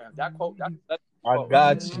Instagram. That quote. That's I quote.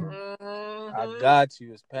 got you. Mm-hmm. I got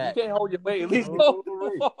you. It's You Pat. can't hold your weight. At least hold the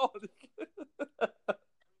wall.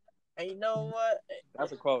 And you know what?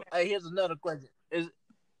 That's a quote. Hey, here's another question. Is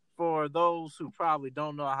for those who probably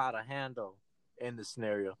don't know how to handle in the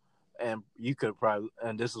scenario, and you could probably,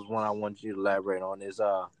 and this is one I want you to elaborate on,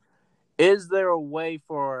 is there a way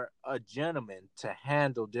for a gentleman to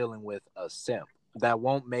handle dealing with a simp that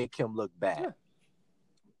won't make him look bad?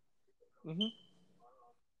 Yeah.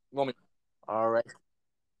 Mm-hmm. All right.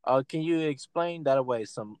 Can you explain that away?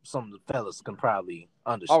 Some of the fellas can probably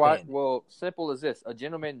understand. All right. Well, simple as this: a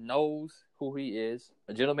gentleman knows who he is.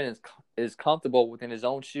 A gentleman is comfortable within his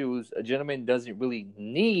own shoes. A gentleman doesn't really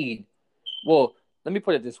need. Well, let me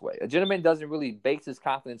put it this way: a gentleman doesn't really base his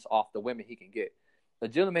confidence off the women he can get. A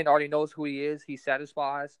gentleman already knows who he is. He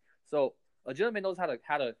satisfies. So a gentleman knows how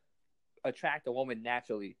to attract a woman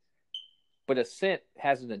naturally, but a simp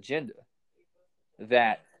has an agenda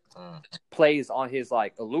that plays on his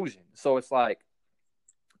like illusion. So it's like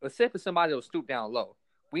a simp is somebody that'll stoop down low.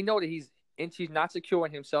 We know that he's not secure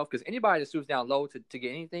in himself, because anybody that stoops down low to get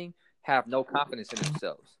anything have no confidence in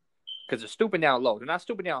themselves, because they're stooping down low. They're not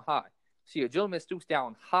stooping down high. See, a gentleman stoops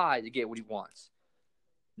down high to get what he wants.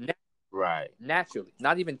 Right. Naturally,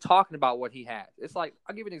 not even talking about what he has. It's like,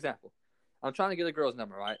 I'll give you an example. I'm trying to get a girl's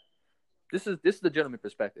number, right? This is the gentleman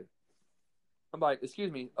perspective. I'm like,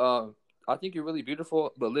 excuse me, I think you're really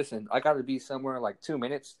beautiful, but listen, I got to be somewhere in like 2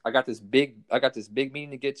 minutes. I got this big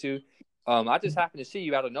meeting to get to. I just happened to see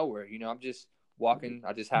you out of nowhere. You know, I'm just walking.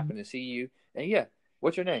 I just happened to see you. And yeah,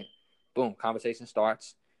 what's your name? Boom, conversation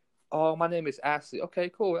starts. Oh, my name is Ashley.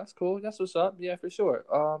 Okay, cool. That's cool. That's what's up. Yeah, for sure.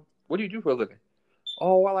 What do you do for a living?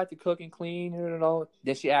 Oh, I like to cook and clean.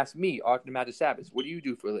 Then she asked me, Arthur the Magic Sabbath, what do you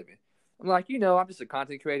do for a living? I'm like, I'm just a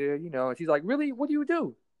content creator, And she's like, really? What do you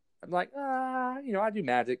do? I'm like, I do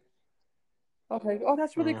magic. Okay. Oh,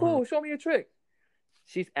 that's really cool. Show me a trick.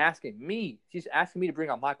 She's asking me to bring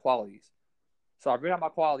out my qualities. So I bring out my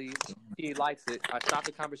qualities. He likes it. I stop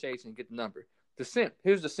the conversation and get the number. The simp.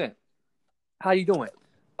 Here's the simp. How you doing?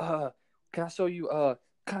 Can I show you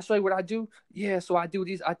what I do? Yeah, so I do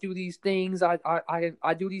these things.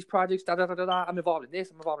 I do these projects. I'm involved in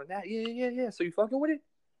this. I'm involved in that. Yeah. So you fucking with it?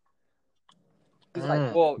 He's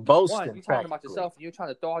like, well, one, you're talking about yourself and you're trying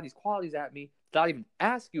to throw all these qualities at me that I even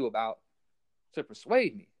ask you about to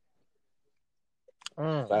persuade me.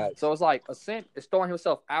 So it's like a simp is throwing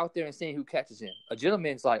himself out there and seeing who catches him. A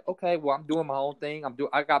gentleman's like, okay, well, I'm doing my own thing.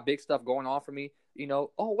 I got big stuff going on for me.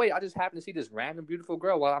 Oh wait, I just happened to see this random beautiful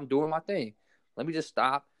girl while I'm doing my thing. Let me just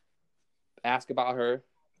stop, ask about her,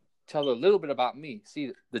 tell her a little bit about me.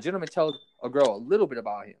 See, the gentleman tells a girl a little bit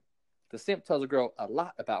about him. The simp tells a girl a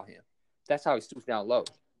lot about him. That's how he stoops down low.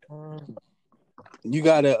 You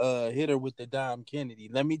gotta hit her with the Dom Kennedy.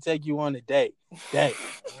 Let me take you on a date.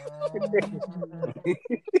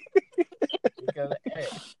 Because,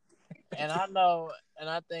 and I know, and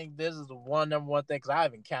I think this is the number one thing, because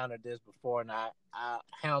I've encountered this before, and I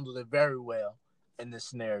handled it very well in this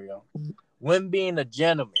scenario. When being a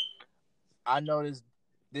gentleman, I noticed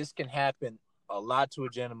this can happen a lot to a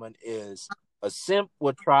gentleman, is a simp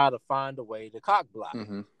will try to find a way to cock block.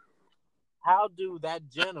 Mm-hmm. How do that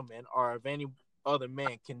gentleman, or if any other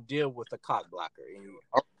man, can deal with a cock blocker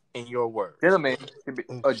in your words?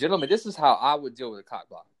 A gentleman, this is how I would deal with a cock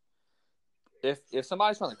block. If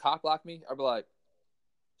somebody's trying to cock block me, I'd be like,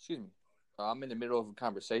 excuse me, I'm in the middle of a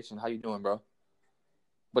conversation. How you doing, bro?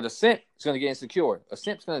 But a simp is going to get insecure. A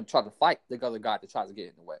simp's going to try to fight the other guy that tries to get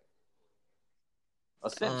in the way. A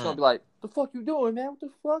simp's going to be like, the fuck you doing, man? What the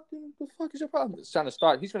fuck is your problem? He's going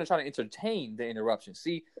to try to entertain the interruption.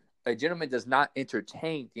 See, a gentleman does not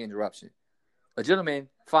entertain the interruption. A gentleman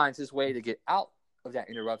finds his way to get out of that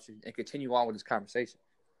interruption and continue on with his conversation.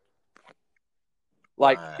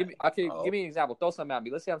 Like, give me an example. Throw something at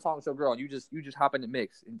me. Let's say I'm talking to a girl and you just hop in the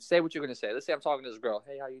mix and say what you're going to say. Let's say I'm talking to this girl.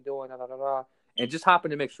 Hey, how you doing? Da, da, da, da. And just hop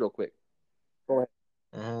in the mix real quick. Go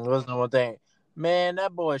ahead. What's the one thing? Man,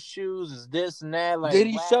 that boy's shoes is this and that. Like, did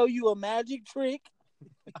he show you a magic trick?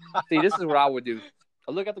 See, this is what I would do.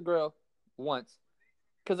 I look at the girl once,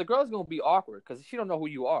 because the girl's going to be awkward because she don't know who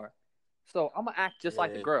you are. So I'm going to act just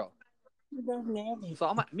like the girl.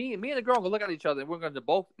 So me and the girl are going to look at each other, and we're going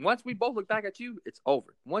to once we both look back at you, it's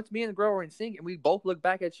over. Once me and the girl are in sync and we both look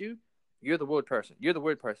back at you, you're the weird person. You're the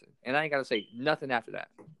weird person. And I ain't got to say nothing after that.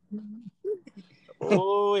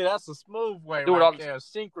 Oh, that's a smooth way. Do it all the time.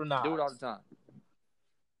 Synchronize. Do it all the time.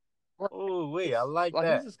 Oh, wait, I like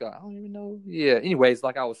that. Who's this guy? I don't even know. Yeah. Anyways,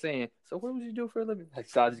 like I was saying, so what would you do for a living? Like,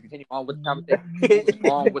 so I just continue on with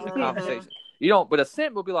the conversation. You don't. But a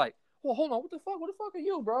simp will be like, well, hold on, what the fuck are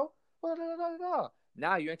you, bro?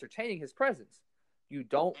 Now you're entertaining his presence. You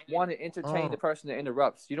don't want to entertain the person that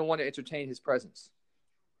interrupts. You don't want to entertain his presence.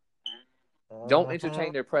 Don't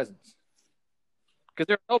entertain their presence. Because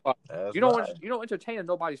they're nobody. You don't entertain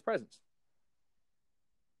nobody's presence.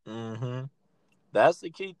 Mm-hmm. That's the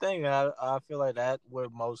key thing. I feel like that we're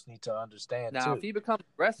most need to understand. Now, if he becomes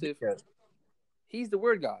aggressive, he's the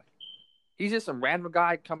weird guy. He's just some random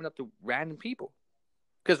guy coming up to random people.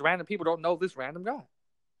 Because random people don't know this random guy.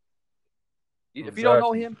 If you don't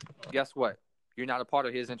know him, guess what? You're not a part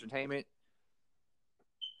of his entertainment.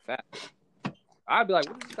 Fact. I'd be like,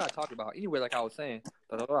 what is this guy talking about? Anyway, like I was saying,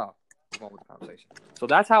 move on with the conversation. So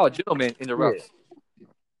that's how a gentleman interrupts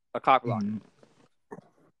a cock block.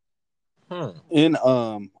 And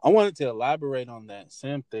I wanted to elaborate on that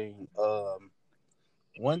simp thing.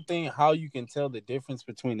 One thing, how you can tell the difference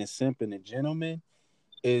between a simp and a gentleman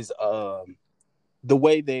is the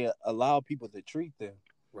way they allow people to treat them.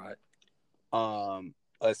 Right. A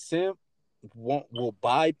simp will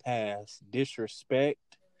bypass disrespect.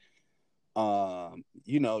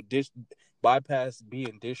 Bypass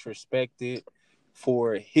being disrespected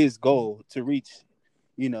for his goal to reach,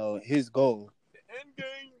 his goal. End game.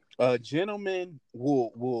 A gentleman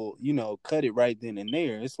will cut it right then and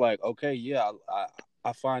there. It's like, okay, yeah,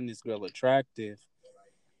 I find this girl attractive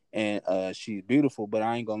and she's beautiful, but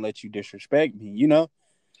I ain't gonna let you disrespect me,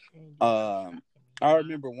 I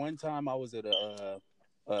remember one time I was at a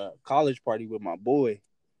college party with my boy,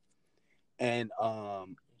 and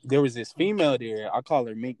there was this female there. I call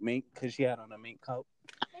her Mink Mink because she had on a mink coat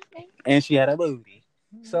and she had a booty.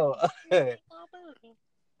 So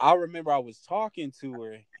I remember I was talking to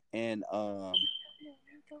her, and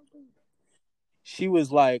she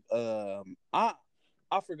was like,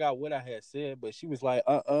 I forgot what I had said, but she was like,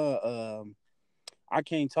 I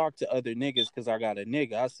can't talk to other niggas because I got a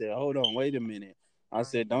nigga. I said, hold on, wait a minute. I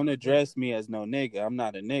said, don't address me as no nigga. I'm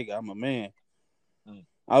not a nigga. I'm a man.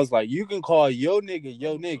 I was like, you can call your nigga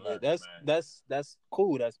your nigga. That's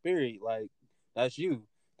cool. That's period. Like, that's you.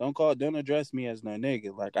 Don't address me as no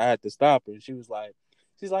nigga. Like, I had to stop her. She's like,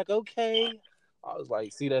 okay. I was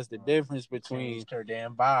like, see, that's the difference between her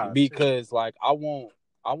damn vibe. Because like I won't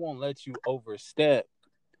let you overstep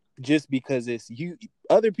just because it's you.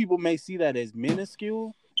 Other people may see that as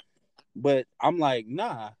minuscule, but I'm like,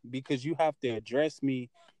 nah, because you have to address me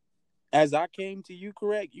as I came to you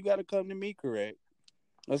correct. You got to come to me correct.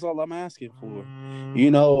 That's all I'm asking for.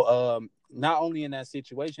 Not only in that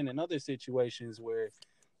situation, in other situations where,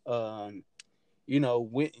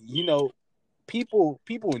 people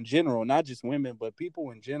in general, not just women, but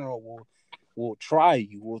people in general will try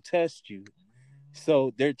you, will test you.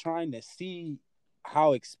 So they're trying to see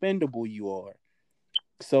how expendable you are.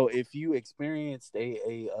 So if you experienced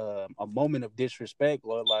a moment of disrespect,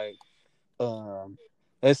 or like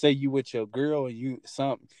let's say you with your girl and you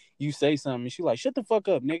say something and she like, shut the fuck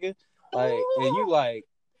up, nigga. Like, and you like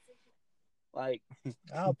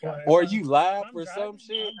or you laugh or some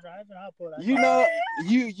shit. You know,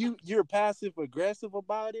 you're passive aggressive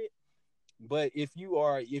about it. But if you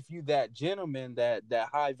that gentleman, that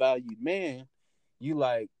high valued man, you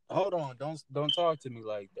like, hold on, don't talk to me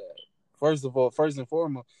like that. First and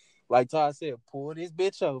foremost, like Todd said, pull this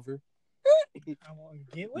bitch over. I want to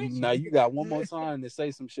get with you. Now you got one more time to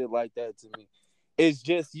say some shit like that to me. It's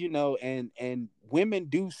just, and women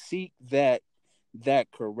do seek that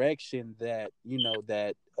correction, that,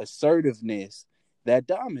 that assertiveness, that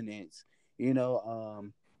dominance,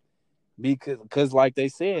 because like they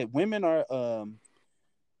said, women are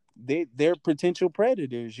they're potential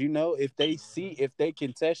predators. If they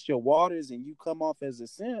can test your waters and you come off as a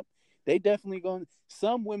simp, they definitely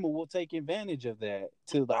some women will take advantage of that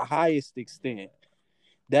to the highest extent.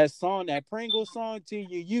 That song, that Pringle song, till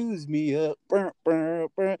you use me up, burn, burn,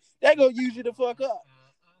 burn, they gonna use you the fuck up.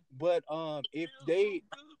 But if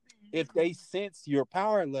they sense your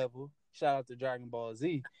power level, shout out to Dragon Ball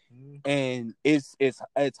Z, and it's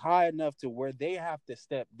high enough to where they have to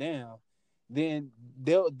step down, then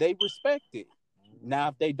they respect it. Now,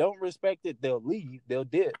 if they don't respect it, they'll leave, they'll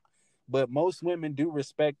dip. But most women do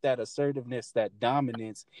respect that assertiveness, that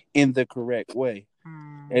dominance in the correct way.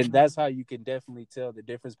 And that's how you can definitely tell the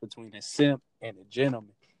difference between a simp and a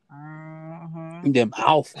gentleman. Them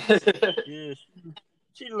alphas. Yeah,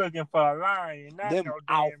 she looking for a lion. Them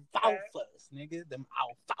alfalfas, nigga. Them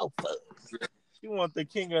alfalfas. She want the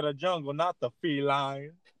king of the jungle, not the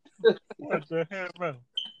feline. What the hell, man?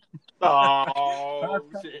 Oh,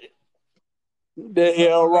 shit. The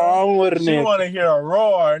hell wrong with it? She want to hear a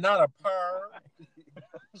roar, not a purr.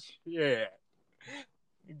 Yeah.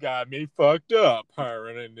 You got me fucked up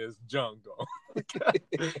purring in this jungle.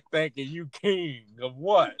 Thinking you king of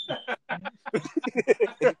what?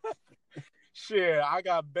 Shit, I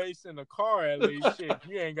got bass in the car at least. Shit,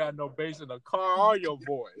 you ain't got no bass in the car or your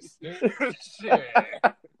voice. Shit.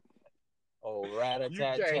 Oh,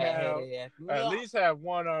 rat-a-tat-tat. At least have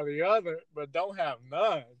one or the other, but don't have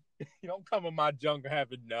none. You don't come in my jungle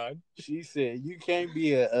having none. She said you can't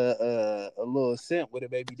be a little simp with a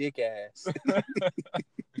baby dick ass.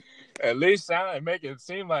 At least make it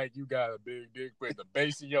seem like you got a big dick with the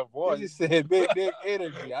bass in your voice. She said big dick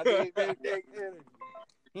energy. I need big dick energy.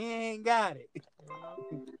 He ain't got it.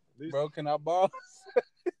 Bro, can I borrow?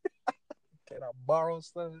 Can I borrow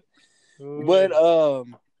something? But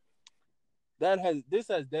this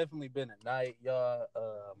has definitely been a night, y'all.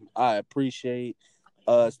 I appreciate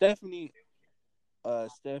Stephanie,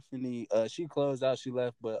 she closed out, she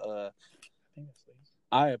left, but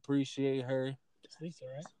I appreciate her. It's Lisa,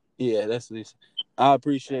 right? Yeah, that's Lisa. I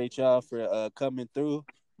appreciate y'all for coming through.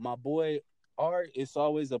 My boy Art, it's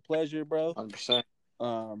always a pleasure, bro. 100%.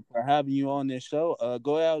 For having you on this show.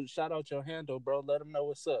 Go out, shout out your handle, bro. Let them know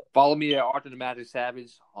what's up. Follow me at Arthur the Magic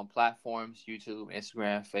Savage on platforms, YouTube,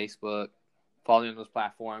 Instagram, Facebook. Follow me on those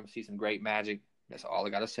platforms. See some great magic. That's all I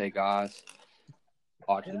gotta say, guys.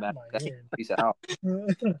 Arthur the Magic. Peace out.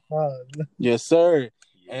 Yes, sir.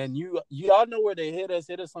 And y'all know where to hit us.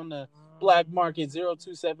 Hit us on the Black Market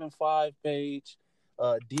 0275 page.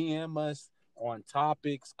 DM us on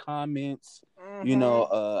topics, comments,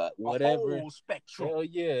 whatever. Whole spectrum. Hell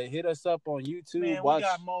yeah. Hit us up on YouTube. Man, watch. We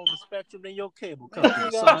got more of a spectrum than your cable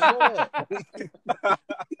company, son.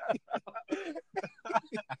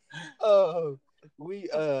 We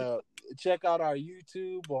check out our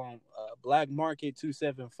YouTube on Black Market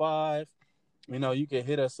 275. You can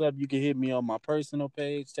hit us up. You can hit me on my personal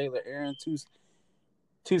page, Taylor Aaron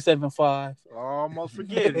 275. Almost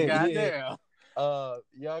forget it. Goddamn.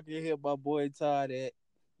 Y'all can hit my boy Todd at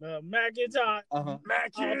Mackie Todd.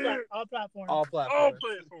 Mackie. All platforms. All platforms.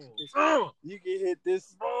 You can hit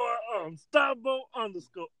this boy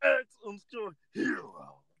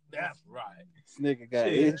Starbo_X_hero. That's right. This nigga got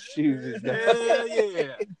issues. Hell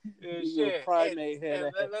yeah. Shit. Primate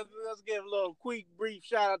head. Let's give a little quick, brief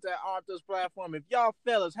shout out to Arthur's platform. If y'all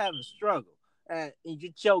fellas having struggle in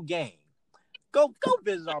your game, go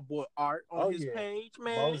visit our boy Art on his page,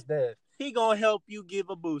 man. He gonna help you give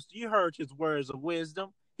a boost. You heard his words of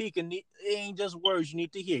wisdom. It ain't just words you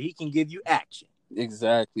need to hear. He can give you action.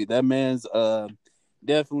 Exactly. That man's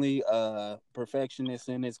definitely perfectionist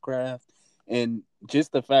in his craft. And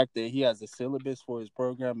just the fact that he has a syllabus for his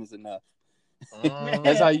program is enough.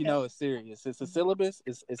 That's how you know it's serious. It's a syllabus.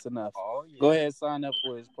 It's enough. Oh, yeah. Go ahead, sign up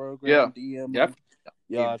for his program. DM him.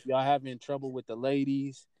 Y'all, if y'all having trouble with the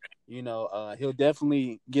ladies, you know, he'll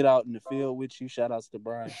definitely get out in the field with you. Shout outs to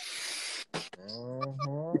Brian.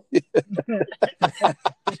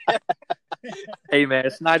 Hey man,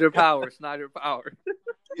 Snyder Power. Snyder Power.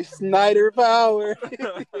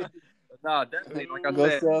 No, definitely. Like I Go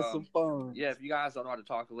said, sell some phones. Yeah, if you guys don't know how to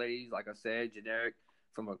talk to ladies, like I said, generic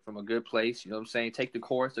from a good place. You know what I'm saying? Take the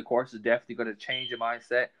course. The course is definitely going to change your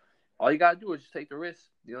mindset. All you gotta do is just take the risk.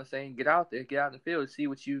 You know what I'm saying? Get out there, get out in the field, see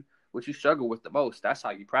what you struggle with the most. That's how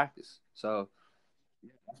you practice. So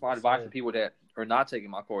that's my advice for people that are not taking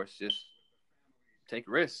my course. Just take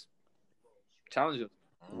risks. Challenge them.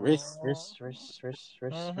 Risk.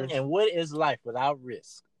 And what is life without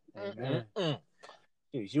risk?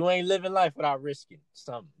 You ain't living life without risking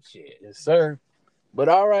some shit. Yes, sir. But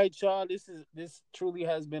all right, y'all. This truly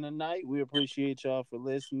has been a night. We appreciate y'all for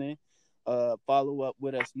listening. Follow up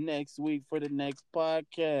with us next week for the next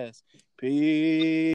podcast. Peace.